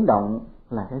ổn không biến động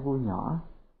là cái vui nhỏ,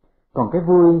 còn cái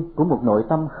vui của một nội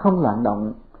tâm không loạn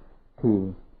động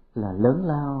thì là lớn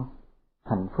lao,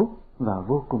 hạnh phúc và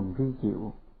vô cùng vi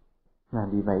diệu. Và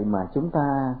vì vậy mà chúng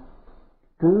ta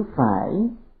cứ phải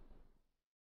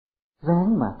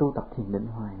ráng mà tu tập thiền định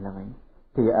hoài là vậy.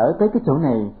 Thì ở tới cái chỗ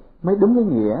này mới đúng cái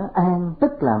nghĩa an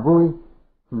tức là vui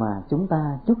mà chúng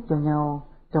ta chúc cho nhau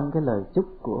trong cái lời chúc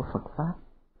của Phật Pháp.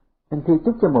 Nên khi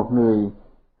chúc cho một người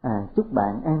chúc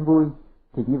bạn an vui,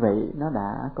 thì như vậy nó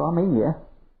đã có mấy nghĩa?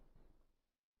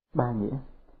 3 nghĩa.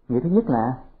 Nghĩa thứ nhất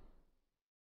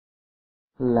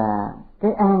là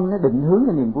cái an nó định hướng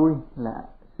là niềm vui, là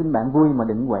xin bạn vui mà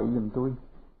đừng quậy giùm tôi.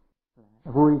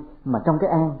 Vui mà trong cái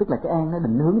an, tức là cái an nó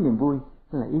định hướng cái niềm vui,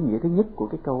 là ý nghĩa thứ nhất của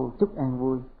cái câu chúc an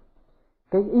vui.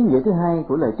 Cái ý nghĩa thứ hai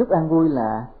của lời chúc an vui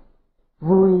là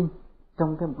vui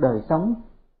trong cái đời sống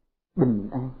bình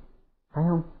an, phải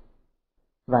không?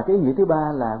 Và cái ý nghĩa thứ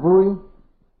ba là vui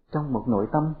trong một nội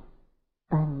tâm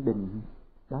an định.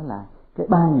 Đó là cái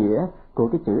 3 nghĩa của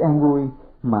cái chữ an vui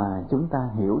mà chúng ta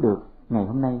hiểu được ngày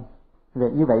hôm nay.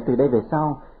 Vậy như vậy từ đây về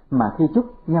sau mà khi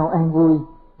chúc nhau an vui,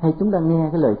 hay chúng ta nghe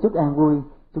cái lời chúc an vui,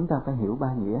 chúng ta phải hiểu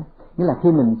 3 nghĩa. Nghĩa là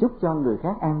khi mình chúc cho người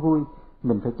khác an vui,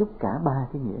 mình phải chúc cả 3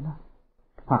 cái nghĩa đó.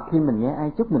 Hoặc khi mình nghe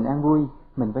ai chúc mình an vui,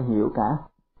 mình phải hiểu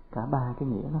cả 3 cái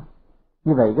nghĩa đó.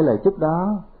 Như vậy cái lời chúc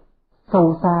đó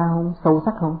sâu xa không? Sâu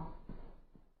sắc không?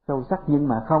 Sâu sắc nhưng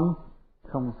mà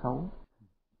không xấu.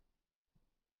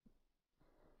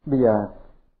 Bây giờ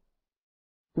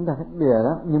chúng ta bây giờ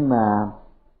đó, nhưng mà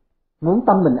muốn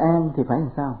tâm bình an thì phải làm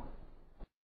sao?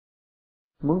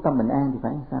 Muốn tâm bình an thì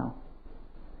phải làm sao?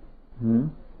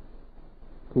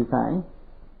 Thì phải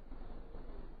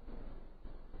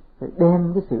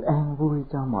đem cái sự an vui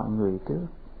cho mọi người trước.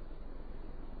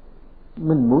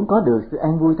 Mình muốn có được sự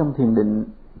an vui trong thiền định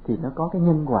thì nó có cái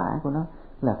nhân quả của nó,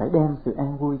 là phải đem sự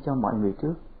an vui cho mọi người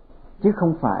trước, chứ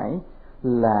không phải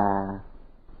là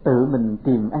tự mình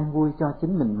tìm an vui cho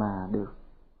chính mình mà được.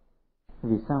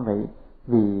 Vì sao vậy?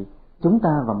 Vì chúng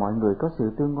ta và mọi người có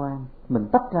sự tương quan. Mình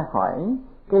tách ra khỏi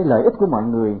cái lợi ích của mọi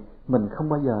người, mình không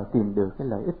bao giờ tìm được cái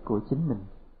lợi ích của chính mình.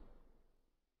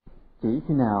 Chỉ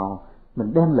khi nào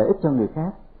mình đem lợi ích cho người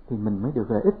khác thì mình mới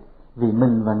được lợi ích. Vì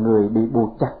mình và người bị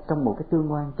buộc chặt trong một cái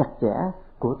tương quan chặt chẽ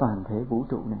của toàn thể vũ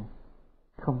trụ này,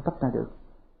 không tách ra được.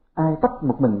 Ai tách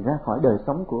một mình ra khỏi đời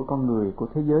sống của con người, của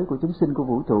thế giới, của chúng sinh, của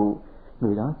vũ trụ,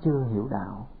 người đó chưa hiểu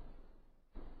đạo.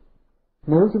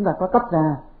 Nếu chúng ta có tách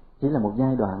ra, chỉ là một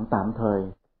giai đoạn tạm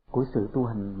thời của sự tu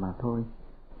hành mà thôi.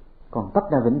 Còn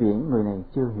tách ra vĩnh viễn, người này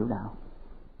chưa hiểu đạo.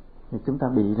 Thì chúng ta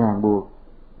bị ràng buộc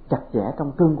chặt chẽ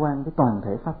trong tương quan với toàn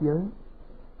thể pháp giới.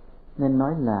 Nên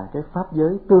nói là cái pháp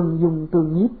giới tương dung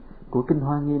tương nhiếp của Kinh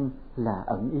Hoa Nghiêm là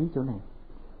ẩn ý chỗ này.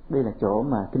 Đây là chỗ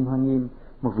mà Kinh Hoa Nghiêm,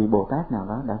 một vị Bồ Tát nào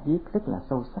đó đã viết rất là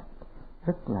sâu sắc,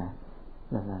 rất là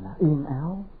yên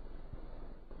áo.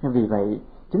 Vì vậy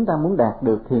chúng ta muốn đạt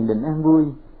được thiền định an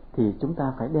vui thì chúng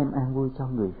ta phải đem an vui cho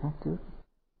người khác trước.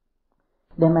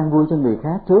 Đem an vui cho người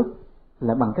khác trước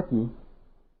là bằng cách gì?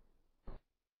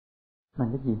 Bằng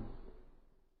cách gì?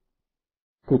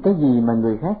 Thì cái gì mà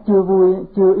người khác chưa vui,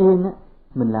 chưa yên á,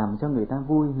 mình làm cho người ta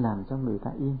vui, làm cho người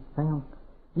ta yên, phải không?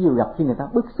 Ví dụ gặp khi người ta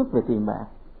bức xúc về tiền bạc,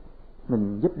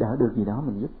 mình giúp đỡ được gì đó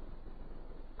mình giúp.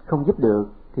 Không giúp được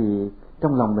thì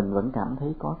trong lòng mình vẫn cảm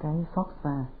thấy có cái xót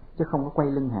xa, chứ không có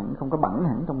quay lưng hẳn, không có bẵng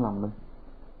hẳn trong lòng mình.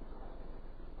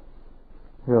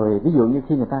 Rồi ví dụ như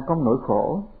khi người ta có nỗi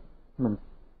khổ, mình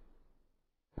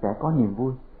sẽ có niềm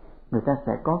vui, người ta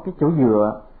sẽ có cái chỗ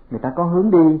dựa, người ta có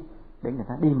hướng đi để người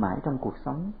ta đi mãi trong cuộc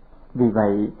sống. Vì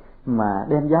vậy mà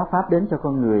đem giáo pháp đến cho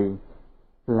con người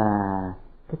là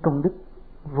cái công đức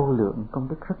vô lượng, công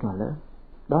đức rất là lớn.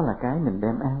 Đó là cái mình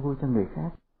đem an vui cho người khác.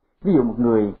 Ví dụ một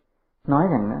người nói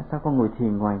rằng sao con ngồi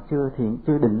thiền ngoài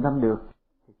chưa định tâm được,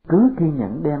 cứ kiên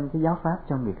nhẫn đem cái giáo pháp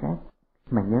cho người khác,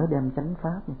 mà nhớ đem chánh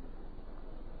pháp.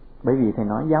 Bởi vì thầy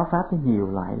nói giáo pháp có nhiều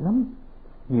loại lắm,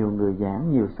 nhiều người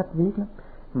giảng, nhiều sách viết lắm,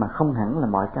 mà không hẳn là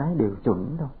mọi cái đều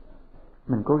chuẩn đâu.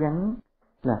 Mình cố gắng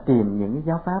là tìm những cái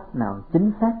giáo pháp nào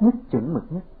chính xác nhất, chuẩn mực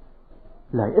nhất,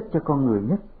 lợi ích cho con người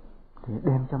nhất thì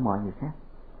đem cho mọi người khác.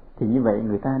 Thì như vậy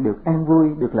người ta được an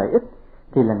vui, được lợi ích,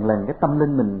 thì lần lần cái tâm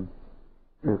linh mình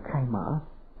được khai mở.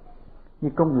 Như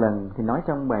có một lần thì nói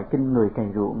trong bài kinh người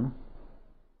cày ruộng,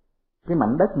 cái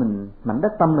mảnh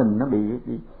đất tâm mình nó bị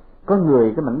có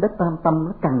người cái mảnh đất tâm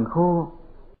nó cằn khô,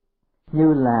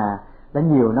 như là đã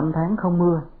nhiều năm tháng không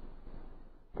mưa,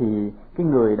 thì cái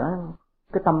người đó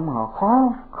cái tâm họ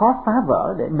khó phá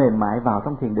vỡ để mềm mại vào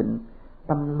trong thiền định,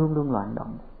 tâm luôn luôn loạn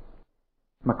động.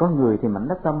 Mà có người thì mảnh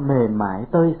đất tâm mềm mại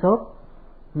tơi xốp,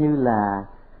 như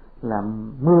là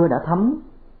mưa đã thấm,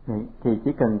 thì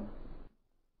chỉ cần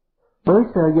bới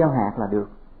sơ gieo hạt là được.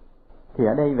 Thì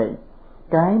ở đây vậy,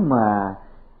 cái mà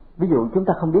ví dụ chúng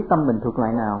ta không biết tâm mình thuộc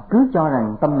loại nào, cứ cho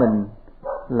rằng tâm mình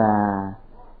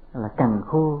là cằn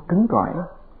khô cứng cỏi,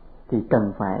 thì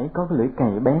cần phải có cái lưỡi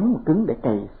cày bén cứng để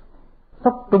cày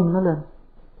xốc tung nó lên,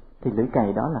 thì lưỡi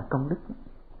cày đó là công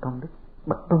đức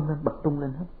bật tung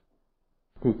lên hết.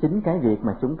 Thì chính cái việc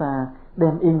mà chúng ta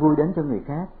đem yên vui đến cho người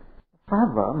khác, phá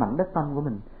vỡ mảnh đất tâm của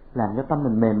mình, làm cho tâm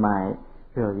mình mềm mại,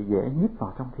 rồi dễ nhiếp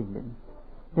vào trong thiền định.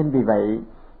 Nên vì vậy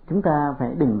chúng ta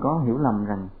phải đừng có hiểu lầm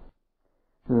rằng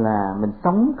là mình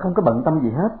sống không có bận tâm gì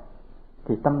hết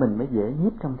thì tâm mình mới dễ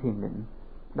nhiếp trong thiền định.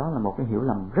 Đó là một cái hiểu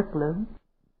lầm rất lớn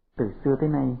từ xưa tới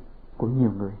nay của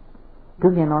nhiều người.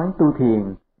 Cứ nghe nói tu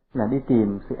thiền là đi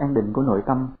tìm sự an định của nội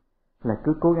tâm, là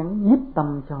cứ cố gắng nhiếp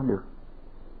tâm cho được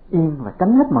yên và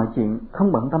tránh hết mọi chuyện,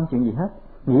 không bận tâm chuyện gì hết,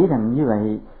 nghĩ rằng như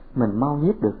vậy mình mau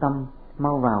nhiếp được tâm,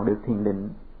 mau vào được thiền định.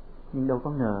 Nhưng đâu có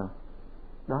ngờ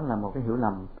đó là một cái hiểu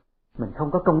lầm. Mình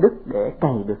không có công đức để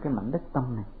cày được cái mảnh đất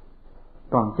tâm này.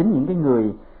 Còn chính những cái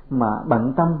người mà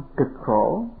bận tâm, cực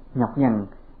khổ, nhọc nhằn,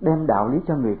 đem đạo lý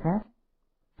cho người khác,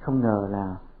 không ngờ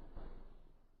là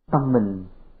tâm mình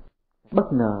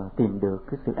bất ngờ tìm được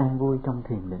cái sự an vui trong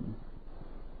thiền định.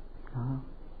 Đó.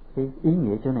 Cái ý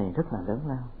nghĩa chỗ này rất là lớn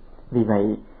lao. Vì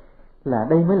vậy là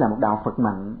đây mới là một đạo Phật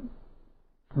mạnh.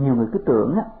 Nhiều người cứ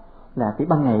tưởng là chỉ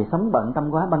ban ngày sống bận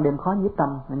tâm quá, ban đêm khó nhiếp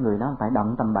tâm, nên người đó phải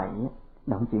động tầm bậy,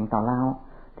 động chuyện tào lao,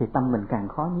 thì tâm mình càng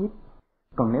khó nhiếp.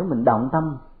 Còn nếu mình động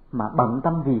tâm mà bận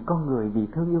tâm vì con người, vì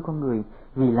thương yêu con người,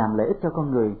 vì làm lợi ích cho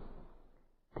con người,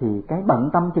 thì cái bận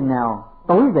tâm chừng nào,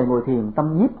 tối về ngồi thiền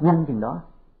tâm nhiếp nhanh chừng đó.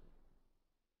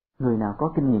 Người nào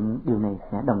có kinh nghiệm điều này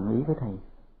sẽ đồng ý với thầy.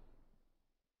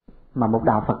 Mà một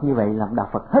đạo Phật như vậy là một đạo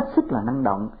Phật hết sức là năng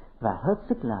động và hết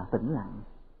sức là tĩnh lặng.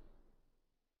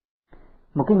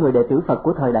 Một cái người đệ tử Phật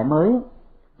của thời đại mới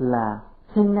là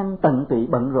siêng năng tận tụy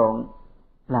bận rộn,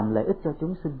 làm lợi ích cho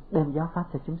chúng sinh, đem giáo pháp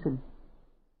cho chúng sinh.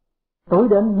 Tối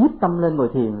đến nhiếp tâm lên ngồi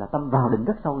thiền là tâm vào định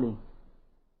rất sâu liền.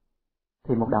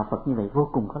 Thì một đạo Phật như vậy vô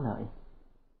cùng có lợi,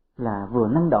 là vừa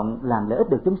năng động làm lợi ích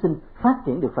được chúng sinh, phát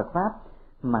triển được Phật pháp,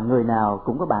 mà người nào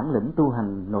cũng có bản lĩnh tu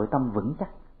hành nội tâm vững chắc.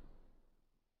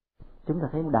 Chúng ta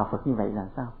thấy một đạo Phật như vậy là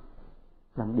sao?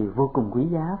 Là một điều vô cùng quý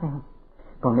giá, phải không?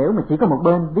 Còn nếu mà chỉ có một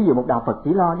bên, ví dụ một đạo Phật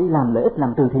chỉ lo đi làm lợi ích,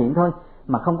 làm từ thiện thôi,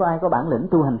 mà không có ai có bản lĩnh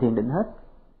tu hành thiền định hết,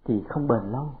 thì không bền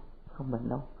lâu.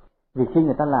 Vì khi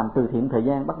người ta làm từ thiện thời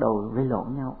gian bắt đầu gây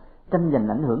lộn nhau, tranh giành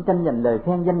ảnh hưởng, tranh giành lời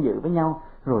khen danh dự với nhau,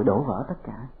 rồi đổ vỡ tất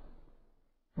cả.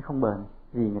 Không bền,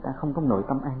 vì người ta không có nội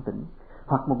tâm an tĩnh.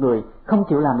 Hoặc một người không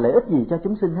chịu làm lợi ích gì cho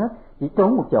chúng sinh hết, chỉ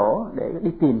trốn một chỗ để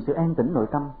đi tìm sự an tĩnh nội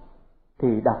tâm,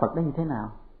 thì đạo Phật đó như thế nào?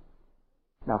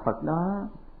 Đạo Phật đó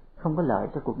không có lợi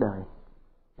cho cuộc đời.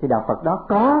 Thì đạo Phật đó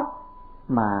có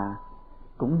mà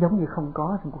cũng giống như không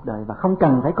có trong cuộc đời, và không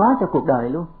cần phải có cho cuộc đời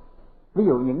luôn. Ví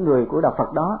dụ những người của đạo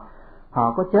Phật đó,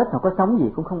 họ có chết, họ có sống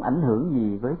gì cũng không ảnh hưởng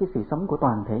gì với cái sự sống của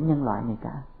toàn thể nhân loại này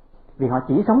cả, vì họ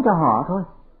chỉ sống cho họ thôi.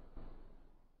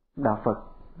 Đạo Phật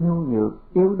nhu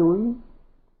nhược, yếu đuối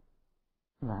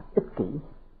và ích kỷ,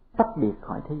 tách biệt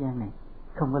khỏi thế gian này,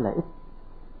 không có lợi ích.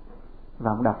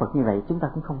 Và một đạo Phật như vậy chúng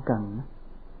ta cũng không cần.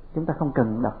 Chúng ta không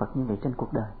cần một đạo Phật như vậy trên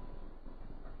cuộc đời.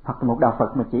 Hoặc một đạo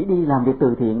Phật mà chỉ đi làm việc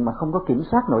từ thiện mà không có kiểm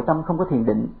soát nội tâm, không có thiền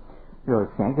định, rồi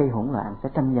sẽ gây hỗn loạn, sẽ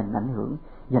tranh giành ảnh hưởng,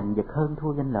 giành giật hơn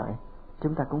thua danh lợi.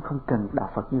 Chúng ta cũng không cần đạo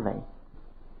Phật như vậy.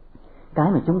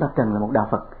 Cái mà chúng ta cần là một đạo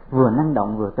Phật vừa năng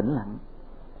động vừa tĩnh lặng,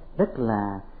 rất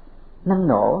là năng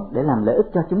nổ để làm lợi ích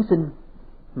cho chúng sinh,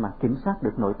 mà kiểm soát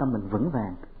được nội tâm mình vững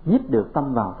vàng, nhiếp được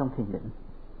tâm vào trong thiền định.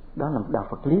 Đó là một đạo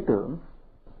Phật lý tưởng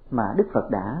mà Đức Phật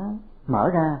đã mở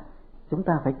ra, chúng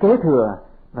ta phải kế thừa,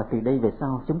 và từ đây về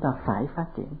sau chúng ta phải phát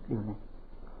triển điều này.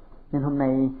 Nên hôm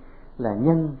nay là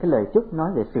nhân cái lời chúc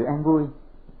nói về sự an vui,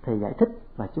 thầy giải thích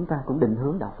và chúng ta cũng định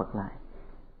hướng đạo Phật lại.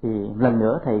 Thì lần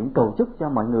nữa thầy cũng cầu chúc cho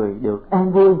mọi người được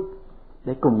an vui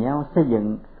để cùng nhau xây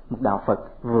dựng một đạo Phật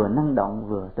vừa năng động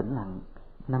vừa tĩnh lặng.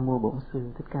 Nam mô Bổn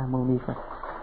Sư Thích Ca Mâu Ni Phật.